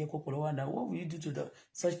tọ́lọ́run ní jẹ́ kọ́kọ́ lọ́wọ́ dáa? What will you do to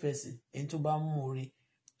such person? Ẹni tó bá mú orí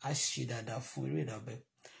á ṣe dáadáa fún eré ìdàbẹ̀.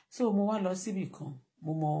 So mo wá lọ síbì kan,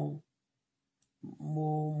 mo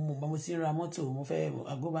ti ń ra mọ́tò, mo fẹ́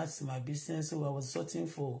I go back to my business, so I was searching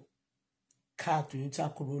for car Toyota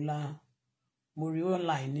Corolla. Mo rí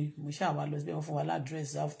online ni, mo ṣáà wá lọ síbẹ̀, wọ́n fún wa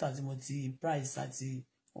ládírẹ́sì after tí mo ti price àti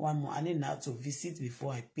one more. I need now to visit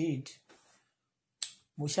before I paid.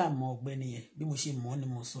 Mo ṣáà mọ ọ̀gbẹ́ni yẹn, bí mo ṣe mọ̀ ni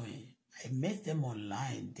mo sọ yẹn. I met them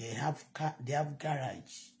online. They have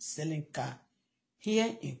garage selling car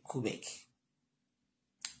here in Quebec.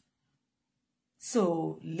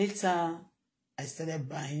 So later I started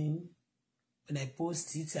buying. When I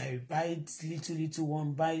post it, I buy it little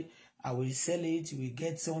one, buy, I will sell it, we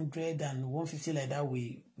get 100 and 150 like that,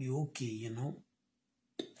 we okay, you know.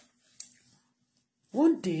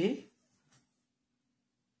 One day,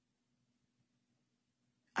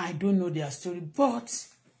 I don't know their story, but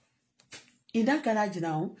in that garage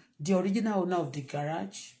now, the original owner of the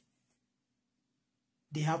garage,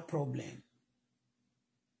 they have problem.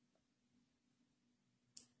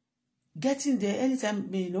 Getting there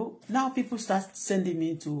anytime, you know, now people start sending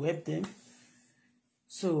me to help them.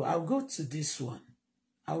 So I'll go to this one.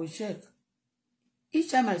 I will check.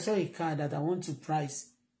 Each time I saw a car that I want to price,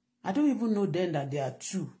 I don't even know then that there are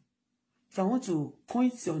two. If I want to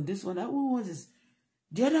point on this one, who was this?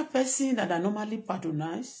 The other person that I normally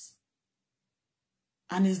patronize,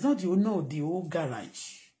 and it's not the owner of the whole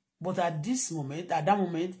garage. But at this moment, at that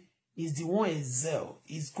moment, is the one excel.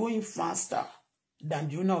 Is going faster than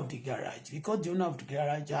the owner of the garage, because the owner of the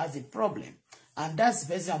garage has a problem, and that's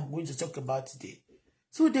the person I'm going to talk about today.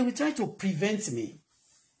 So they will try to prevent me.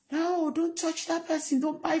 No, don't touch that person,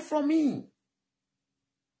 don't buy from me.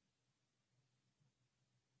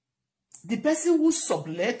 The person who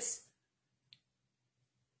sublets,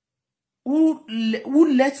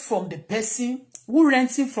 who let from the person, who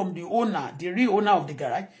renting from the owner, the real owner of the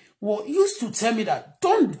garage, who used to tell me that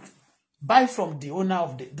don't buy from the owner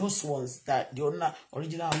of those ones, that the owner,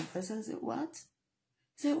 original person. Say, what?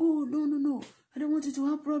 Say, oh, no. I don't want you to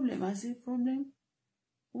have problem. I say, problem?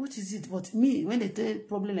 What is it? But me, when they tell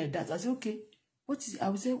problem like that, I say, okay. I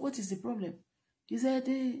would say, what is the problem? He said,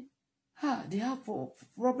 they have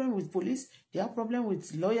problem with police. They have problem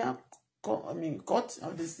with lawyer, court,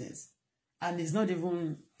 all these things. And it's not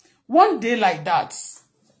even one day like that.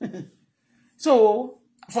 So,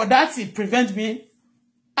 for that, it prevents me.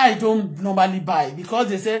 I don't normally buy, because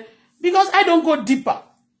they say, because I don't go deeper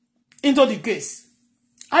into the case.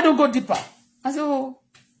 I don't go deeper. I say, oh.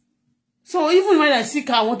 So even when I see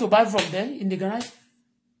car I want to buy from them in the garage,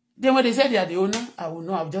 then when they say they are the owner, I will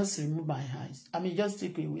know. I'll just remove my eyes. I mean, just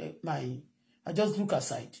take away I just look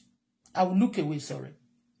aside. I will look away, sorry.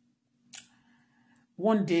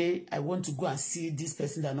 One day, I want to go and see this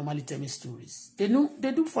person that normally tell me stories. They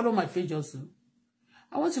do follow my page also.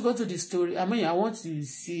 I want to go to the story. I mean, I want to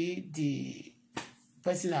see the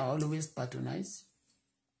person I always patronize.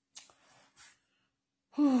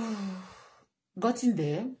 Got in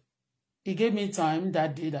there. He gave me time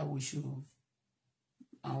that day that we should.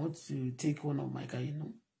 I want to take one of my guy, you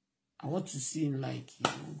know. I want to see him, like, you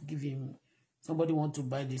know, give him. Somebody want to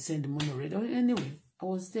buy, they send the money already. Anyway, I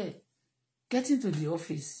was there. Getting to the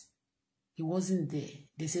office, he wasn't there.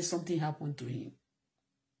 They said something happened to him.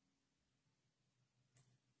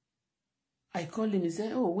 I called him. He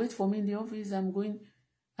said, oh, wait for me in the office. I'm going.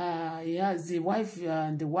 He has the wife,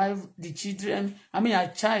 the children. I mean,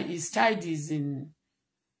 his child is in,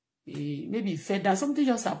 maybe fed down. Something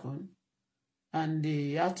just happened. And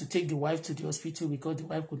they had to take the wife to the hospital because the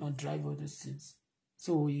wife could not drive all those things.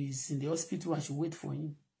 So he's in the hospital. I should wait for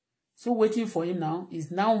him. So waiting for him now is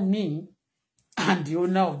now me and the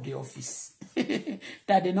owner of the office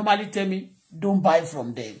that they normally tell me, don't buy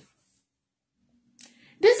from them.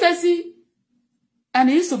 This person, and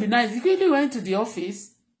he used to be nice. He quickly went to the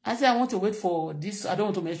office. I said, I want to wait for this. I don't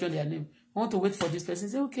want to mention their name. I want to wait for this person.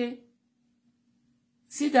 He said, okay.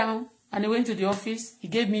 Sit down. And he went to the office. He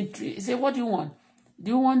gave me 3. He said, what do you want? Do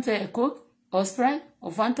you want a Coke or Sprite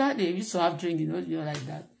or Fanta? They used to have drink, you know, like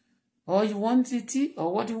that. Or you want tea?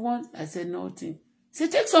 Or what do you want? I said, nothing. He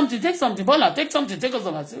said, take something. Bola, take something. Take us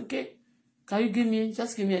some. I said, okay. Can you give me,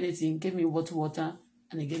 just give me anything. Give me water.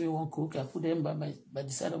 And he gave me 1 Coke. I put them by the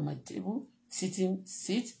side of my table, sit.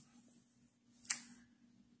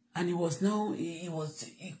 And he was now, he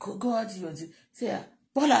could go out, he was say,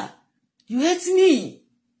 Bola, you hate me.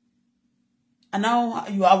 And now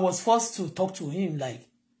I was forced to talk to him like,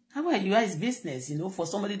 how are you? His business, you know, for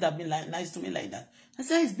somebody that been like nice to me like that. I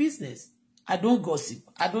said, his business. I don't gossip.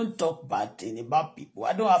 I don't talk bad thing about people.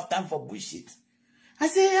 I don't have time for bullshit. I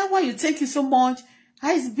said, how are you? Thank you so much.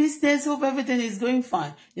 How is business? Hope everything is going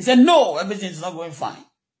fine. He said, no, everything is not going fine.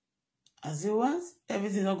 I said, what?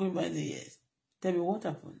 Everything is not going fine. I said, yes. Tell me what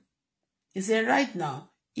happened. He said, right now,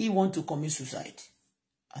 he want to commit suicide.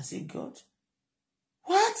 I said, God,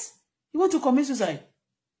 what? You want to commit suicide?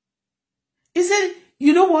 He said,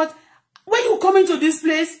 you know what? When you come into this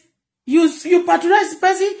place, you patronize the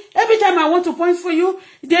person. Every time I want to point for you,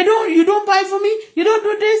 you don't buy for me. You don't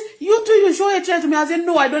do this. You too, you show hatred to me. I said,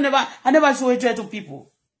 no, I never show hatred to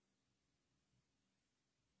people.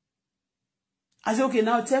 I said, okay,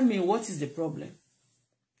 now tell me what is the problem.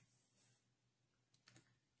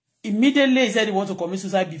 Immediately he said he want to commit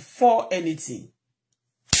suicide before anything.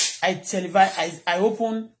 I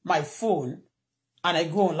open my phone and I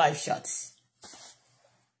go on live chats.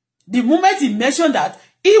 The moment he mentioned that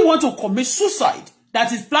he want to commit suicide,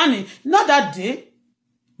 that is planning, not that day,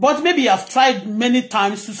 but maybe I've tried many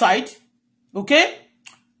times suicide, okay?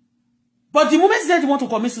 But the moment he said he want to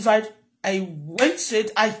commit suicide, I went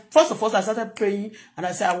straight. First of all, I started praying and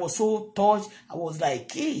I said I was so touched. I was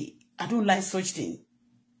like, hey, I don't like such thing.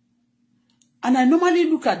 And I normally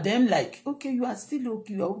look at them like, okay, you are still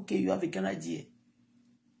okay, you are okay, you have a good idea.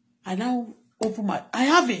 I now open I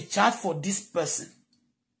have a chat for this person.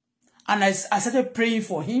 And I started praying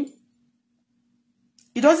for him.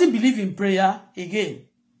 He doesn't believe in prayer again.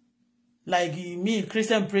 Like me,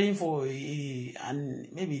 Christian praying for, and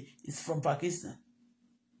maybe it's from Pakistan.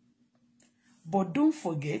 But don't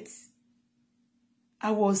forget,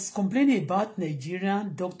 I was complaining about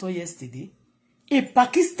Nigerian doctor yesterday. A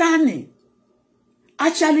Pakistani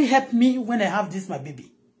actually helped me when I have this, my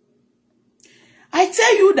baby. I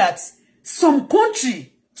tell you that some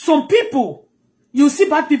country, some people, you see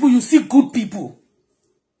bad people, you see good people.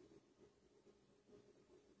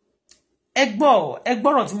 Egboro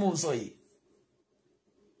tí mo sọ yìí.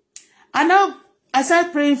 And now I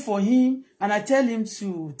started praying for him, and I tell him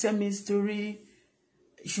to tell me a story.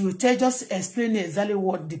 She will just explain exactly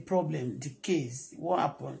what the problem, the case, what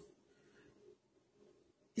happened.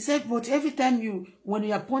 He said, but every time when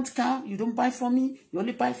you appoint car, you don't buy from me. You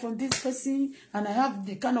only buy from this person. And I have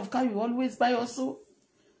the kind of car you always buy also.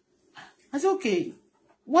 I said, okay,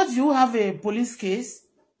 what do you have a police case?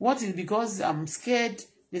 What is because I'm scared?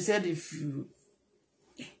 They said if you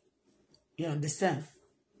understand.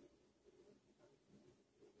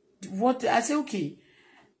 What I said, okay,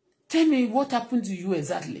 tell me what happened to you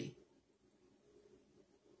exactly.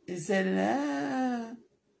 He said,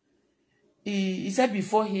 he said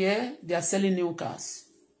before here, they are selling new cars.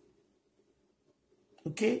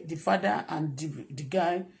 Okay, the father and the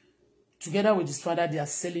guy, together with his father, they are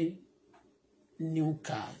selling new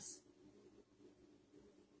cars.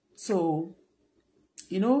 So,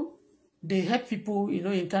 they help people,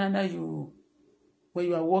 in Canada, when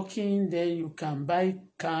you are working, then you can buy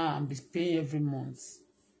car and be paying every month.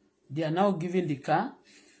 They are now giving the car.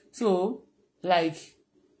 So, like,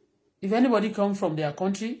 if anybody comes from their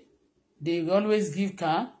country, they always give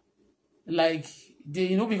car. Like,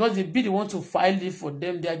 they, because they be the one to file it for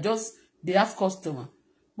them. They have customer.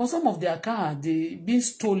 But some of their car, they been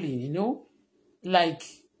stolen, Like,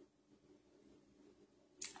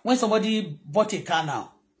 when somebody bought a car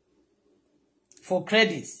now for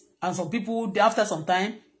credit, and some people, after some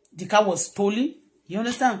time, the car was stolen. You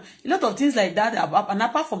understand? A lot of things like that. And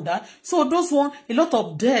apart from that, so those one, a lot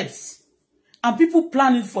of debts. And people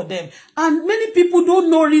planning for them. And many people don't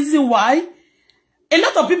know reason why. A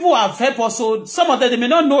lot of people have helped also. Some of them, they may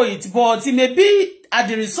not know it, but it may be at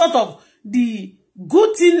the result of the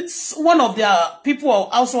good things one of their people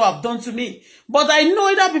also have done to me. But I know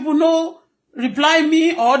either people know reply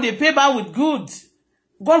me or they pay back with good.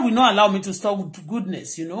 God will not allow me to stop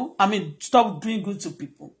goodness, you know. I mean, stop doing good to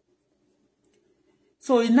people.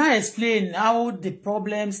 So he now explained how the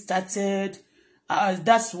problem started.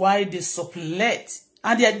 That's why they sublet.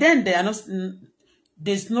 And then they are not,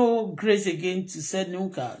 there's no grace again to sell new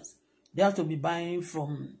cars. They have to be buying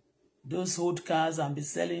from those old cars and be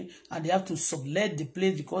selling, and they have to sublet the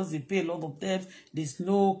place because they pay a lot of debt. There's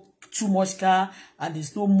no too much car, and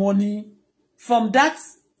there's no money from that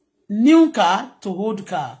new car to old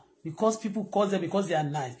car because people call them because they are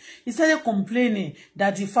nice. He started complaining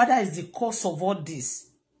that the father is the cause of all this.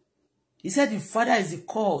 He said the father is the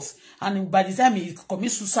cause, and by the time he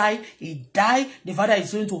commits suicide, he died. The father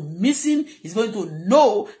is going to miss him. He's going to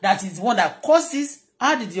know that he's the one that caused this.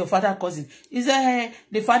 How did your father cause it? He said, hey,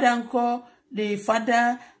 the father uncle, the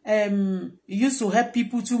father used to help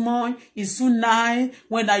people too much. He's too nice.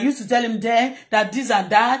 When I used to tell him there that this and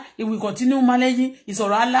that, he will continue managing. It's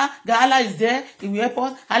all Allah. God, Allah is there. He will help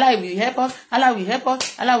us. Allah will help us. Allah will help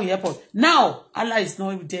us. Allah will help us. Now, Allah is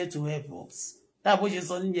not there to help us. That's what you're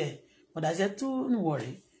saying here. But I said, don't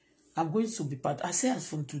worry. I'm going to be part. I said, as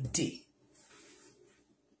from today,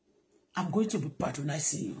 I'm going to be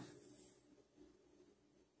patronizing you.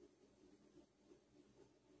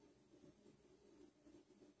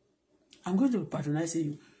 I'm going to be patronizing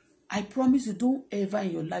you. I promise you, don't ever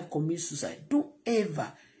in your life commit suicide. Don't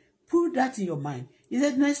ever. Put that in your mind. He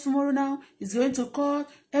said, next tomorrow now, he's going to court.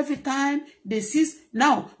 Every time they seize.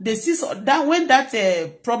 Now, they seize that when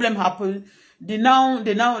that problem happened, they now,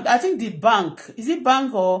 I think the bank, is it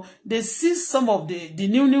bank or they seize some of the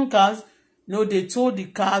new cars. No, they told the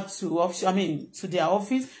car to, to their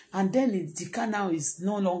office, and then the car now is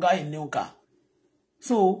no longer a new car.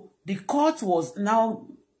 So the court was now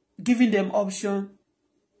giving them option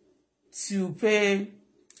to pay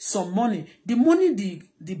some money. The money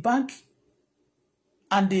the bank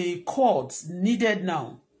and the courts needed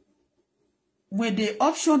now, when they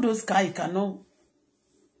option those cars,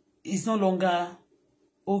 it's no longer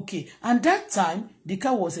okay. And that time, the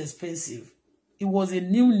car was expensive. It was a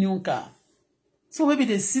new car. So maybe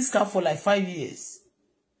they seized car for like 5 years.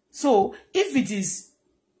 So if it is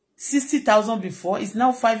 60,000 before, it's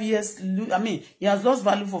now 5 years. It has lost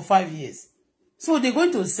value for 5 years. So they're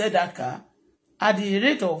going to sell that car at the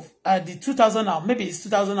rate of the 2000, maybe it's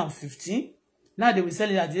 2015. Now they will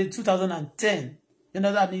sell it at the 2010. You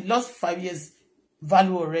know that it lost 5 years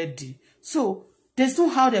value already. So there's no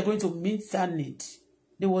how they're going to meet that need.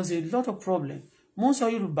 There was a lot of problem. Most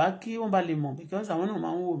of you back because I want to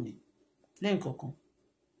know me. Then koko.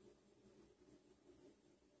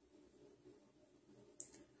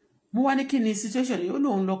 Mo wá ní kí ni situation yìí ó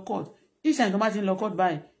lóun lọ court. Each time tó bá ti ń lọ court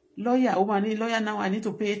by lawyer, ó máa ní lawyer now I need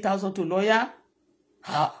to pay 8,000 to lawyer.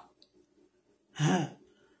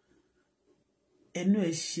 Ẹnu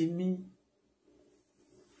ẹ̀ ṣe mí.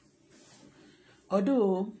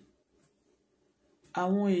 Although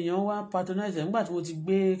àwọn èèyàn wá patronize nígbà tí mo ti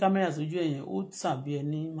gbé camera sójú ẹ̀yẹn ó tàbí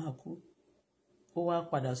ẹni máa kú. Ó wá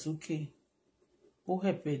padà sókè. Ó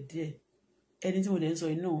hẹ̀pẹ̀ díẹ̀. Ẹni tí mo dẹ̀ ń sọ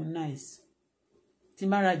iná nice. Tí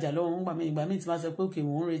máa rajà lọ́wọ́ ń gbà mí ìgbà míì tí máa sọ pé òkè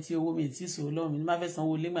mò ń retí owó mi tí sọ lọ́wọ́ mi ní máa fẹ́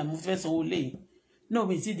sanwó lé gbà mo fẹ́ sanwó lé yìí náà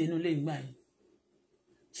mi tí dénú lé ìgbà yìí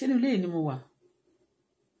ṣé inú lé yìí ni mo wà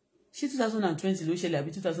ṣé 2020 ló ṣẹlẹ̀ àbí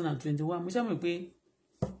 2021 mo ṣàmọ̀ pé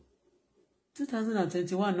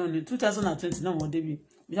 2021 náà ni 2020 náà mo débi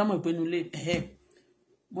mo ṣàmọ̀ pé inú lé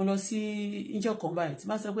mo lọ sí ìjọ kan báyìí tí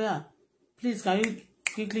máa sọ pé please can you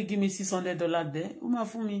quickly give me $600 there ó máa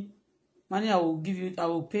fún mi. Money I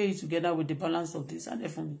will pay you together with the balance of this. And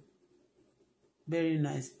for me. Very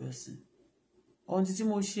nice person. Ohun tí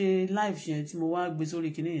mo ṣe live yẹn tí mo wá gbé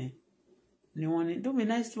sórí kíní yẹn. Ni wọ́n ní, don't be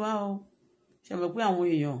nice to her o. Ṣé mo pé àwọn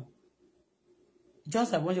èèyàn.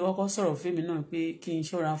 Just like wọ́n ṣe kọ́kọ́ sọ̀rọ̀ fún mi náà pé kí n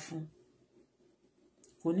ṣọ́ra fún.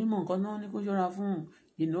 Kò ní mọ̀ nǹkan náà ní kó ṣọ́ra fún.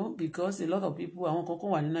 You know, because a lot of people, àwọn kan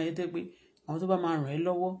wà nínú ayé tẹ́ pé àwọn tó bá máa ràn ẹ́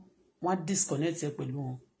lọ́wọ́, wọ́n á disconnect ẹ pẹ̀lú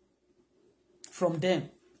wọn. From them.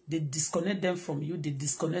 They disconnect them from you. They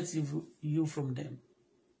disconnect you from them.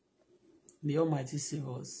 May Almighty save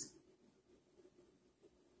us.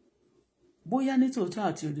 Bóyá ní tòótọ́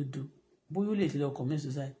àti òdodo, bóyá ó lè ti lọ commit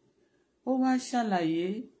suicide. Ó wá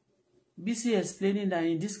ṣàlàyé, busy explaining that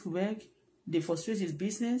in this Quebec, they frustrate his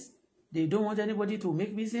business. They don't want anybody to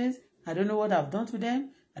make business. I don't know what I've done to them.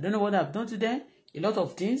 I don't know what I've done to them. A lot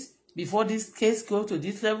of things. Before this case go to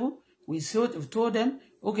this level, we told them,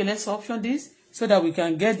 okay, let's option this. So that we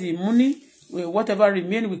can get the money, whatever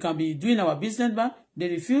remain, we can be doing our business back. They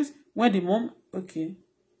refuse. When the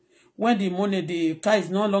money, the car is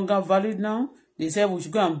no longer valid now, they say we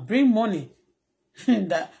should go and bring money.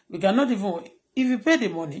 That we cannot even, if you pay the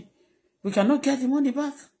money, we cannot get the money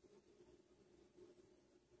back.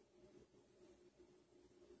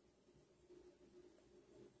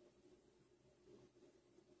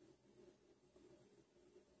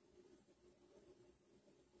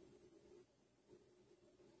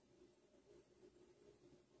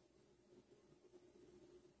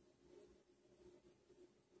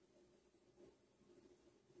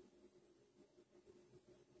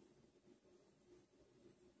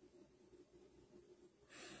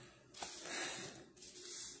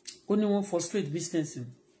 ó ní wọ́n frustrate business mi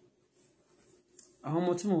àwọn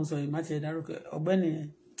ọmọ tí mò ń sọ yìí má ti ẹ̀ dárúkọ ọ̀gbẹ́ni yẹn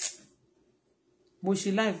mo ṣe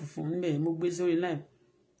live fún níbẹ̀ mo gbé sórí live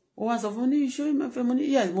ó wá sọ fún ní iṣẹ́ ìmọ̀fẹ́ mo ní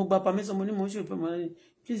yes mo gba permission mo ní mo ṣe pé mo ní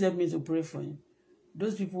please help me to pray for you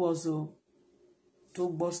those people also tó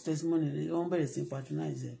gbọ́ testimony wọ́n bẹ̀rẹ̀ sí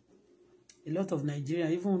patronize a lot of Nigeria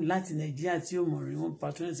even láti Nigeria tí ó mọ̀ rí wọ́n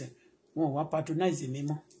patronize wọ́n wá patronize mi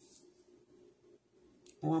mọ́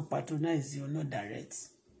wọ́n patronize you not direct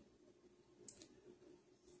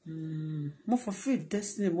mo fulfill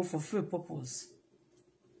destiny mo fulfill purpose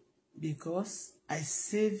because I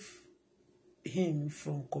save him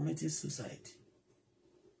from committing suicide.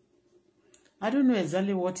 I don't know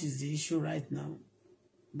exactly what is the issue right now,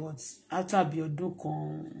 but after Abiodun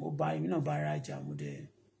kan mo bá èmi náà bá rajà mo dé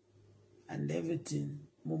and everything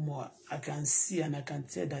mo I can see and I can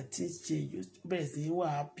tell that things change. Bẹ́ẹ̀ sì wà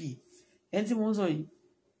happy. Ẹni tí mo ń sọ yìí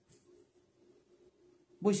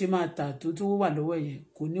bó ṣe máa tà tó wà lọ́wọ́ yẹn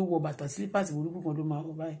kò ní wọ bàtà slippers burúkú kan ló máa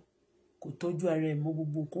wọ báyìí kò tọ́jú ara ẹ̀ mọ́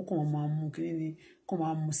gbogbo kókò wọn máa mú kí ni kó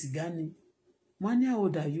máa mú sìgá ni wọ́n ní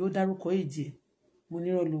àwòdà yóò dárúkọ èjì mo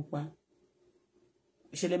nírọ̀ ló pa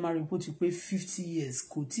ìṣẹ̀lẹ̀ máa rí pé ó ti pé 50 years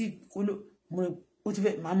kò tí kó ló ó ti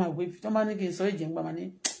fẹ́ máa máa gbé tí wọ́n bá ní kí n sọ èjì ń gbà máa ní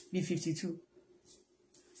bí 52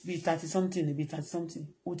 bí 30 something bí 30 something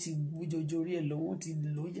ó ti gbójojo orí ẹ̀ lọ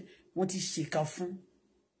wọ́n ti ṣèkà fún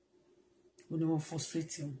ó ní wọ́n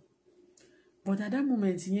frustrate him but at that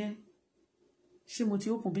moment yẹn ṣé mo ti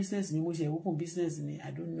open business mi mo ṣe open business mi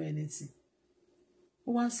I don't know anything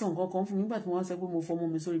ó wá sọ nǹkan kan fún mi nígbà tí wọ́n sọ pé mo fọmọ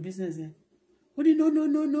mi sórí business yẹn ó ní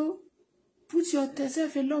no put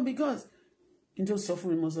yourself alone because n tó sọ fún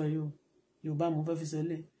mi mo sọ yìí o Yorùbá mo fẹ́ fi sọ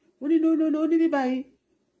lẹ̀ ó ní no ó ní bí báyìí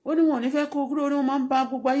ó ní wọn ò ní fẹ́ kó kúrò ó ní wọn máa ń ba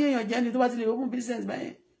gbogbo ayé èèyàn jẹ́ ni tó bá ti lè open business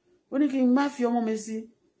báyẹn ó ní kí n má fi ọmọ mi sí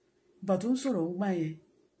ìgbà tó ń sọ̀rọ̀ ń gbà yẹn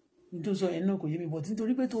n tó sọ yẹn náà kò yé mi but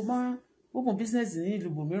nítorí pé tó máa open business ní ìlú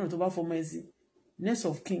bòmíràn tó bá fọmọ ẹ sí next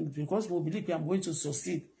of king because we believe I'm going to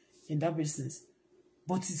succeed in that business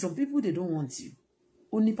but some people they don't want you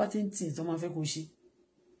only patent things tó máa fẹ́ kó ṣe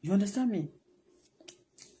you understand me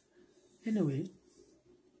anyway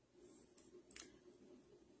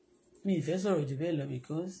mi ìfẹ́ sọ̀rọ̀ jù bẹ́ẹ̀ lọ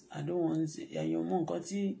because I don't want ẹ̀yàn mọ nǹkan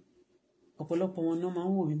tí ọ̀pọ̀lọpọ̀ wọn náà máa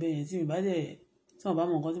ń wò mí bẹ́ẹ̀ yẹn tí mi bá dẹ̀ tí wọ́n bá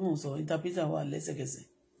mọ nǹkan tí mò ń sọ interpreter wà lẹ́sẹ̀kẹsẹ̀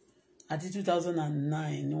àti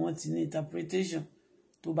 2009 ni wọ́n ti ní interpretation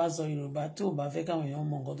tó bá sọ Yorùbá tó bá fẹ́ káwọn èèyàn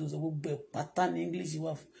mọ nǹkan tó sọ gbogbo ẹ̀ pátá ní English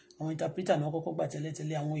wà fún àwọn interpreter náà kọ́kọ́ gbà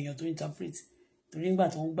tẹ́lẹ̀tẹ́lẹ̀ àwọn èèyàn tó interpret torí nígbà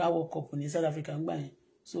tó ń gbá World Cup ní South Africa ń gbà yẹn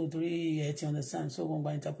so torí ẹ ti understand so wọ́n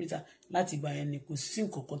gba interpreter láti gbà yẹn ni kò sí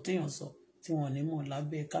nǹkan kan téèyàn sọ tí wọ́n ní mọ̀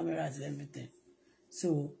lábẹ́ camera àti everything so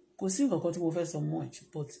kò sí nǹkan kan tí mo fẹ́ sọ much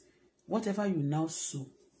but whatever you now sow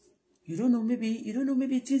you don't know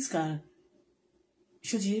maybe things can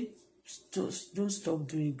ṣòtìyẹ don't stop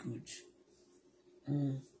doing good.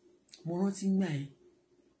 Mo rántí gbà yẹn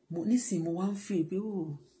nísìnyí mo wá ń fẹ́ pé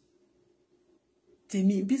ó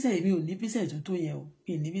tèmi business mi ò ní business tó yẹn o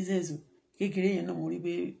mi ní business kékeré yẹn náà mo rí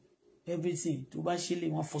pé everything tó bá ṣe lè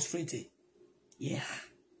wọ́n frustrated yeah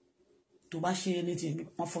tó bá ṣe anything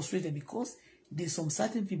wọ́n frustrated because there's some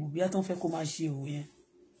certain people bí a tó ń fẹ́ kó máa ṣe òun yẹn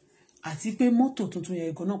àti pé mọ́tò tuntun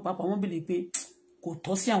yẹn gan náà pàápàá wọ́n bèèrè pé kò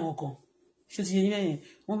tọ́ sí àwọn kan ṣé ti yẹ yín yẹn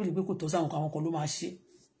wọ́n bèèrè pé kò tọ́ sí àwọn kan ló máa ṣe.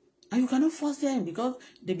 And you cannot force them because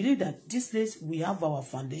they believe that this place, we have our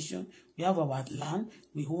foundation, we have our land,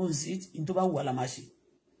 we own it, into ba wà la máa ṣe.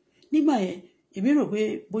 Nígbà yẹn, èmi rò pé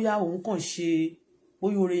bóyá òun kàn ṣe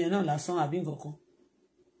bóyá oore yẹn náà lásán àbí nǹkan kan.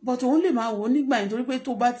 But òun lè máa wò nígbà yẹn torí pé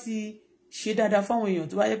tó bá ti ṣe dáadáa fáwọn èèyàn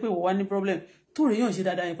tó bá yẹ pé wọ́n wá ní problem tó rèé yàn ṣe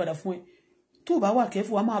dáadáa yẹn padà fún ẹ. Tó bá wà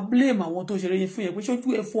careful wá máa blame àwọn tó ṣe rèé fún yẹn pé ṣojú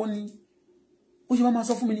ẹ fọ́ ni. Ó ṣe máa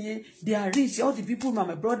sọ fún mi nìyẹn they are rich all the people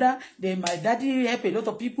my brother my daddy help a lot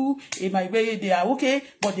of people in my way they are okay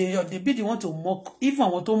but they be the one to mock even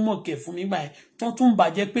àwọn tó mock ẹ fún mi gbà yẹn tó tún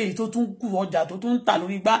bàjẹ́ pé tó tún kú ọjà tó tún tà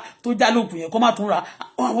lórí gbá tó já lóògùn yẹn kó má tún ra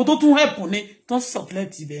àwọn tó tún help ni tó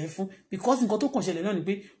supplement ibẹ̀ fún because nǹkan tó kàn ṣẹlẹ̀ náà ni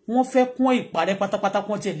pé wọ́n fẹ́ kún ìparẹ́ pátápátá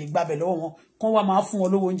kún tiẹ̀ lè gbàbẹ̀ lọ́wọ́ wọn kán wá máa fún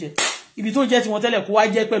wọn lówó oúnjẹ ibi tó jẹ́ tí wọ́n tẹ́lẹ̀ kó wá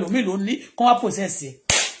jẹ́ pẹ̀lú mi lónìí kán wá process ẹ̀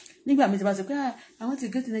nígbà mi ti bá sọ pé I want to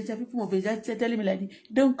go to Nigeria people mo be just telling me like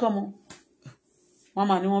don't come on wọ́n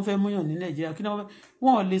máa ní wọ́n fẹ́ múyàn ní Nàìjíríà kí ni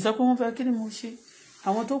wọ́n lè sọ pé wọ́n fẹ́ kí ni mo ṣe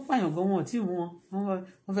àwọn tó pààyàn gan wọn tí mú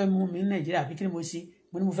wọn fẹ́ mú mi ní Nàìjíríà àbí kí ni mo ṣe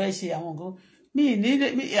mo ní mo fẹ́ ṣe àwọn gan mi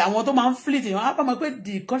àwọn tó máa ń flit wọn á bá mọ̀ pé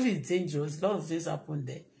the country is dangerous a lot of things happen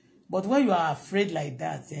there but when you are afraid like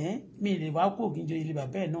that mi lè wá kó ògìjọ ilé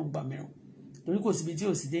bàbá ẹ̀ náà gbà mìíràn torí kò síbi tí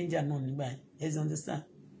ò sí danger náà nígbà yẹn you understand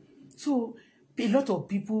so a lot of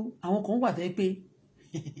people àwọn kan wà tẹ́ pé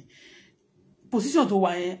position tó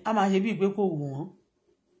wà yẹn a máa ṣe bíi pé kò wù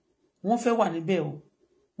wọ́n fẹ́ wà níbẹ̀ o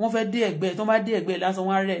wọ́n fẹ́ dé ẹ̀gbẹ́ tó bá dé ẹ̀gbẹ́ lásán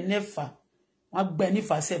wọ́n á rẹ̀ nẹ́fà wọ́n á gbẹ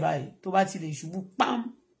nífàsẹ̀ báyìí tó bá ti lè ṣubú pam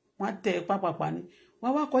wọ́n á tẹ̀ pápápá ni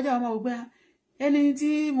wọ́n wá kọjá wọn máa wò pé ẹni tí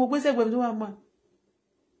mo gbé sẹ́gbẹ̀ẹ́ mi tó wà mọ́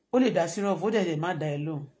ó lè dá sírọ̀fù ó dẹ̀ má dá ẹ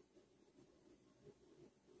lóhùn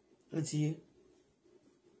ó ti yé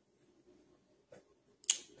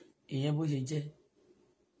ìyẹn bó ṣe jẹ́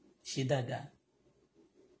ṣe dáadáa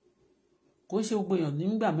kò ṣe gbogbo èèyàn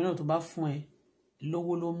nígbà mìíràn tó bá fún ẹ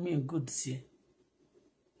lówó ló mean good sí ẹ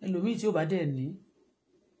ẹlòmíì tí ó bá dẹ̀ ní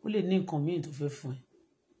ó lè ní nǹkan míì tó fẹ́ fún ẹ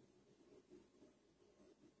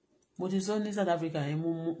mo ti sọ ní South Africa yẹn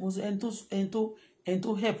mo sọ ẹni tó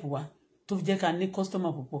help wa tó fi jẹ́ ká ní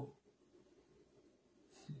customer púpọ̀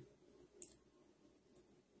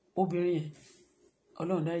obìnrin yẹn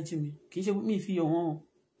Ọlọ́run dáríjì mi kì í ṣe mí fi yọ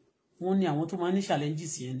wọ́n ní àwọn tó máa ní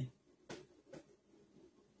challenges yẹn ni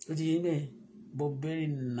ó ti yé bẹ́ẹ̀ but very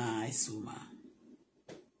nice woman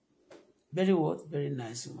very what very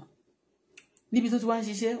nice woman níbi tó ti wá ń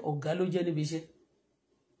ṣiṣẹ́ ọ̀gá ló jẹ́ níbi iṣẹ́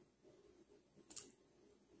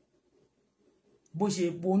bó ṣe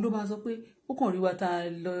òun ló máa sọ pé ó kàn rí wa ta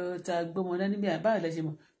gbọ́mọ dání bí àbá ìlẹ̀ ṣe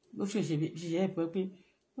mọ̀ ó ṣe ẹ̀pẹ́ pé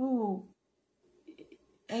oh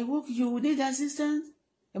I work you need assistance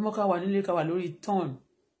ẹ mọ́ ká wà nílé ká wà lórí turn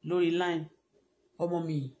lórí line ọmọ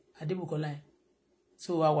mi Adébùkọ́lá ẹ̀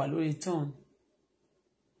so a wà lórí turn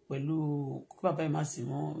pẹ̀lú bàbá ẹ̀ máa sì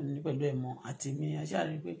wọ́n ní pẹ̀lú ẹ̀mọ́ àti mi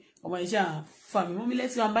aṣáájú pé ọmọ iṣẹ́ àwọn fàmì mú mi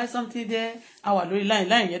let's go and buy something there a wà lórí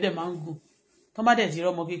line yẹn dẹ̀ máa ń gùn tó bá dẹ̀ ti rí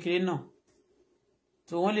ọmọ kékeré náà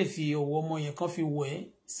so wọ́n lè fi ọwọ́ ọmọ yẹn kan fi wọ̀ ẹ́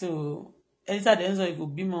so ẹni tàdé ń sọ kò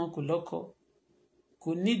bímọ kò lọ́kọ kò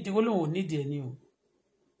nídìí ó lóun ò nídìí ẹ̀ ni o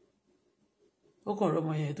ó kàn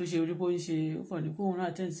rọmọ yẹn tó ṣe orí bó ń ṣe ó kàn ní kóun náà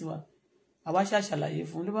attend sí wa àwa ṣàṣàlàyé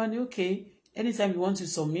fún un ló bá ní okay anytime you want to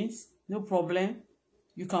submit no problem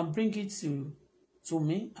you can bring it to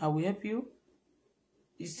me I will help you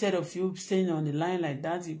instead of you staying on the line like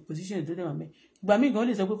that the position tó dẹ̀ wà mẹ́ ìgbà míì gan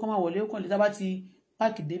lè sọ pé kọ́ máa wọlé ó kàn lè tábà ti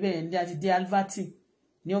páàkì débẹ̀ ẹ̀ ní àti dé alvati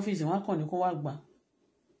ní ọ́fíìsì wọn kàn ní kó wá gbà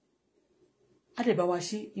á lè bá wa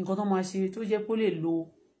ṣe nǹkan tó máa ṣe tó jẹ́ pé ó lè lo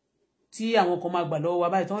tí àwọn kan máa gbà lọ́wọ́ wa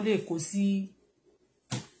báyìí tó lè kó sí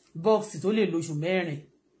bọ́ọ̀sì tó lè lo oṣù 4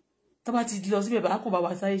 tó bá ti lọ síbẹ̀ bá kàn bá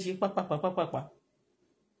wa sáyé ṣe pápápápápá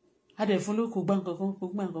á dẹ̀ fún lóko gbá nǹkan kan kó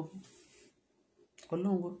gbá nǹkan kan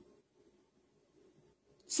ọlọ́run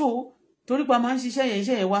so torí pa máa ń ṣiṣẹ́ yẹn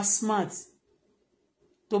iṣẹ́ yẹn wá smart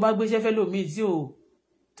tó bá gbéṣẹ́ fẹ́ lòmíì tí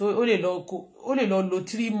ó lè lọ lo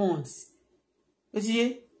 3 months ó ti yé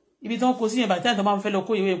ibi tí wọ́n kó sí yẹn bàtí àtọ́ máa ń fẹ́ lọ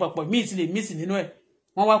kó ìwé papọ̀ míì ti lè mísì nínú ẹ̀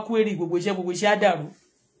wọ́n wá kú èrè gbogbo iṣẹ́ á dàrú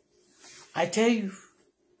I tell you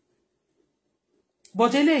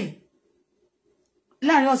but eléyìí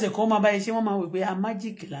láàrin ọ̀sẹ̀ kan máa bá iṣẹ́ wọ́n máa wò pé a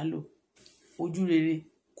magic là ń lò ojú rere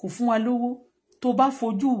kò fún wa lówó tó bá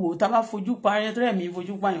fojú wò tá bá fojú pa ẹni tó rẹ̀ mí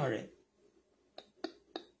fojú pààyàn rẹ̀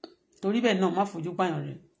torí bẹ́ẹ̀ náà má fojú pààyàn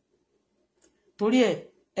rẹ̀ torí ẹ̀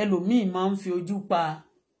ẹlòmíì máa ń fi ojú pa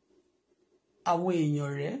àwọn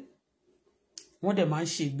èèyàn rẹ̀ wọ́n dẹ̀ máa ń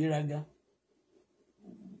ṣe ìgbéraga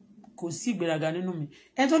kò sí ìgbéraga nínú mi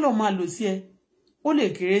ẹni tó lọ máa lò sí ẹ ó lè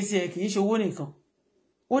kéré sí ẹ kì í ṣe owó nìkan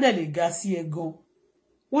ó dẹ̀ lè ga sí ẹ gan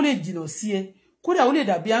ó lè jìnnà sí ẹ kódà ó lè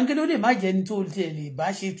dàbí áńgẹ́lẹ́ ó lè má jẹ́ ẹni tó tiẹ̀ lè bá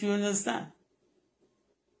ṣe tí ó ń sàn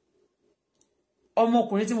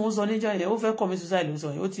ọmọkùnrin tí mo ń sọ níjọ́ yẹn ó fẹ́ commit suicide ló sọ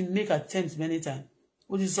yẹn ó ti make attempt many times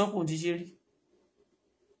ó ti sọ pé òun ti ṣe rí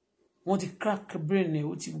wọ́n ti crack brain ẹ̀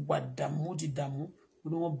ó ti wà dààmú ó ti dààmú ó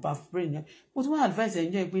ní wọ́n bá brain ẹ̀ mo tún wá advice ẹ̀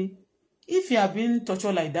ń jẹ́ pé if you have been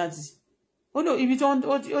tortured like that ó lò ibi tí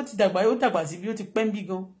ó ti dàgbà ó dàgbà sí bí ó ti pẹ́ ń bí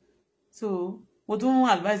gan so mo tún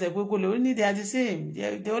advice ẹ̀ pé kó lè ó ní they are the same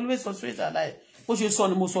they always frustrate our life ó ṣe sọ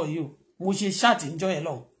ni mo sọ yìí o mo ṣe ṣáàtì ń jọ yẹn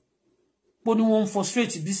lọ pé ní wọ́n ń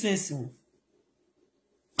frustrate business wọn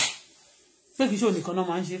pé kìí ṣe ònìkan náà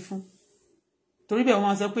máa ń ṣe fún torí bẹ́ẹ̀ wọ́n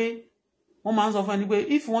máa sọ pé wọ́n máa ń sọ fún ẹni pé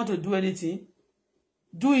if you want to do anything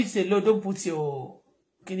do it alone don't put your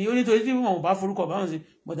kìnìún ó nítorí tí wọn bá forúkọ báwọn sí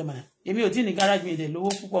bọ́dàmọ́nà èmi ò tí ní gáràjì mi ìdẹ̀ lówó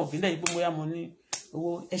púpọ̀ kí lẹ́yìn pé bóyá mo ní owó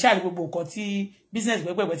ẹ ṣáà rí gbogbo nǹkan tí business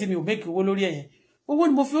pẹ́pẹ́pẹ́ tí mi ò make owó lórí ẹ̀yẹn owó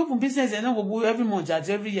ni mo fi open business ẹ̀ náà gbogbo every month àti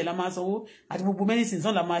every year la máa sanwó àti gbogbo medicine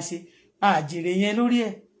náà la máa ṣe àjèrè yẹn lórí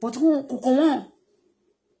ẹ̀ but kòkò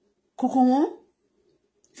wọn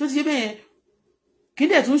tó ti ṣe bẹ́ẹ̀ yẹn kí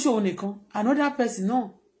dẹ̀ tún ṣòwò nìkan another person náà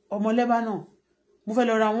ọmọlẹ́bá náà mo fẹ́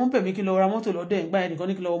lọ ra wọn pẹ̀mí kí lọ ra mọ́tò lọ́dọ̀ ẹ̀ ń gbá ẹnìkan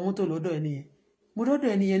ní kí lọ wọ mọ́tò lọ́dọ̀ ẹ̀ nìyẹn mo dọ́dọ̀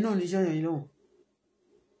ẹ̀ nìyẹn náà níṣẹ́ yẹn náà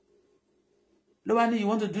ló bá ní you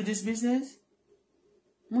want to do this business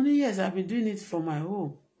mo ní yes I've been doing it from my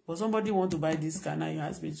home but somebody want to buy this car now you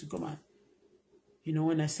ask me to come and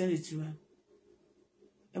when I sell it to her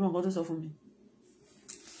ẹ mọ nǹkan tó sọ fún mi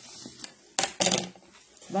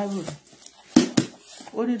Bible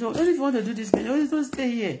Only if you want to do this, only don't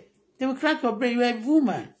stay here. They will crack your brain. You are a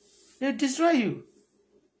woman. They will destroy you.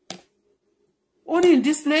 Only in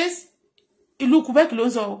this place, you look back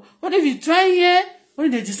closer. Only if you try here, only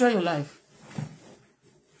they destroy your life.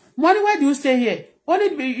 Money, why do you stay here?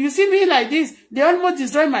 Only you see me like this, they almost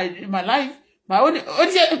destroy my life. My only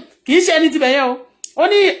can't share anything by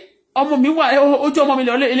only ọmọ mi wà ojú ọmọ mi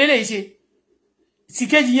lọ elele ṣe. Ti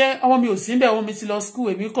kejì yẹn ọmọ mi ò sí ńbẹ̀, ọmọ mi ti lọ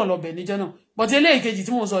school, èmi kàn lọ bẹ̀ níjọ́ náà. But eléyìí kejì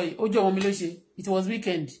tí mo sọ yìí ojú ọmọ mi ló ṣe. It was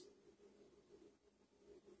weekend.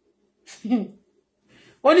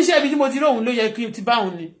 Oníṣẹ́ ibi tí mo ti rí òun ló yẹ kí ti bá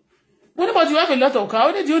òun ni. Mo ní but you have a lot of car.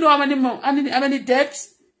 Only do you know how many debts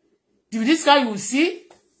this car you see?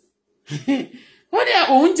 Wọ́n ní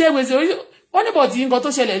òun jẹ́ gbèsè wọ́n ní bọ̀dì nǹkan tó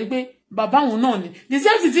ṣẹlẹ̀ ní pé bàbá òun náà ni the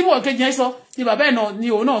same thing tí wọ́n kejì ẹ sọ ni bàbá ẹ̀ náà ni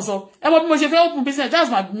òun náà sọ ẹ mọ̀ bí mo ṣe fẹ́ open business,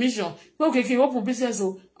 that's my mission pé òkè kí n open business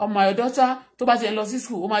o ọmọ my daughter tó bá ti ẹ lọ sí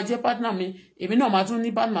school ó máa jẹ́ partner mi èmi náà máa tún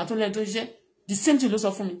ní partner máa tún lẹ́nu tó ṣiṣẹ́ the same thing ló sọ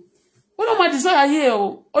fún mi ó náà máa destroy ayé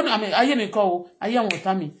o ó náà ayé mi kọ́ o ayé àwọn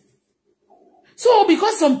ọ̀tá mi so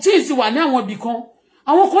because some things wà ní àwọn ibì kan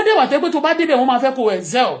àwọn kan dé wà tẹ́ pé tó bá débẹ̀ wọ́n máa fẹ́ kó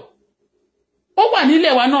excel ó wà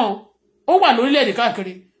nílẹ̀ wa náà ó wà lórílẹ̀-èdè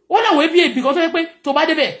káàkiri ó láwọn ibi kan tó yẹ pé tó bá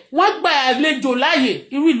débẹ̀ wọ́n gba àlejò láàyè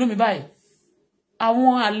irú ìlú mi báyìí àwọn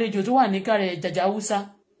àlejò tó wà ní Ìkàrẹ́ Jàjà Haúsá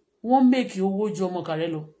wọ́n make owó ju ọmọ Ìkàrẹ́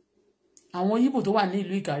lọ àwọn Yíbò tó wà ní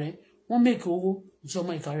ìlú Ìkàrẹ́ wọ́n make owó ju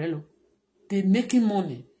ọmọ Ìkàrẹ́ lọ they making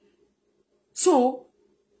money so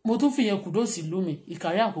mo tún fi yẹn kùdó sí ìlú mi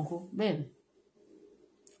Ìkàrẹ́ Àkókó bẹ́ẹ̀ ni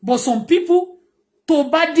but some people tó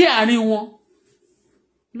bá dé àárín wọn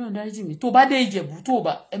lọ́nà dáríjì mi tó bá dé Ìjẹ̀bú tó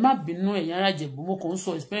bá ẹ má bínú ẹ̀yin ará Ìjẹ̀bú mo kàn ń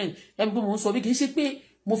sọ experience ẹ bí pé mo ń sọ bí kì í ṣe pé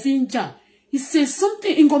mo fi ń jà ìṣe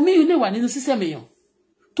something nǹkan mi lè wà nínú system èèyàn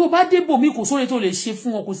tó bá dé bò mí kò sóore tó lè ṣe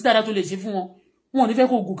fún wọn kò sí dáadáa tó lè ṣe fún wọn wọn ò ní fẹ́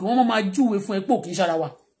kó gòkè wọ́n máa júwe fún ẹ pé òkè ṣara wa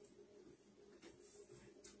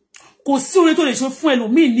kò sí oore tó lè ṣe fún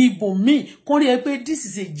ẹlòmíì ní ibò míì kó rí ẹ pé this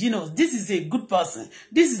is a genius, this is a good person,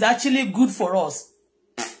 this is actually good for us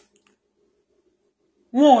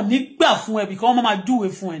wọn ò ní gbà fún ẹ because wọ́n máa júwe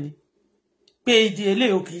fún ẹ ni pé ìdí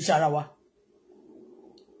eléyìí ò kì í ṣara wa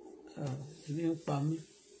èmi ń pa mí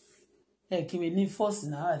ẹ kí mi ní force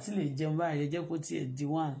náà àti lè jẹun báyìí ẹ jẹ́ kó tiẹ̀ di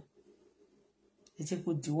 1 ẹ jẹ́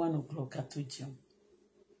kó di 1 o'clock ká tó jẹun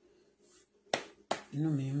inú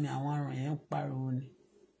mi àwọn àrùn yẹn ń pariwo ni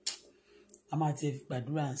a máa ti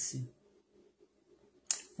gbàdúrà sí i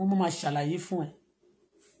wọ́n máa ṣàlàyé fún ẹ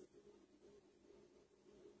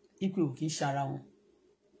ipò ò kì í ṣara wọn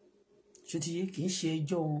ṣòtìyé kì í ṣe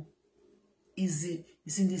ẹjọ́ wọn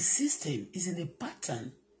is in the system, is in the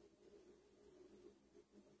pattern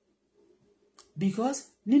because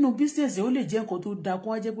nínú business ó lè jẹ́ nǹkan tó dáa kó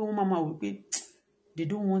wá jẹ́ pé wọ́n máa wí pé they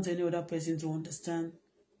don't want any other person to understand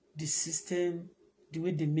the system, the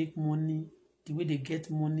way they make money, the way they get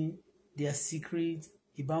money, their secret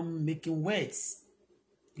about making words,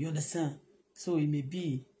 you understand? So it may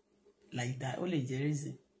be like that ó lè jẹ́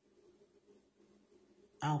reason.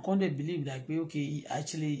 And can't they believe that okay,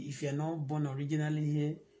 actually, if you're not born originally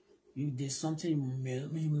here, there's something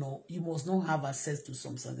you must not have access to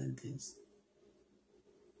some certain things.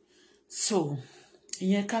 So, in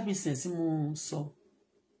your business, so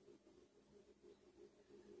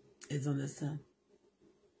let's understand.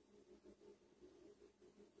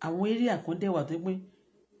 Àwọn area kan dé wà tó pé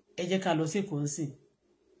ẹ jẹ́ ká lọ sí Èkó nsìn.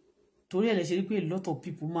 Torí ẹ lè ṣe rí pé a lot of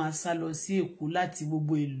people máa sá lọ sí Èkó láti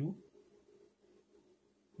gbogbo ìlú.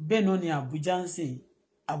 Bẹ́ẹ̀ náà ni Abuja ń sìn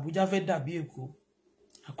Abuja fẹ́ dàbí Èkó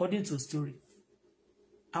according to story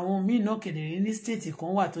àwọn míì náà kedere ní state kan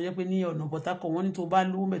wà tó jẹ́ pé ní ọ̀nà bọ́tàkọ̀ wọ́n ní tó bá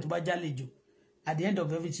lówó mẹ́ tó bá jálejò at the end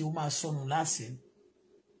of everything ó máa sọnù láàsìn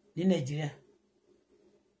ní Nàìjíríà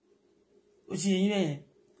ó ti yẹn yẹn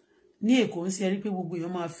ní Èkó ń ṣe rí pé gbogbo èèyàn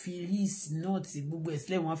máa fi east north gbogbo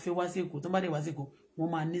ẹ̀sílẹ̀ wọn fẹ́ wá sí Èkó tó bá dé wá sí Èkó wọ́n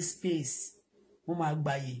máa ní space wọ́n máa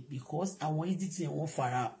gbàyè because àwọn ìdítì wọ́n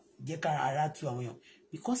fara jẹ́ kára ara tu àwọn èèyàn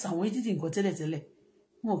because àwọn ìdítì nǹkan tẹ́lẹ̀tẹ́lẹ̀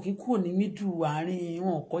wọn kì í kúrò ní middle àárín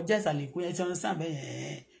wọn kọjá ìsàlẹ̀ Èkó yẹn tí wọ́n sàn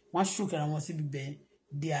bẹ́ẹ̀ wọ́n ṣùkẹ́ra wọn síbi bẹ́ẹ̀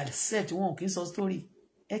they accept wọn kì í sọ story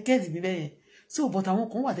ẹ̀kẹ́ẹ̀dì bí bẹ́ẹ̀ so but àwọn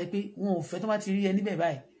kan wà tẹ́ pé wọn ò fẹ́ tó bá ti rí ẹ níbẹ̀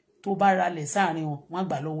báyìí tó bá ralẹ̀ sáàrin wọn wọ́n á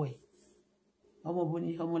gbà lọ́wọ́ ẹ̀ ọmọ bo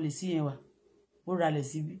ni ọmọ lè sí yẹn wà ó ralẹ̀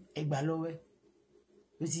sí ẹgbà lọ́wọ́ ẹ̀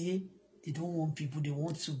ló ti yé they don't want people, they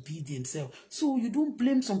want to be themselves. So you don't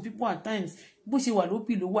blame some people at times. Bó ṣe wà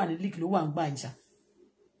lópì ló wà ní leak ló wà ń gbàǹjà.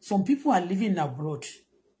 Some people are living abroad.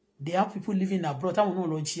 They have people living abroad. Táwọn náà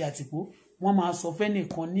lọ jí àtìpó. Wọ́n máa sọ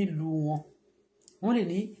fẹ́nìkan nílùú wọn. Wọ́n lè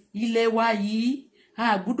ní ilé wa yìí.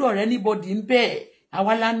 Gbọ́dọ̀ rẹ̀ anybody ń bẹ̀.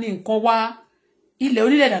 Àwa la ní nǹkan wá. Ilẹ̀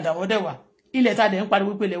onílẹ̀ dàdà wọ́n dẹ̀ wà. ilẹ̀ tá dẹ̀ ń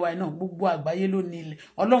pariwo pé ilẹ̀ wa náà gbogbo àgbáyé ló ní ilẹ̀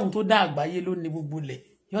Ọlọ́run tó dá àgbáyé ló ní gbogbo ilẹ̀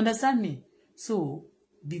you understand me so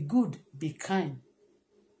be good be kind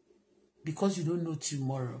because you don't know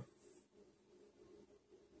tomorrow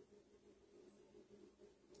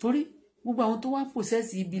torí gbogbo àwọn tó wá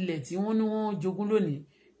possess ibi ilẹ̀ tí wọ́n ní wọ́n jogún lónìí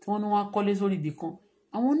tí wọ́n ní wọ́n kọ́lé sórí ibì kan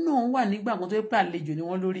àwọn náà wà nígbà kan tó yẹ pé àlejò ni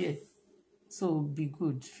wọ́n lórí ẹ̀ so be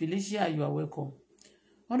good Felicia you are welcome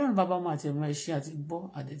Ọlọ́run bàbá ọmọ àti ẹ̀mọ́ ẹ̀ṣẹ́ àti gbọ́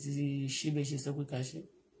àdẹ̀tí ṣe bẹ́ẹ̀ ṣe sọ pé ká ṣe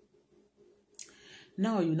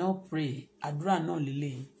now you now pray àdúrà náà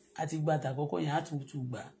lélẹ̀ àti gba àtàkọ́kọ́ yẹn àtúntò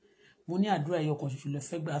gbà mo ní àdúrà ẹyọ kan ṣoṣo lọ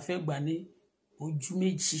fẹ́ gbà ní ojú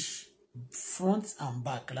méjì front and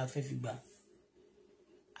back la fẹ́ fi gbà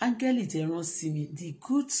áńgẹ́lì tẹ́ rán sí mi the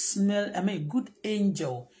good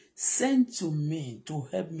angel sent to me to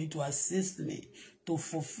help me to assist me to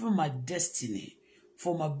fulfill my destiny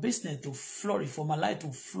for my business to flourish for my life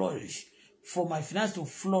to flourish for my finance to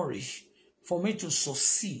flourish for me to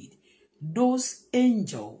succeed those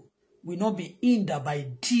angels will not be hindered by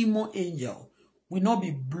demon angel will not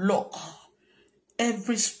be blocked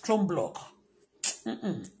every strong block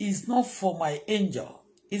is not for my angel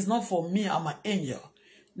it's not for me and my angel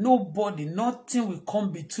nobody nothing will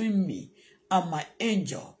come between me and my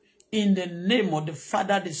angel in the name of the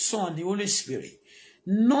Father the Son and the Holy Spirit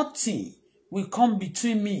nothing will come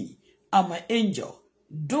between me and my angel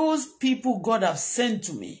those people God have sent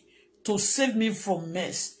to me to save me from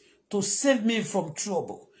mess to save me from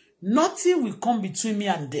trouble nothing will come between me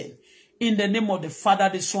and them in the name of the Father,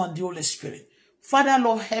 the Son, and the Holy Spirit. Father,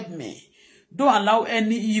 Lord, help me. Don't allow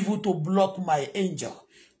any evil to block my angel,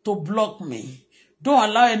 to block me.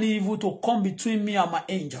 Don't allow any evil to come between me and my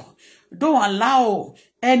angel. Don't allow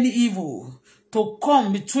any evil to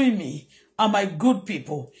come between me and my good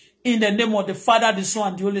people. In the name of the Father, the Son,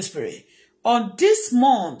 and the Holy Spirit. On this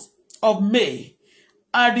month of May,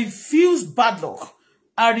 I refuse bad luck.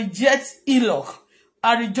 I reject ill luck.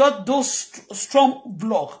 I reject those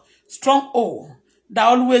stronghold that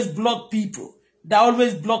always block people, that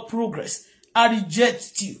always block progress. I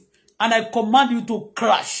reject you. And I command you to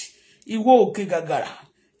crash. Ìwọ òkè gàgàrà,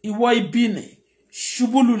 ìwọ ibini,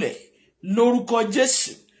 ṣubúlulẹ̀, lórúkọ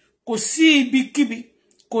Jésù. Kò sí ibikíbi,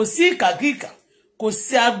 kò sí ìkàkíkà, kò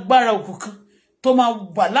sí agbára òkùnkùn tó máa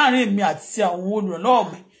wà láàrin èmi àti àwọn olùrànlọ́wọ́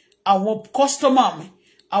mi, àwọn customer mi,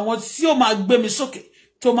 àwọn tí ó máa gbé mi sókè,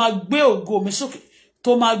 tó máa gbé ògo mi sókè,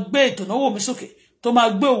 tó máa gbé ìtọ́nàwó mi sókè, tó máa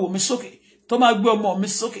gbé òwò mi sókè, tó máa gbé ọmọ mi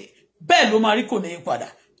sókè. Bẹ́ẹ̀ ló máa rí kò ní padà.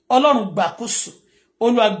 Ọlọ́run gbàkóso,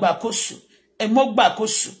 Olúwa gbàkóso, ẹ̀mọ́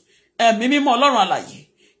gbàkóso, ẹ̀mí mímọ́ Ọlọ́run alààyè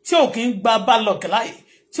tí ò kí ń gba bálọ̀kì láyè,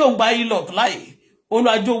 tí ò ń gba ilọ̀kì láyè.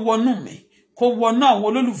 Olúwa jọ̀ọ́ wọnú mi, kó wọnú àwọn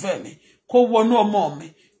olólùfẹ́ mi, kó wọnú ọmọ mi,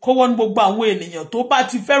 kó wọnú gbogbo àwọn ènìyàn tó bá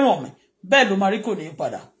ti fẹ́ràn mi. Bẹ́ẹ̀ ló máa rí kò ní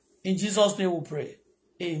padà. In Jesus' name we pray.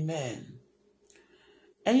 Amen.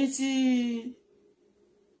 Ẹ̀yin tí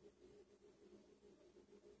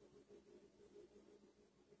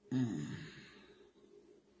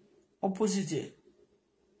opposite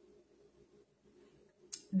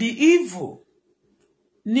the evil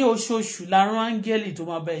ní oṣooṣù la rán áńgẹ́lì tó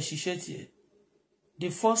máa bá ẹ ṣiṣẹ́ tiẹ̀. The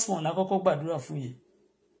first one la kọ́kọ́ gbàdúrà fún yẹn.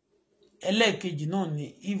 Ẹlẹ́ẹ̀kejì náà ni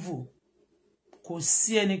evil. Kò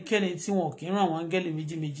sí ẹnikẹ́ni tí wọn kì í rán àwọn áńgẹ́lì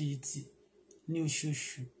méjì méjì yìí tì ní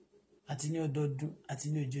oṣooṣù àti ní ọdọọdún àti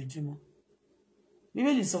ní ojoojúmọ́.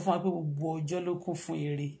 Bíbélì sọ fún wa pé gbogbo ọjọ́ ló kún fún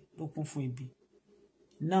ire, ló kún fún ibi.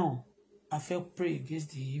 Now, I feel pray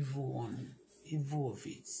against the evil one, evil of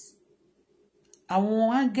it.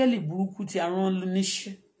 Àwọn áńgẹ́lì burúkú tí a rán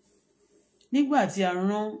níṣẹ́. Nígbà tí a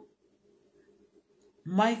rán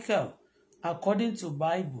Michael, according to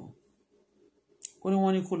Bible, ó ní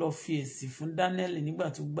wọ́n ní kó lọ fi èsì fún Daniel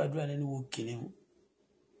nígbà tó gbàdúrà lẹ́nu wo kìnìún.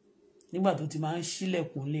 Nígbà tó ti máa ń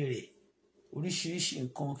ṣílẹ̀kùn lé rẹ̀ oríṣiríṣi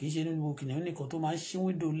nǹkan, kì í ṣe nínú wo kìnìún nìkan tó máa ń ṣí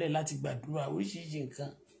window lẹ̀ láti gbàdúrà oríṣiríṣi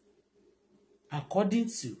nǹkan. According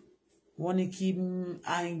to wọ́n ní kí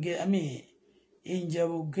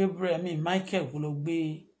angel Gabriel Michael kó lọ gbé,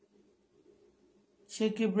 ṣé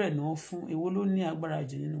Gabriel náà fún, èwo ló ní agbára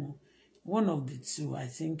jù nínú wọn? One of the two, I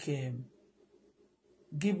think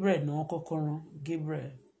Gabriel náà kọ́kọ́ rán,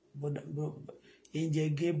 Gabriel but angel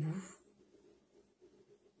Gabriel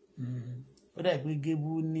ó dà pé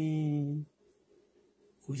Gabriel ní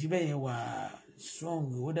kò sí bẹ́ẹ̀ yẹn wà strong,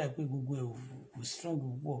 ó dà pé gbogbo ẹ̀ kò strong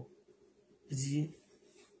púpọ̀.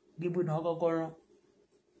 Gébú náà kọ́kọ́ rán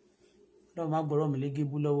lọ́wọ́ má gbọ́rọ̀ mi lé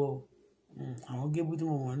gébú lọ́wọ́ àwọn gébú tí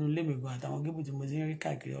mo wọ̀n nínú ilé mi gan àtàwọn gébú tí mo ti ń rí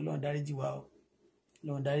káàkiri. Ọlọ́run dáríjì wá o,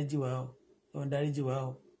 Ọlọ́run dáríjì wá o, Ọlọ́run dáríjì wá o,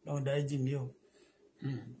 Ọlọ́run dáríjì mi o.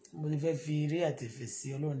 Mo ti fẹ́ fi eré àtẹ̀fẹ̀ sí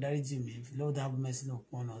Ọlọ́run dáríjì mi. Lord have mercy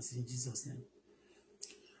upon us in Jesus' name.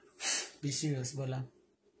 Be serious, Bola.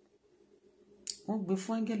 wọ́n gbé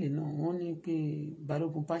fún áńgẹ́lì náà wọ́n ní pé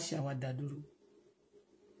balógun pàṣẹ àwa dá dúró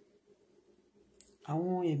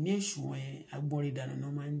àwọn ẹ̀mí èṣù wọ̀nyẹn agbọ́nrin ìdáná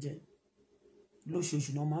náà máa ń jẹ́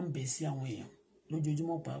lóṣooṣù náà máa ń bẹ̀ sí àwọn èèyàn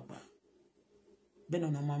lójoojúmọ́ pàápàá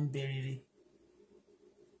bẹ́ẹ̀ náà máa ń bẹ rere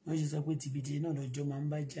wọ́n ṣe sọ pé tìbìtì náà lọ́jọ́ máa ń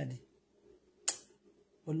bá jáde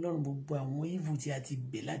ọlọ́run gbogbo àwọn ìvù tí a ti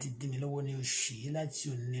bẹ̀ láti dí mi lọ́wọ́ ní oṣù yìí láti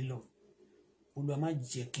òní lọ Olúwa má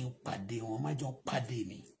jẹ́ kí n pàdé wọn má jọ pàdé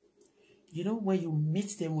mi. You know, when you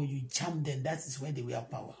meet them, when you jam them, that is when they will have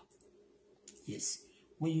power. Yes.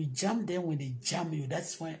 When you jam them, when they jam you,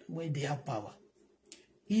 that's when they have power.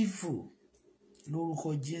 Evil,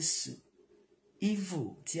 lórúkọ Jésù. Evil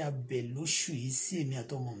tí a bẹ̀ lóṣù yìí sí èmi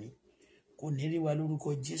àtọmọ mi. Kò ní rí wa lórúkọ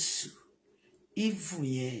Jésù. Evil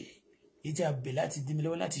yẹn, èyí tí a bẹ̀ láti dí mi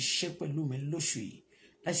lọ́wọ́ láti ṣẹ́ pẹ̀lú mi lóṣù yìí,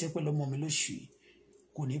 láti ṣẹ́ pẹ̀lú ọmọ mi lóṣù yìí,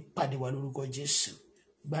 kò ní pàdé wa lórúkọ Jésù.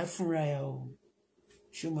 Gbà fúnra ẹ o.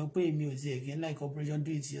 Ṣé o mọ̀ pé èmi ò tiẹ̀ kí n like operation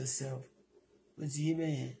do it yourself? Ó ti yé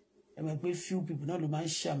bẹ́ẹ̀ yẹn. Ẹ mọ̀ pé few people náà ló máa ń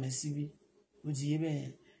ṣàmì síbí. Ó ti yé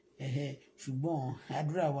bẹ́ẹ̀ yẹn. Ṣùgbọ́n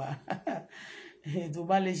àdúrà wa tó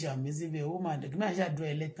bá lè ṣàmì síbẹ̀ ó máa dẹ̀ kí máa ṣàdúrà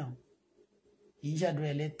ẹlẹ́tàn. Kì í ṣàdúrà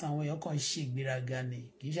ẹlẹ́tàn àwọn èèyàn kan ṣe ìgbéraga ni.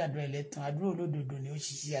 Kì í ṣàdúrà ẹlẹ́tàn àdúrà olódodo ni ó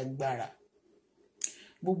ṣiṣẹ́ agbára.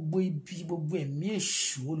 Gbogbo ibi gbogbo ẹ̀mí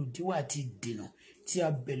èṣù olùdíwà àti ìdènà tí a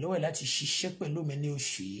bẹ̀ lọ́wọ́ láti ṣiṣẹ́ pẹ̀lú mi ní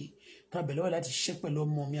oṣù yìí tó a bẹ̀ lọ́wọ́ láti ṣiṣẹ́ pẹ̀lú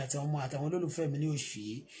ọmọ mi àtàwọn olólùfẹ́ mi ní oṣù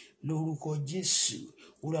yìí lórúkọ Jésù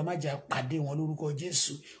Olúwa má jẹ́ pàdé wọn lórúkọ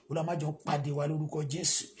Jésù Olúwa má jẹ́ pàdé wa lórúkọ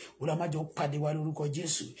Jésù Olúwa má jẹ́ pàdé wa lórúkọ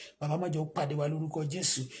Jésù bàbá má jẹ́ pàdé wa lórúkọ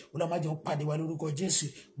Jésù Olúwa má jẹ́ pàdé wa lórúkọ Jésù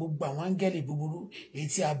gbogbo àwọn áńgẹ́lì búburú èyí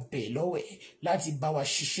tí a bẹ̀ lọ́wọ́ láti bá wa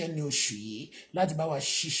ṣiṣẹ́ ní oṣù yìí láti bá wa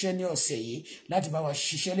ṣiṣẹ́ ní ọ̀sẹ̀ yìí láti bá wa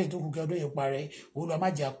ṣiṣẹ́ lè tó kù kí ọdún yìí parẹ́ Olúwa má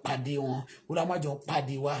jẹ́ pàdé wọn Olúwa má jẹ́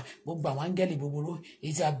pàdé wa gbogbo àwọn áńgẹ́lì búburú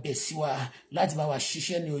èyí tí a bẹ̀ sí wa láti bá wa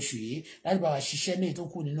ṣiṣẹ́ ní oṣù yìí láti bá wa ṣiṣẹ́ ní ètò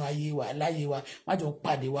kù nínú ayé wa láyé wa má jẹ́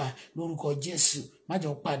pàdé wa lórúkọ Jésù má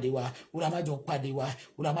jẹ́ pàdé wa Olúwa má jẹ́ pàdé wa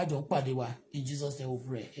Olúwa má jẹ́ pàdé wa in Jesus name we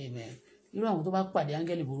pray amen. Irú àwọn tó bá pàdé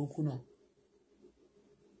áńgẹ́lì burúkú náà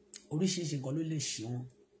oríṣiríṣi nǹkan ló lè ṣe wọn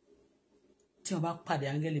tí wọ́n bá pàdé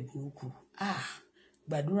áńgẹ́lì burúkú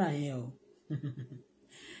gbàdúrà yẹn o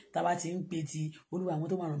tábà ti ń pe ti Olúwa àwọn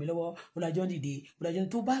tó máa ràn mí lọ́wọ́ ọlájọ́ dìde ọlájọ́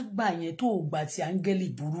tó bá gbà yẹn tó gbà ti áńgẹ́lì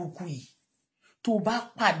burúkú yìí tó bá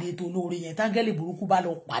pàdé tó lóore yẹn táńgẹ́lì burúkú bá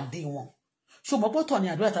lọ pàdé wọn ṣùgbọ́n pọ́tọ̀ ni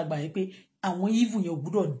àdúrà tá gbà yẹn pé àwọn ìvù yẹn ò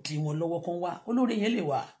gbúdọ̀ dì wọn lọ́wọ́ kan wá olóore yẹn lè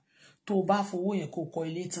wà tó bá fowó yẹn kó kọ́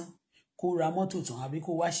ilé tán kó ra mọ́tò tán àbí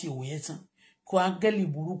kó wá ṣe òwò yẹn tán kó áńgẹ́lì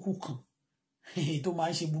burúkú kan tó máa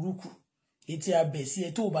ń ṣe burúkú ètí abẹ̀ sí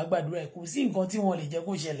ẹ tó bá gbàdúrà ẹ kò sí nǹkan tí wọ́n lè jẹ́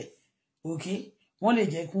kó ṣẹlẹ̀ okay wọ́n lè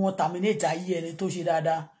jẹ́ kí wọ́n terminate ayé ẹni tó ṣe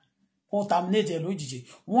dáadáa wọ́n terminate ẹ lójijì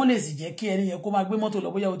wọ́n lè sì jẹ́ kí ẹni yẹn kó máa gbé mọ́tò lọ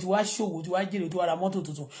bóyá o ti wá ṣòwò o ti wá jèrè o ti wá ra mọ́tò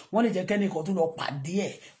tuntun wọ́n lè jẹ́ kẹ́nìkan tó lọ pàdé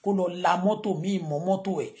ẹ̀ kó lọ la mọ́tò míì mọ́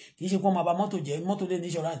mọ́tò ẹ̀ kì í ṣe kó máa ba mọ́tò jẹ́ mọ́tò lé ní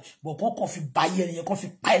insurance bọ̀ kàn fi ba ayé ẹni yẹn kàn fi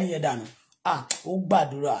pa ẹni yẹn dànù ó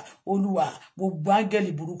gbàdúrà Olúwa gbogbo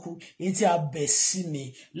áńgẹ́lì burúkú èyí tí a bẹ̀ sí mi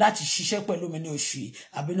láti ṣiṣẹ́ pẹ̀lú mi ní oṣù yìí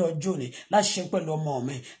àbí ní ọjọ́ òní láti ṣiṣẹ́ pẹ̀lú ọmọ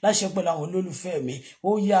mi láti ṣiṣẹ́ pẹ̀lú àwọn olólùfẹ́ mi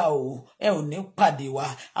ó yá o ẹ ò ní pàdé wa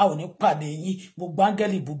a ò ní pàdé yín gbogbo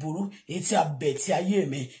áńgẹ́lì búburú èyí tí a bẹ̀ tí ayé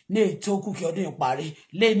mi ní ètò kù kí ọdún yìí parí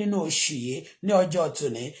lé nínú oṣù yìí ní ọjọ́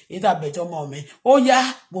tòní èyí tí a bẹ̀ tí ọmọ mi ó yá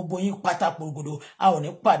gbogbo yín pátá porogodo a ò ní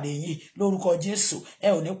pàdé yín lórúkọ Jésù ẹ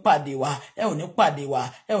ò ní pàdé wa ẹ ò ní pàdé wa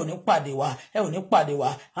ẹ ò ní pàdé wa ẹ ò ní pàdé wa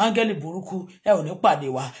áńgẹ́lì burúkú ẹ ò ní pàdé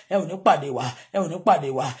wa ẹ ò ní pàdé wa ẹ ò ní pàdé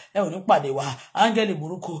wa ẹ ò ní pàdé wa áńgẹ́lì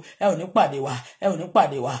burúkú ẹ ò ní pàdé wa ẹ ò ní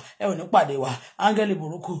pàdé wa ẹ ò ní pàdé wa áńgẹ́lì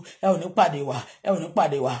burúkú ẹ ò ní pàdé wa ẹ ò ní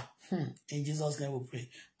pàdé wa in Jesus name we pray.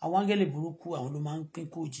 Àwọn áńgẹ́lì burúkú àwọn ló máa ń pín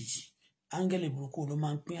kó òjijì áńgẹ́lì burúkú ló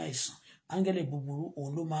máa ń pín àìsàn áńgẹ́lì búburú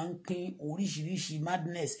òun ló máa ń pín oríṣiríṣi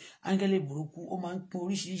madness áńgẹ́lì burúkú ó máa ń pín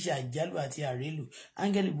oríṣiríṣi àjálù àti àrélù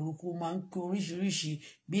áńgẹ́lì burúkú ó máa ń pín oríṣiríṣi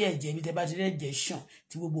bí ẹ̀jẹ̀ bí tẹ́ bá ti rí ẹ̀jẹ̀ ṣàn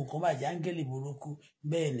tí gbogbo nǹkan bàjẹ́ áńgẹ́lì burúkú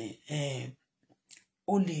bẹ́ẹ̀ ni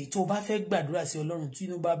o lè tó bá fẹ́ gbàdúrà sí Ọlọ́run tí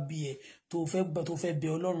inú bá bí ẹ tó fẹ́ bẹ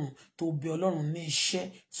Ọlọ́run tó bẹ Ọlọ́run ní iṣẹ́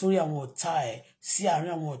sórí àwọn ọ̀tá ẹ̀ sí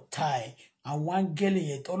àárín àwọn ọ̀tá ẹ̀ àwọn áńgẹ́lì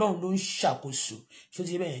yẹn Ọlọ́run ló ń ṣàkóso ṣó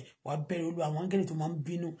ti bẹ́ẹ̀ wàá bẹ̀rẹ̀ Olúwa àwọn áńgẹ́lì tó máa ń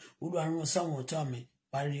bínú Olúwa rán sáwọn ọ̀tá mi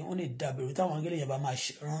wàá rí wọn lè dàbẹ̀rù táwọn áńgẹ́lì yẹn bá máa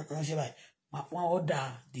ránṣẹ́ báyìí wọn order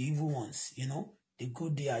the evil ones you know they go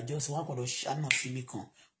there just wọn kàn lọ ṣáná síbi kan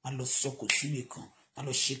wọn lọ sọkò síbi kan wọn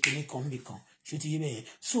lọ ṣe kinní kan níbi kan ṣó ti yé bẹ́ẹ̀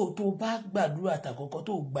so tó bá gbàdúrà tàkọ́kọ́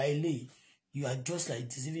tó gba eléyìí you are just like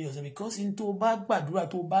deceiving yourself because in tó bá gbàdúrà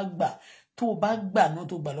tó bá gbà náà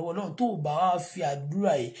tó gbà lọ́wọ́ Ọlọ́run tó bá wá fi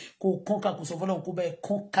àdúrà yìí kó kọ́ńkà kó sọ fọ́lọ́run kó bẹ́ẹ̀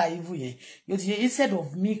kọ́ńkà evil yẹn yóò ti yẹ instead of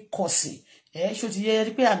me cursing Ṣó ti yẹ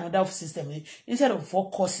rí pé another system ni instead of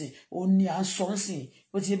focusing ó ní à ń sọ nsìn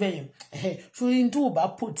ó ti yẹ bẹ́ẹ̀ yẹn ṣó ní tó bá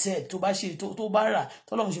protect tó bá ṣe tó bá rà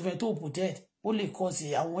tọ́lọ́run ṣe fẹ́ tó protect ó lè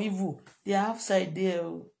cause àwọn evil they are outside there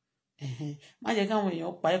o má jẹ́ káwọn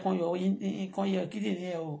èèyàn pa ẹ́ kan yọ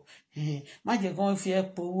kídìnrín ẹ o má jẹ́ kán fi ẹ́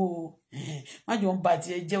powó o má jẹ́ wọ́n bá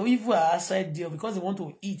tiẹ̀ jẹ́ evil are outside there because they want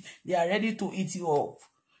to eat they are ready to eat you up.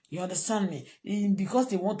 You understand me? Because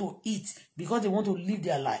they want to eat, because they want to live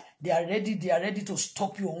their life. They are ready to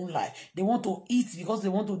stop your own life. They want to eat because they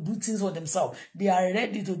want to do things for themselves. They are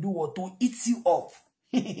ready to do what? To eat you up.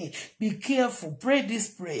 Be careful. Pray this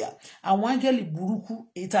prayer. Àwọn áńgẹ́lì burúkú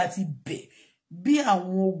ètò àti bẹ̀. Bí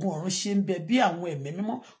àwọn ogun ọ̀run ṣe ń bẹ, bí àwọn ẹ̀mí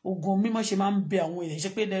mímọ́, ogun mímọ́ ṣe máa ń bẹ àwọn èèyàn ṣe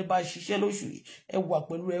pé ẹ bá ṣiṣẹ́ lóṣù yìí, ẹ wà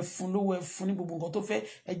pẹ̀lú ẹ fún lówó ẹ fún ní gbogbo nǹkan tó fẹ́,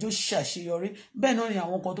 ẹjọ́ ṣàṣeyọrí. Bẹ́ẹ̀ náà ni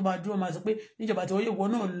àwọn kan tó máa dúró máa sọ pé níjọba tí ìwọ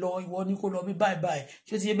náà lọ, ìwọ ní kó lọ bí báyìí.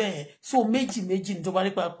 Ṣé ti yé bẹ́ẹ̀ yẹn? So méjì ni tó bá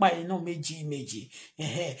rí apá ẹ̀ náà méjì.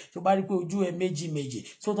 Tó bá rí pé ojú ẹ méjì.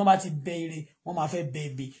 So tó bá ti bẹ ire, wọ́n máa fẹ́ bẹ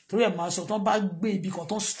ibi. Torí ẹ̀ máa sọ tó bá gbé ibi kan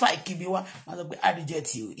tó strike ibi wá, máa sọ pé I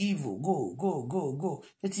reject you, evil, go.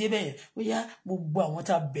 Ṣé ti yé bẹ́ẹ̀ yẹn? Ó yá gbogbo àwọn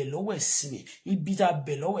tá a bẹ̀ lọ́wọ́ ẹ̀ sí mi, ibi tá a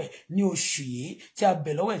bẹ̀ lọ́wọ́ ẹ̀ ní oṣù yìí, tí a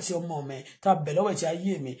bẹ̀ lọ́wọ́ ẹ̀ tí ọmọ mi, tá a bẹ̀ lọ́wọ́ ẹ̀ tí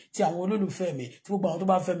ayé mi, tí àwọn olólùfẹ́ mi, tí gbogbo àwọn tó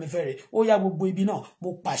bá fẹ́ mi fẹ́ rẹ̀, ó yá gbogbo ibi náà mo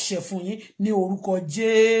pàṣẹ fún yín ní orúkọ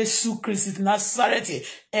Jésù Kristi ti Násárẹ́tì.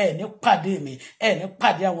 Ẹ ní pàdé mi, ẹ ní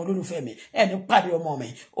pàdé àwọn olólùfẹ́ mi, ẹ ní pàdé ọmọ mi.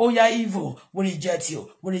 Ó yá evil, we reject you.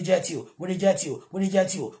 I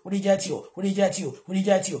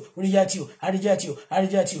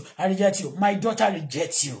reject you. My daughter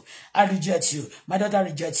rejects you. I reject you. My daughter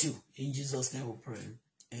rejects you. In Jesus' name we pray.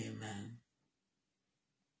 Amen.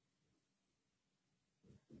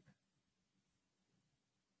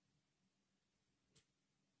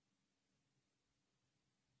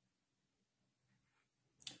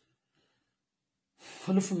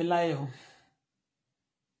 Olúfúnmiláyọ̀,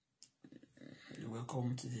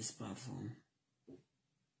 welcome to this platform.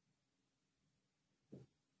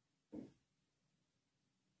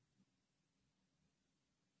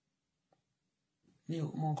 Mi ò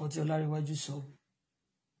mọ nǹkan tí Ọlárẹ̀wájú sọ.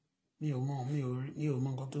 Mi ò mọ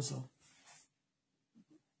nǹkan tó sọ.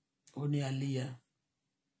 Ó ní Aliyah.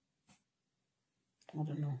 I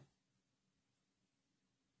don't know.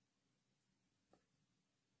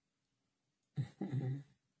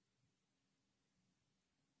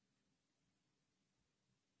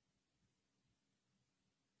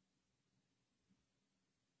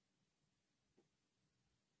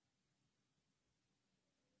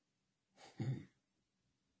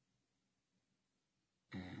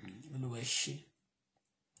 Olúwa ẹ ṣé,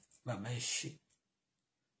 bàbá ẹ ṣé,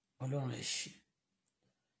 Ọlọ́run ẹ ṣé,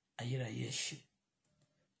 ayérayé ẹ ṣé,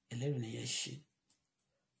 ẹlẹ́rù ni ẹ ṣé,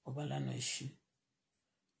 ọba lánàá ẹ ṣé,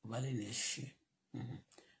 ọba lẹ́nu ẹ ṣé.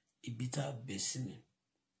 Ibi tá a bẹ̀ sí mi,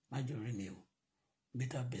 má jẹ́ orí mi o. Ibi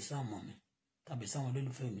tá a bẹ̀ sí àwọn ọmọ mi, tá a bẹ̀ sí àwọn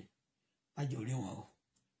olólùfẹ́ mi, má jẹ́ orí wọn o.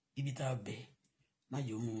 Ibi tá a bẹ̀, má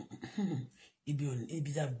jẹ́ omi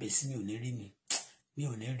ibi tá a bẹ̀ sí mi ò ní rí mi, mi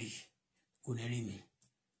ò ní rí, kò ní rí mi.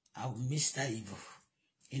 I will miss that evil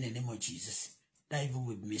in the name of Jesus. That evil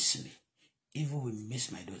will miss me. Evil will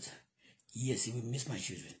miss my daughter. Yes, it will miss my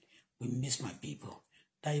children. Will miss my people.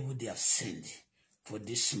 That evil they have sent for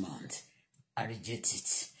this month, I reject it.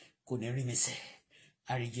 Kò ní rí mi sẹ́.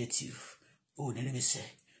 I reject you. Ó ní rí mi sẹ́.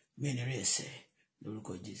 Mi ní rí ẹ sẹ́.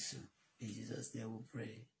 Lórúkọ Jésù. In Jesus' name we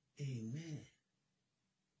pray. Amen.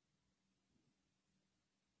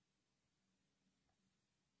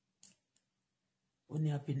 Only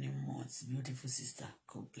happy new month, beautiful sister.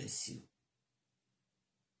 God bless you.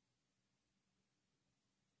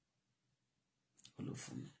 Hello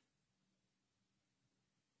for me.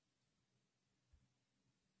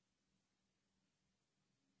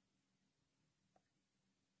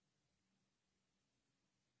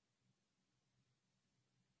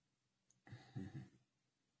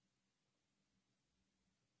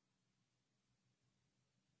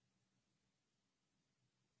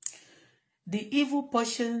 The evil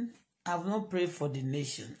portion, I've not prayed for the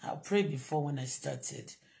nation. I prayed before when I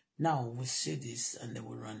started. Now we'll say this and then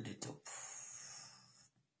we'll round it up.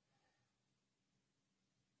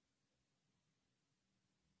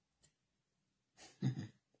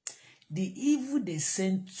 The evil they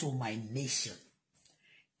sent to my nation,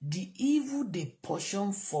 the evil they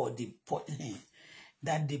portion for the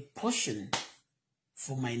that they portion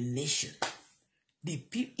for my nation, the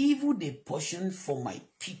evil they portion for my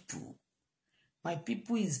people. My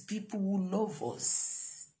people is people who love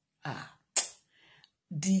us.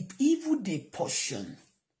 The evil they portion,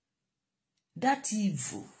 that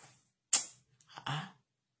evil,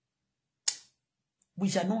 we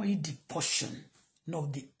shall not eat the portion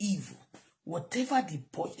of the evil Whatever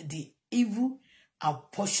the evil are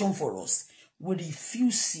portion for us, we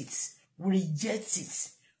refuse it, we reject it,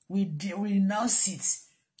 we renounce it,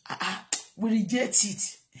 we reject it.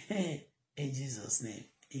 In Jesus' name,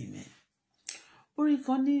 amen. Orí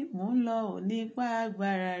kan ní mò ń lọ ò nípa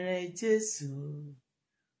agbára rẹ Jésù.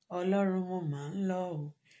 Ọlọ́run mo máa ń lọ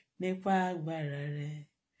ò nípa agbára rẹ.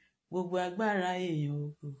 Gbogbo agbára èèyàn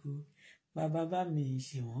òkùnkùn, bàbá bá mi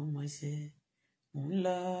ṣe wọ́n mọ́ṣẹ́. Mò ń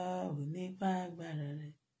lọ ò nípa agbára rẹ.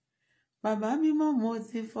 Bàbá mímọ́ mo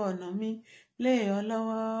ti fọ̀nà mi lé ọ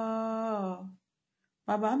lọ́wọ́.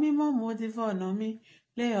 Bàbá mímọ́ mo ti fọ̀nà mi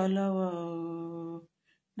lé ọ lọ́wọ́.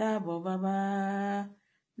 Dáàbò bàbá,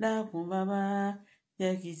 dákun bàbá,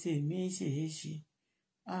 jẹ́ kí tèmi ṣe é ṣe.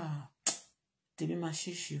 Tèmi máa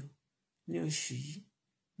ṣe é ṣe o ní oṣù yìí,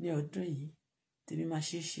 ní ọdún yìí. Tèmi máa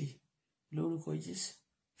ṣe é ṣe lórúkọ Jésù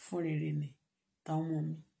fún rere ni táwọn ọmọ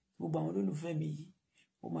mi, gbogbo àwọn olólùfẹ́ mi yìí.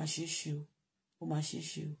 Ó máa ṣe é ṣe o, ó máa ṣe é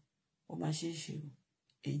ṣe o, ó máa ṣe é ṣe o.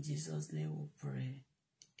 In Jesus' name we pray.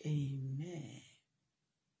 Amen.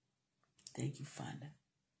 Thank you, Father.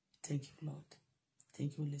 Thank you, Lord.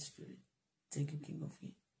 Thank you, Holy Spirit. Thank you, King of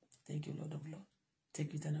Kings. Thank you, Lord of Lords.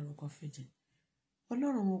 Thank you, Eternal Rock of Ages.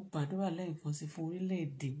 Ọlọ́run mo gbàdúrà lẹ́ẹ̀kan sí fún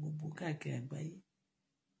orílẹ̀-èdè gbogbo káàkiri àgbáyé.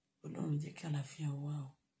 Ọlọ́run jẹ́ kí àlàáfíà wà o.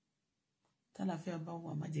 Tálàáfíà bá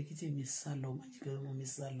wà, má jẹ́ kí tèmi sá lọ, má jẹ́ kí ọmọ mi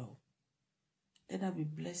sá lọ. Let that be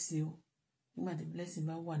blessing o. Nígbà tí blessing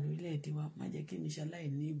bá wà ní orílẹ̀-èdè wa, má jẹ́ kí mi ṣaláì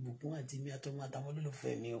ní ìbùkún àti mi àtọmọ àtàwọn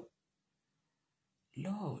olólùfẹ́ mi o.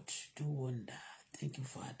 Lord, do wonder. Thank you,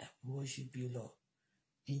 Father. We worship you, Lord.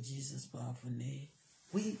 In Jesus' powerful name,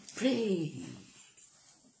 we pray.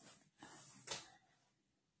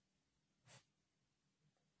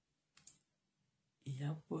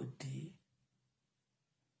 Ìyábọ̀dé.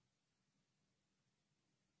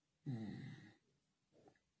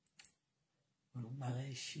 Olùgbàlà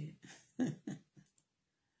ṣe.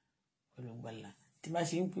 Olùgbàlà. Tí bá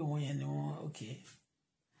ṣe ń pè wọ́n yẹn ni wọ́n, okay.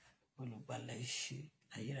 Olùgbàlà ṣe.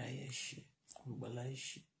 Ayérayé ṣe. Olùgbàlà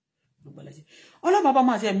ṣe. Olùgbàlà ṣe. Ọlọ́run bàbá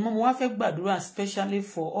máa ṣe ẹ̀mí mọ́ mo wá fẹ́ gbàdúrà especially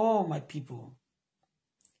for all my people.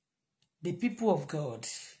 The people of God.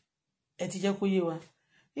 Ẹ ti jẹ́ kó yé wa.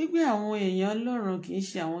 Wípé àwọn èèyàn Ọlọ́run kì í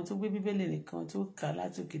ṣe àwọn tó gbé Bíbélì nìkan tó kà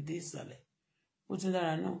látòkè dé ìsàlẹ̀. Ó tún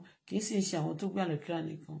dára náà. Kì í sì ṣe àwọn tó gbé àlùkìrá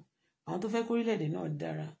nìkan. Àwọn tó fẹ́ kórílẹ̀-èdè náà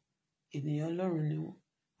dára. Ènìyàn Ọlọ́run ni wọ́n.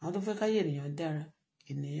 Àwọn tó fẹ́ káyé ènìyàn dára.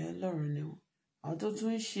 Ènìyàn Ọlọ́run ni wọ́n. Àwọn tó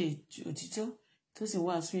tún ń ṣe òtítọ́ tó sì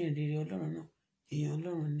wàásù ìrere Ọlọ́run náà. Èèyàn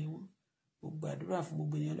Ọlọ́run ni wọ́n. Mo gbàdúrà fún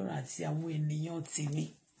gbogbo ènìyàn Ọlọ́run àti àwọn ènìyàn tèmi.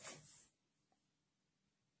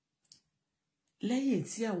 Lẹ́yìn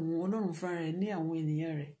tí àwọn Ọlọ́run fúnra rẹ̀ ní àwọn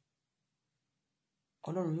ènìyàn rẹ̀,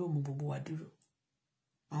 Ọlọ́run yóò mú gbogbo wa dúró.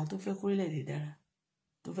 Àwọn tó fẹ́ kórílẹ̀-èdè dára,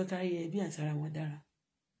 tó fẹ́ kárí ẹbí àti ara wọn dára,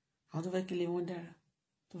 àwọn tó fẹ́ kílé wọn dára,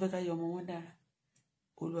 tó fẹ́ káyé ọmọ wọn dára,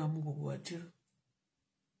 Olúwa mú gbogbo wa dúró.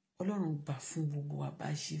 Ọlọ́run gbà fún gbogbo wa bá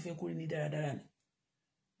ṣe fẹ́ kórí ní dáradára ni.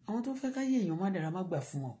 Àwọn tó fẹ́ káyé èèyàn má dára má gbà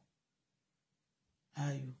fún wọn.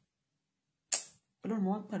 Ayọ̀. Ọlọ́run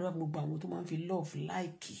wá gbàdúrà gbogbo àwọn tó máa ń fi love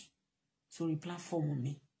like sórí platform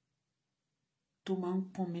mi, tó máa ń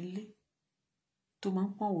pọ́n mi lé, tó máa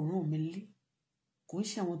ń pọ́n àwòrán mi lé. Kò ń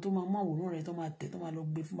ṣe àwọn tó máa mú àwòrán rẹ̀ tó máa tẹ̀ tó máa lọ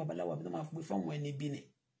gbé fún babaláwo àbí tó máa gbé fún àwọn ẹni bí ni.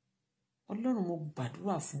 Ọlọ́run mo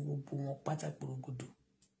gbàdúrà fún gbogbo wọn pátá porogodo.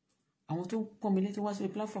 Àwọn tó ń pọ́n mi lé tó wá sórí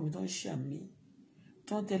platform tó ń ṣe àmì,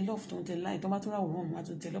 tó ń tẹ love, tó ń tẹ like, tó bá tó rà àwòrán mi,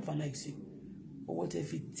 tó ń tẹ love and like sí. Ọwọ́ tẹ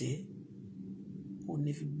fi tẹ̀ ò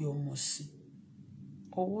ní fi gbé ọmọ sí.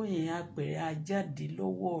 Ọwọ́ yẹn apẹ̀rẹ̀ á jáde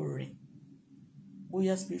lọ́wọ́ rẹ̀.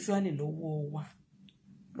 Bóyá spiritually lọ́wọ́ wa,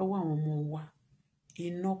 lọ́wọ́ àwọn ọmọ wa.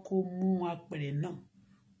 Iná kó mú apẹ̀rẹ̀ náà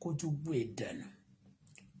kó ju gbé dànù.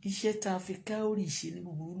 Iṣẹ́ tá a fi káórì ṣe ní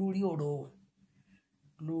búburú lórí ọ̀rọ̀ wa.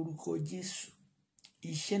 Lórúkọ Jésù,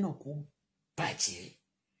 iṣẹ́ náà kó bàjẹ́.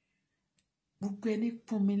 Gbogbo ẹni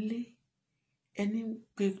pọ́n mi lé, ẹni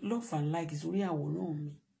pé love and like sórí àwòrán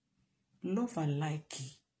mi. Love and like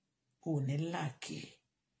ò ní láàkì.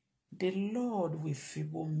 The Lord will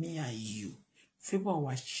favor me and you. Favor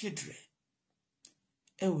our children.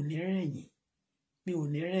 Ẹ ò ní rẹ̀yìn. Mi ò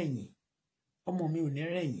ní rẹ̀yìn. Ọmọ mi ò ní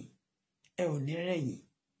rẹ̀yìn. Ẹ ò ní rẹ̀yìn.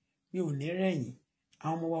 Mi ò ní rẹ̀yìn.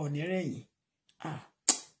 Àwọn ọmọ wa ò ní rẹ̀yìn.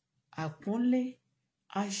 Àpọ́nlé,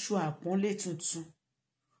 aṣọ àpọ́nlé tuntun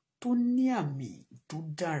tó ní àmì tó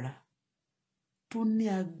dára, tó ní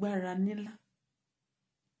agbára nílá,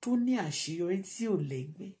 tó ní àṣeyọrí tí ò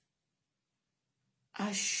lẹ́gbẹ́.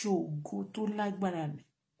 Aṣọ ògo tó lágbára ni.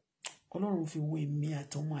 Ọlọ́run fi wo èmi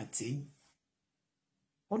àtọmọ àtẹ̀yìn.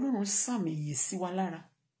 Ọlọ́run sàmì ìyè sí wa lára.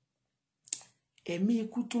 Ẹ̀mí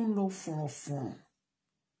ikú tó ń lọ fọ̀rọ̀fọ̀rọ̀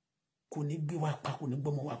kò ní gbé wa pa, kò ní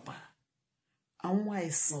gbọ́mọ wa pa. àwọn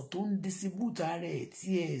àìsàn tó ń distribute ara ẹ̀ tí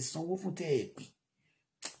ẹ sanwó fún tẹ́ ẹ pè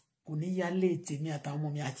kò ní yálé tèmi àtàwọn ọmọ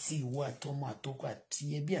mi àti ìwọ àtọmọ àtọkọ àti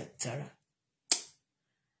ẹbí àtàrà.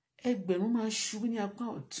 Ẹgbẹ̀rún máa ṣubú ní apá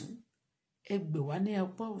ọ̀tún, ẹgbẹ̀wá ní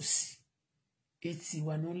apá òsì. Etí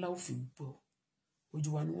wa ni wọ́n lá ò fi gbọ́, ojú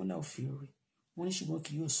wa ni wọ́n lá ò fi rí. Wọ́n ní ṣùgbọ́n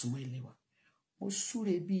kì yóò súnmọ́ ilé wa. Mo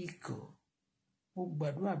súre bí ikọ̀, mo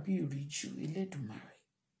gbàdúrà bí ìríjú Elédùmarè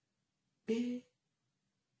pé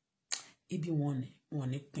ibi wọn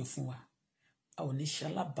ní pín fún wa. A ò ní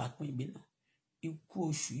ṣalábàápín ibi náà. Ikú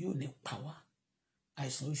oṣù yóò ní pa wá,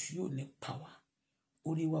 àìsàn oṣù yóò ní pa wá.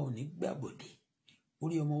 Orí wa ò ní gbàbọ̀dé,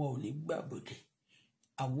 orí ọmọ wa ò ní gbàbọ̀dé.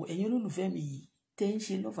 Àwọn ẹ̀yin olólùfẹ́ mi yìí tẹ́ ń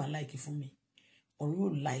ṣe love and like fún mi, ọ̀run yóò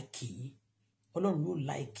like yín, Ọlọ́run yóò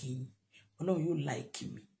like yín, Ọlọ́run yóò like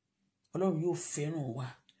mi, Ọlọ́run yóò fẹ́ràn wa,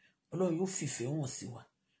 Ọlọ́run yóò fìfẹ́ wọn sí wa,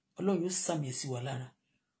 Ọlọ́run yóò sàmì sí wa lára,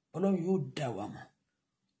 Ọlọ́run yóò dá wa mọ̀,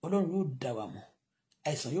 Ọlọ́run yóò dá wa mọ̀.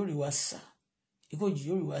 Àìsàn yóò rí wa sá, ikú òjì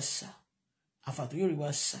yóò rí wa sá, àfàtò yóò rí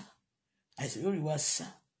wa sá, àìsàn yóò rí wa sá,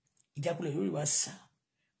 ìjákulẹ̀ yóò rí wa sá.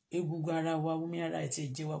 Egungun ara wa, omi ara àti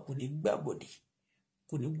ẹ̀jẹ̀ wa kò ní gbàbọ̀dé,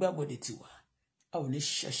 kò ní gbàbọ̀dé tiwa. A ò ní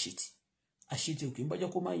ṣàṣetì, àṣetì òkè ń bọ́jọ́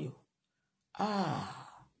kó má yọ.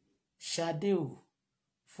 Ṣadé o,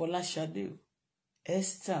 Fọláṣadé o,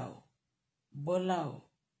 Esther o, Bọ́lá o,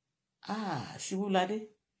 Ṣubúladé,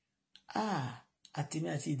 àtèmi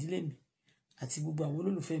àti ìdílé mi àti gbogbo àwọn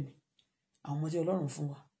olólùfẹ́ mi, àwọn ọmọ tí Ọlọ́run fún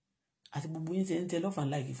wa, àti gbogbo yín tẹ́ ń tẹ love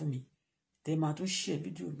and like fún mi, tẹ́ máa tún share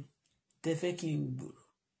fídíò mi, tẹ́ fẹ́ kí n gbòòrò,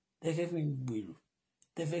 tẹ́ fẹ́ kí n gbèrò,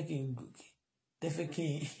 tẹ́ fẹ́ kí n gòkè, tẹ́ fẹ́ kí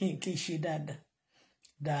n ṣe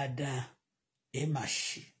dáadáa, ẹ máa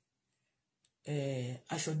ṣe.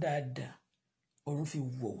 Aṣọ dáadáa ọ̀run fi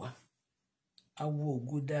wọ̀ wá, a wọ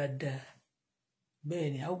ògo dáadáa,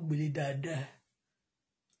 bẹ́ẹ̀ ni a ó gbélé dáadáa.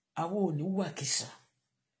 Àwọn ò ní wàkísà,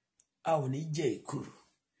 a ò ní jẹ ìkorò,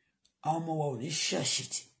 àwọn ọmọ wa ò ní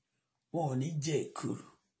ṣàṣetì, wọn ò ní jẹ ìkorò.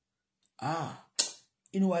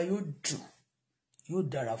 Inú wa yóò dùn, yóò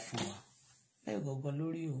dára fún wa. Bẹ́ẹ̀ gangan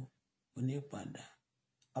lórí o, ò ní padà.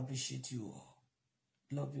 Appreciate you all,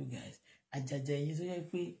 love you guys. Àjàjà ẹ̀yin tó yẹ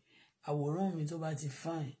pé àwòrán mi tó bá ti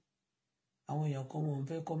fine, àwọn èèyàn kan wọn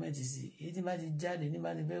fẹ́ kọ́mẹ́ǹtì sí i. Èyí tí bá ti jáde ní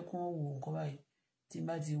bá ti fẹ́ kún wò nǹkan báyìí, tí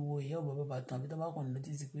bá ti wo ìyá ọ̀bọ̀ bàbá tán àbí tó bá kàn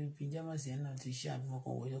notice pé pyjamas yẹn náà ti ṣe àbí wọn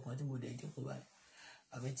kan wọ̀ọ́yọ́ kan tí mo dẹ̀ jókòó báyìí,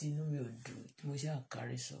 àbí tí inú mi ò dùn tí mo ṣe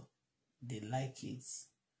àkárí sọ, they like it.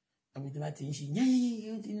 Àbí tí bá ti ń ṣe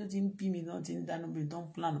yẹ́yẹ́ inú ti ń bí mi náà ti ń dáná bí tó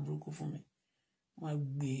ń plan burúkú fún mi, wọ́n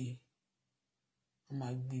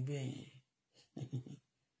máa gbé bẹ́ẹ̀ yẹn.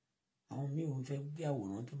 Àwọn míì ò fẹ́ gbé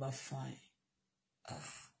àwòrán tó bá fine.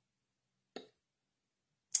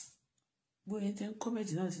 Bóyá tẹ́ ń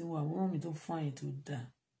kọ́mẹ̀tì náà ti wọ àwòrán mi tó fine tó dáa.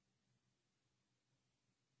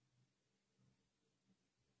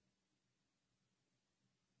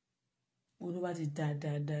 Wọ́n tó bá ti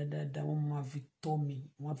dáadáa wọ́n máa fi tọ́ mi,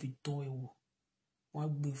 wọ́n á fi tọ́ ẹ wò, wọ́n á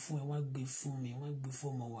gbé fún ẹ, wọ́n á gbé fún mi, wọ́n á gbé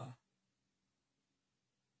fún ọmọ wa.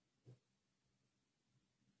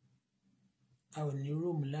 A ò ní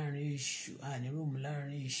róòmù láàrin èṣù, a ò ní róòmù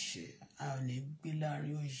láàrin ìṣẹ́, a ò ní gbé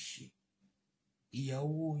láàrin òṣì.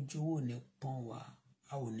 Ìyàwó ojówó ní pọ́n wa,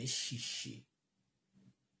 a ò ní ṣìṣe.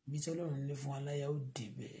 Bí tí Ọlọ́run ní fún aláya ó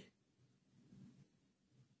dìbẹ̀.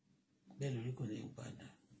 Bẹ́ẹ̀ lórí kò ní padà.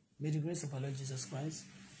 May the grace of our Lord Jesus Christ.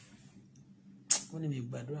 Wọ́n ní mi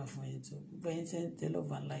gbàdúrà fún ẹ̀yin tó. Gbogbo ẹ̀yin tẹ́ ń tẹ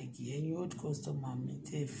love and like ẹ̀yin old customer mi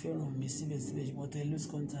tẹ́ fẹ́ràn mi síbẹ̀síbẹ̀ ṣùgbọ́n tẹ́ lose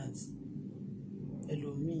contact.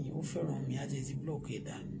 Ẹlòmíì ó fẹ́ràn mi àti ti block ẹ̀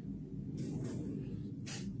dànù.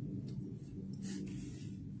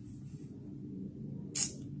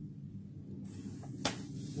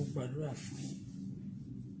 Mo gbàdúrà fún yín.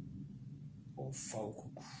 Ọfà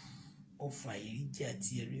òkùnkùn, ọfà ìríjẹ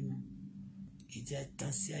àti ẹrímú, ìjà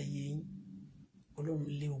tán sí ayé yín.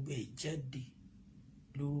 Ọlọ́run lé ogbẹ́ ìjáde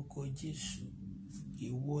lórúkọ Jésù.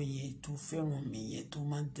 Ìwọ yẹn tó fẹ́ràn mi yẹn tó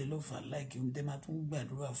máa ń tẹ love and like ohun tẹ́ máa tún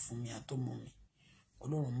gbàdúrà fún mi àtọmọ mi.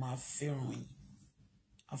 Ọlọ́run máa fẹ́ràn yín,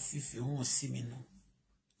 á fìfẹ́ wọn sí mi nù,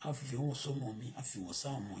 á fìfẹ́ wọn sọ́mọ mi, á fi wọn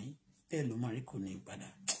sáwọn ọmọ yín. Bẹ́ẹ̀ ló máa rí kò ní ìpadà.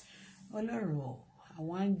 Ọlọ́run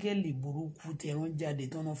àwọn áńgẹ́lì burúkú tẹran jáde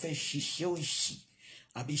tí wọ́n fẹ́ ṣiṣẹ́ òṣì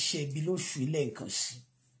àbí iṣẹ́ ibi lóṣù ilé nǹkan sí.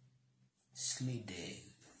 Slay them.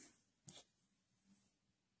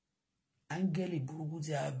 Áńgẹ́lì burúkú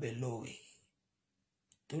tí a bẹ̀ lọ́wẹ̀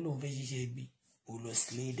tó lóun fẹ́ ṣiṣẹ́ ibi ò lọ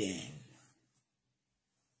slay them.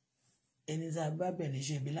 Ẹni tí a bá bẹ̀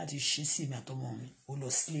níṣẹ́ ibi láti ṣe sí mi àtọmọ mi ò lọ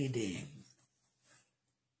slay them.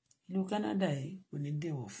 Ìlú Canada yìí kò ní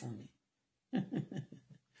dèwọ̀ fún mi.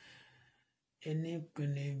 Ẹni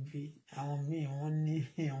ìpinnu ibi àwọn míì wọ́n ní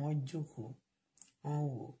àwọn jókòó wọ́n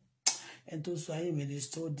wò. Ẹni tó sọ ayé mi ní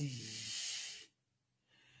stọ́dì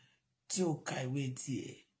tí ó ka ìwé tiẹ̀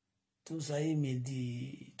tó sáyé mi di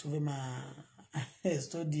tó fẹ́ máa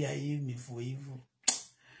study ayé mi for evil.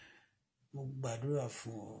 Mo gbàdúrà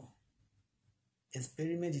fún ọ.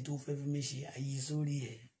 Experiment tó fẹ́ fi mi ṣe ayé sórí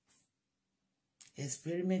ẹ̀.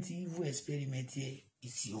 Experiment, evil experiment here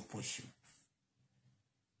is your portion.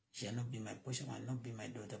 Shall not be my portion, will not be my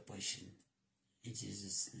daughter portion. In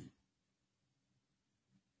Jesus' name.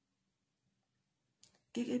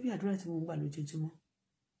 Gẹ́gẹ́ bí àdúrà tí mo ń gbà lójoojúmọ́,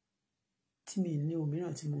 tí mi ní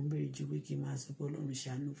òmíràn tí mo ń béèrè ju pé kí n máa sọ pé Ọlọ́run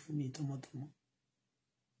ṣàánú fún mi tọmọtọmọ.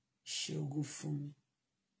 Ṣe ogun fún mi.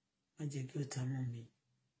 Má jẹ́ kí ó ta mọ́ mi.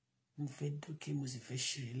 Mo fẹ́ dókè, mo sì fẹ́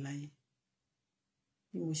ṣeré láyé.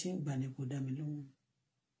 Bí mo ṣe ń gbà ní kò dá mi lóhùn.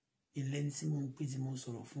 Ìlẹ́ni tí mo ń pè tí mo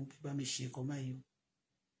sọ̀rọ̀ fún pé bá mi ṣe ẹ̀kọ́ báyìí.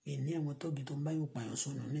 Mi ní àwọn tọ́gì tó ń bá yóò pààyàn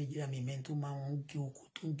sọnù Nàìjíríà, mi mẹ́ni tó máa ń gé oko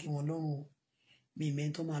tó ń gé wọn lọ́rùn. Mi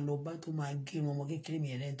mẹ́ni tó máa lọ bá tó máa gé wọn ọmọ kékeré, mi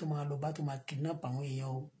ẹ̀rẹ́ni tó máa lọ bá tó máa kidnap àwọn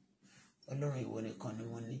èèyàn o. Ọlọ́run ìwọ nìkan ni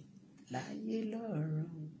mo ní. Láyé lọ́run,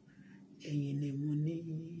 ẹ̀yin ni mo ní.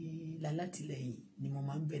 Lálátìlẹ́yìn ni mo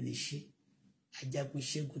máa ń bẹ̀ ní ṣe. Ajagun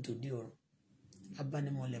ṣẹ́gun tó dé ọ̀run.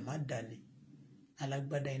 Abánimọ̀lẹ̀ má dání.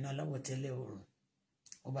 Alágbádá iná aláwọ̀ tẹ́lẹ̀ ọ̀run.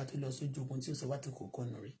 Ọba tó lọ sójú ogun tí ó sọ wá tó kọ̀ọ̀kan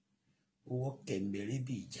nù rí. Owó kẹ̀mbẹ̀rẹ̀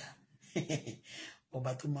bí ìjà.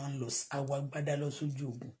 Ọba tó máa ń lọ awọ agbádá lọ sójú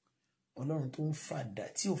ogun. Ọlọ́run tó ń fàdá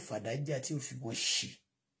tí ò fàdá jà tí ò fi wọn ṣe.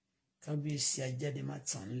 Kábíyèsí ajáde má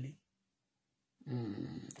tàn lé.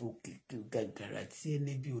 Òkè gàgàrà tí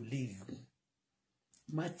ẹni bí ò lè gùn.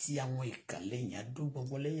 Má ti àwọn ìkà lẹ́yìn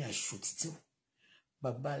adógbọgbọ lẹ́yìn aṣọ títí.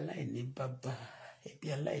 Bàbá aláìní bàbá, ẹbí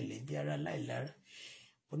aláìlẹ́bí, ara aláìlára.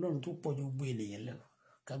 Ọlọ́run tó pọ̀ ju gbogbo ènìyàn lọ.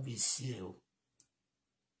 Kábíyèsí ẹ o.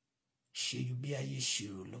 Ṣe ju bí ayé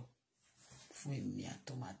ṣèrò lọ. Fún èmi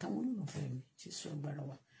àtọmọ àtàwọn olólùfẹ́ mi, Jésù agbára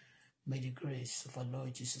wa. May the grace of our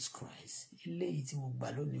Lord Jesus Christ. Eléyìí tí mo gbà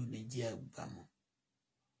lónìí ò ní jẹ́ àgbàmọ́.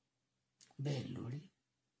 Bẹ́ẹ̀ lórí.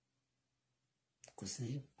 Kò sí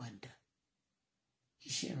ní padà.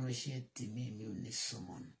 Iṣẹ́ ìránṣẹ́ tèmi mi ò ní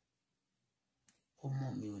sọmọnù. Ọmọ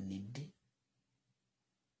mi ò ní dé.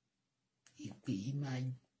 Ìpè yìí máa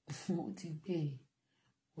ó ti gbé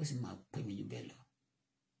ó sì máa pè mí jù bẹ́ẹ̀ lọ.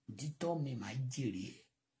 Òtítọ́ mi máa jèrè ẹ̀.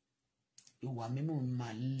 Ìwà mímọ́ mi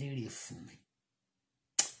máa lérè fún mi.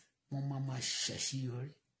 Wọ́n máa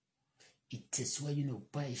ṣàṣeyọrí. Ìtẹ̀síwájú ní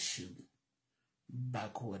ọ̀pá ìṣègùn.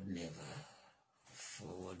 Backward never.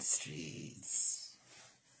 Forward straight.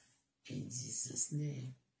 In Jesus'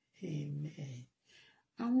 name. Amen.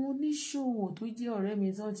 Àwọn oníṣòwò tó jẹ́ ọ̀rẹ́ mi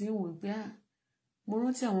tí wọ́n ti ń wò pé mo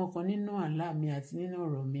rántí àwọn kan nínú àlá mi àti nínú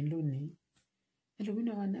ọ̀rọ̀ mi lónìí.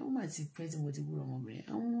 Ẹlòmíràn wà náà, ó mà ti pẹ́ tí mo ti gbúrò ọmọbìnrin.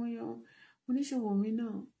 Àwọn oníṣòwò mi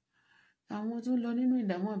náà, àwọn tó lọ nínú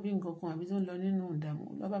ìdààmú àbí nǹkan kan àbí tó lọ nínú ìdààmú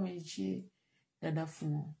ló bá mi ṣe dáadáa fún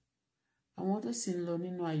wọn. Àwọn tó sì ń lọ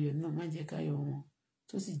nínú ayọ̀ náà má jẹ́ káyọ̀ wọn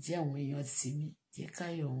tó sì jẹ́ àwọn èèyàn tì mí jẹ́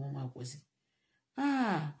káyọ̀ wọn máa pọ̀ sí.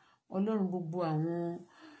 Ọlọ́run gbogbo àwọn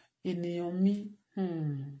ènìyàn mi,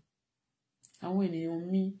 àwọn ènìyàn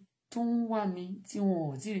mi tó ń wá mi tí wọn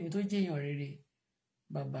ò tí rí mi tó jẹ́ èèyàn rere.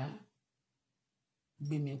 Bàbá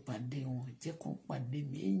gbé mi pàdé wọn, jẹ́ kó pàdé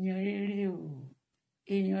mi. Èèyàn rere o,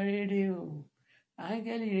 èèyàn rere o,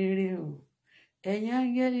 áńgẹ́lì rere o, ẹ̀yin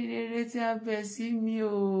áńgẹ́lì rere tí a bẹ̀ sí mi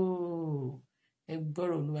o. Ẹ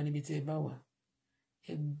gbọ́rọ̀ Olúwa níbi tí ẹ bá wà.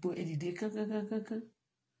 Ẹ gbọ́, ẹ dìde kánkán.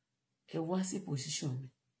 Ẹ wá sí position mi.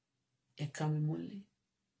 Ẹ ká mi mọ́lẹ̀.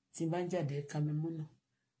 Tí n bá ń jáde ẹ ká mi mọ́nà.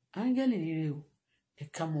 Áńgẹ́lì rere o, ẹ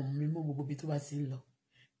ká mọ̀ mi mọ́ gbogbo ibi tó bá ti ń lọ.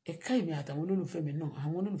 Ẹ ká èmi àtàwọn olólùfẹ́ mi náà,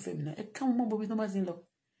 àwọn olólùfẹ́ mi náà, ẹ ká wọn mọ́ gbogbo ibi tó bá ti ń lọ.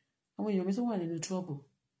 Àwọn èèyàn mi tó wà nínú trouble,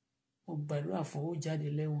 mo gbàdúrà fún ó jáde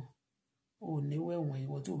lẹ́wọ̀n. Ó ní wẹ̀wọ̀n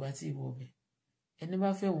ìwọ tó bá ti wọ̀ bẹ̀. Ẹni bá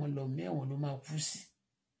fẹ́ wọn lọ mí ẹ̀wọ̀n ló máa kú sí.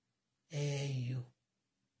 Ẹ̀yọ̀.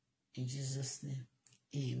 In Jesus' name.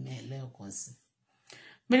 Amen. Lẹ́ẹ̀kan sí.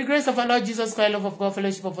 May the grace of our Lord Jesus Christ, love of God,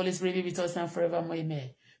 fellowship of Holy Spirit be with us now forevermore.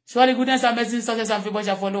 Amen. Surely goodness and mercy, success and favor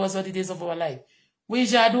shall follow us all the days of our life. We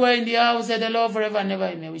shall dwell in the house of the Lord forever and ever.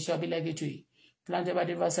 Amen. We shall be like a tree planted by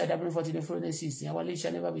the riverside that bring forth in the fruitful season. Our leaf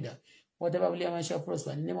shall never be down. Whatever we lay our shall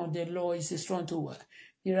prosper. The name of the Lord is a strong tower.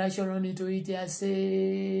 The righteous run into it, they are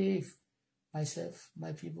safe. Myself,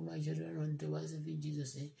 my people, my children run into us in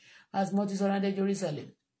Jesus' name. As much as surrounded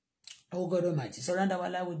Jerusalem. Oh God Almighty, surround our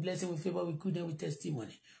life with blessing, with favor, with goodness, with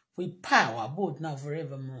testimony, with power, both now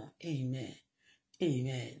forevermore. Amen.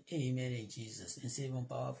 Amen. Amen in Jesus. And save and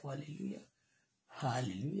powerful. Hallelujah.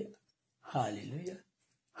 Hallelujah. Hallelujah.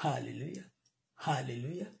 Hallelujah.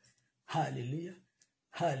 Hallelujah. Hallelujah.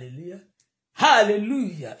 Hallelujah.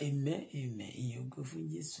 Hallelujah. Amen. Amen. In your go for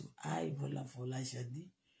Jesus. I will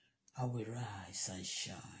rise and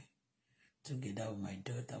shine together with my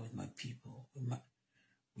daughter, with my people,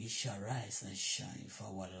 We shall rise and shine, for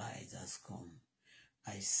our light has come.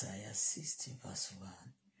 Isaiah 60 verse 1.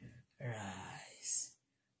 Rise,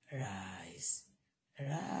 rise,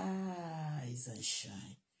 rise and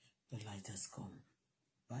shine. The light has come.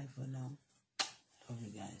 Bye for now. Love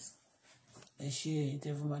you guys. And she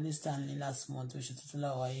everybody Stanley last month we should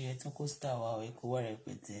allow you to coast our equal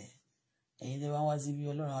repeat. And the one was if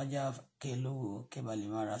you alone, I'll have Kelo,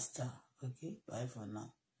 Kebalimara star. Okay, bye for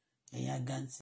now. And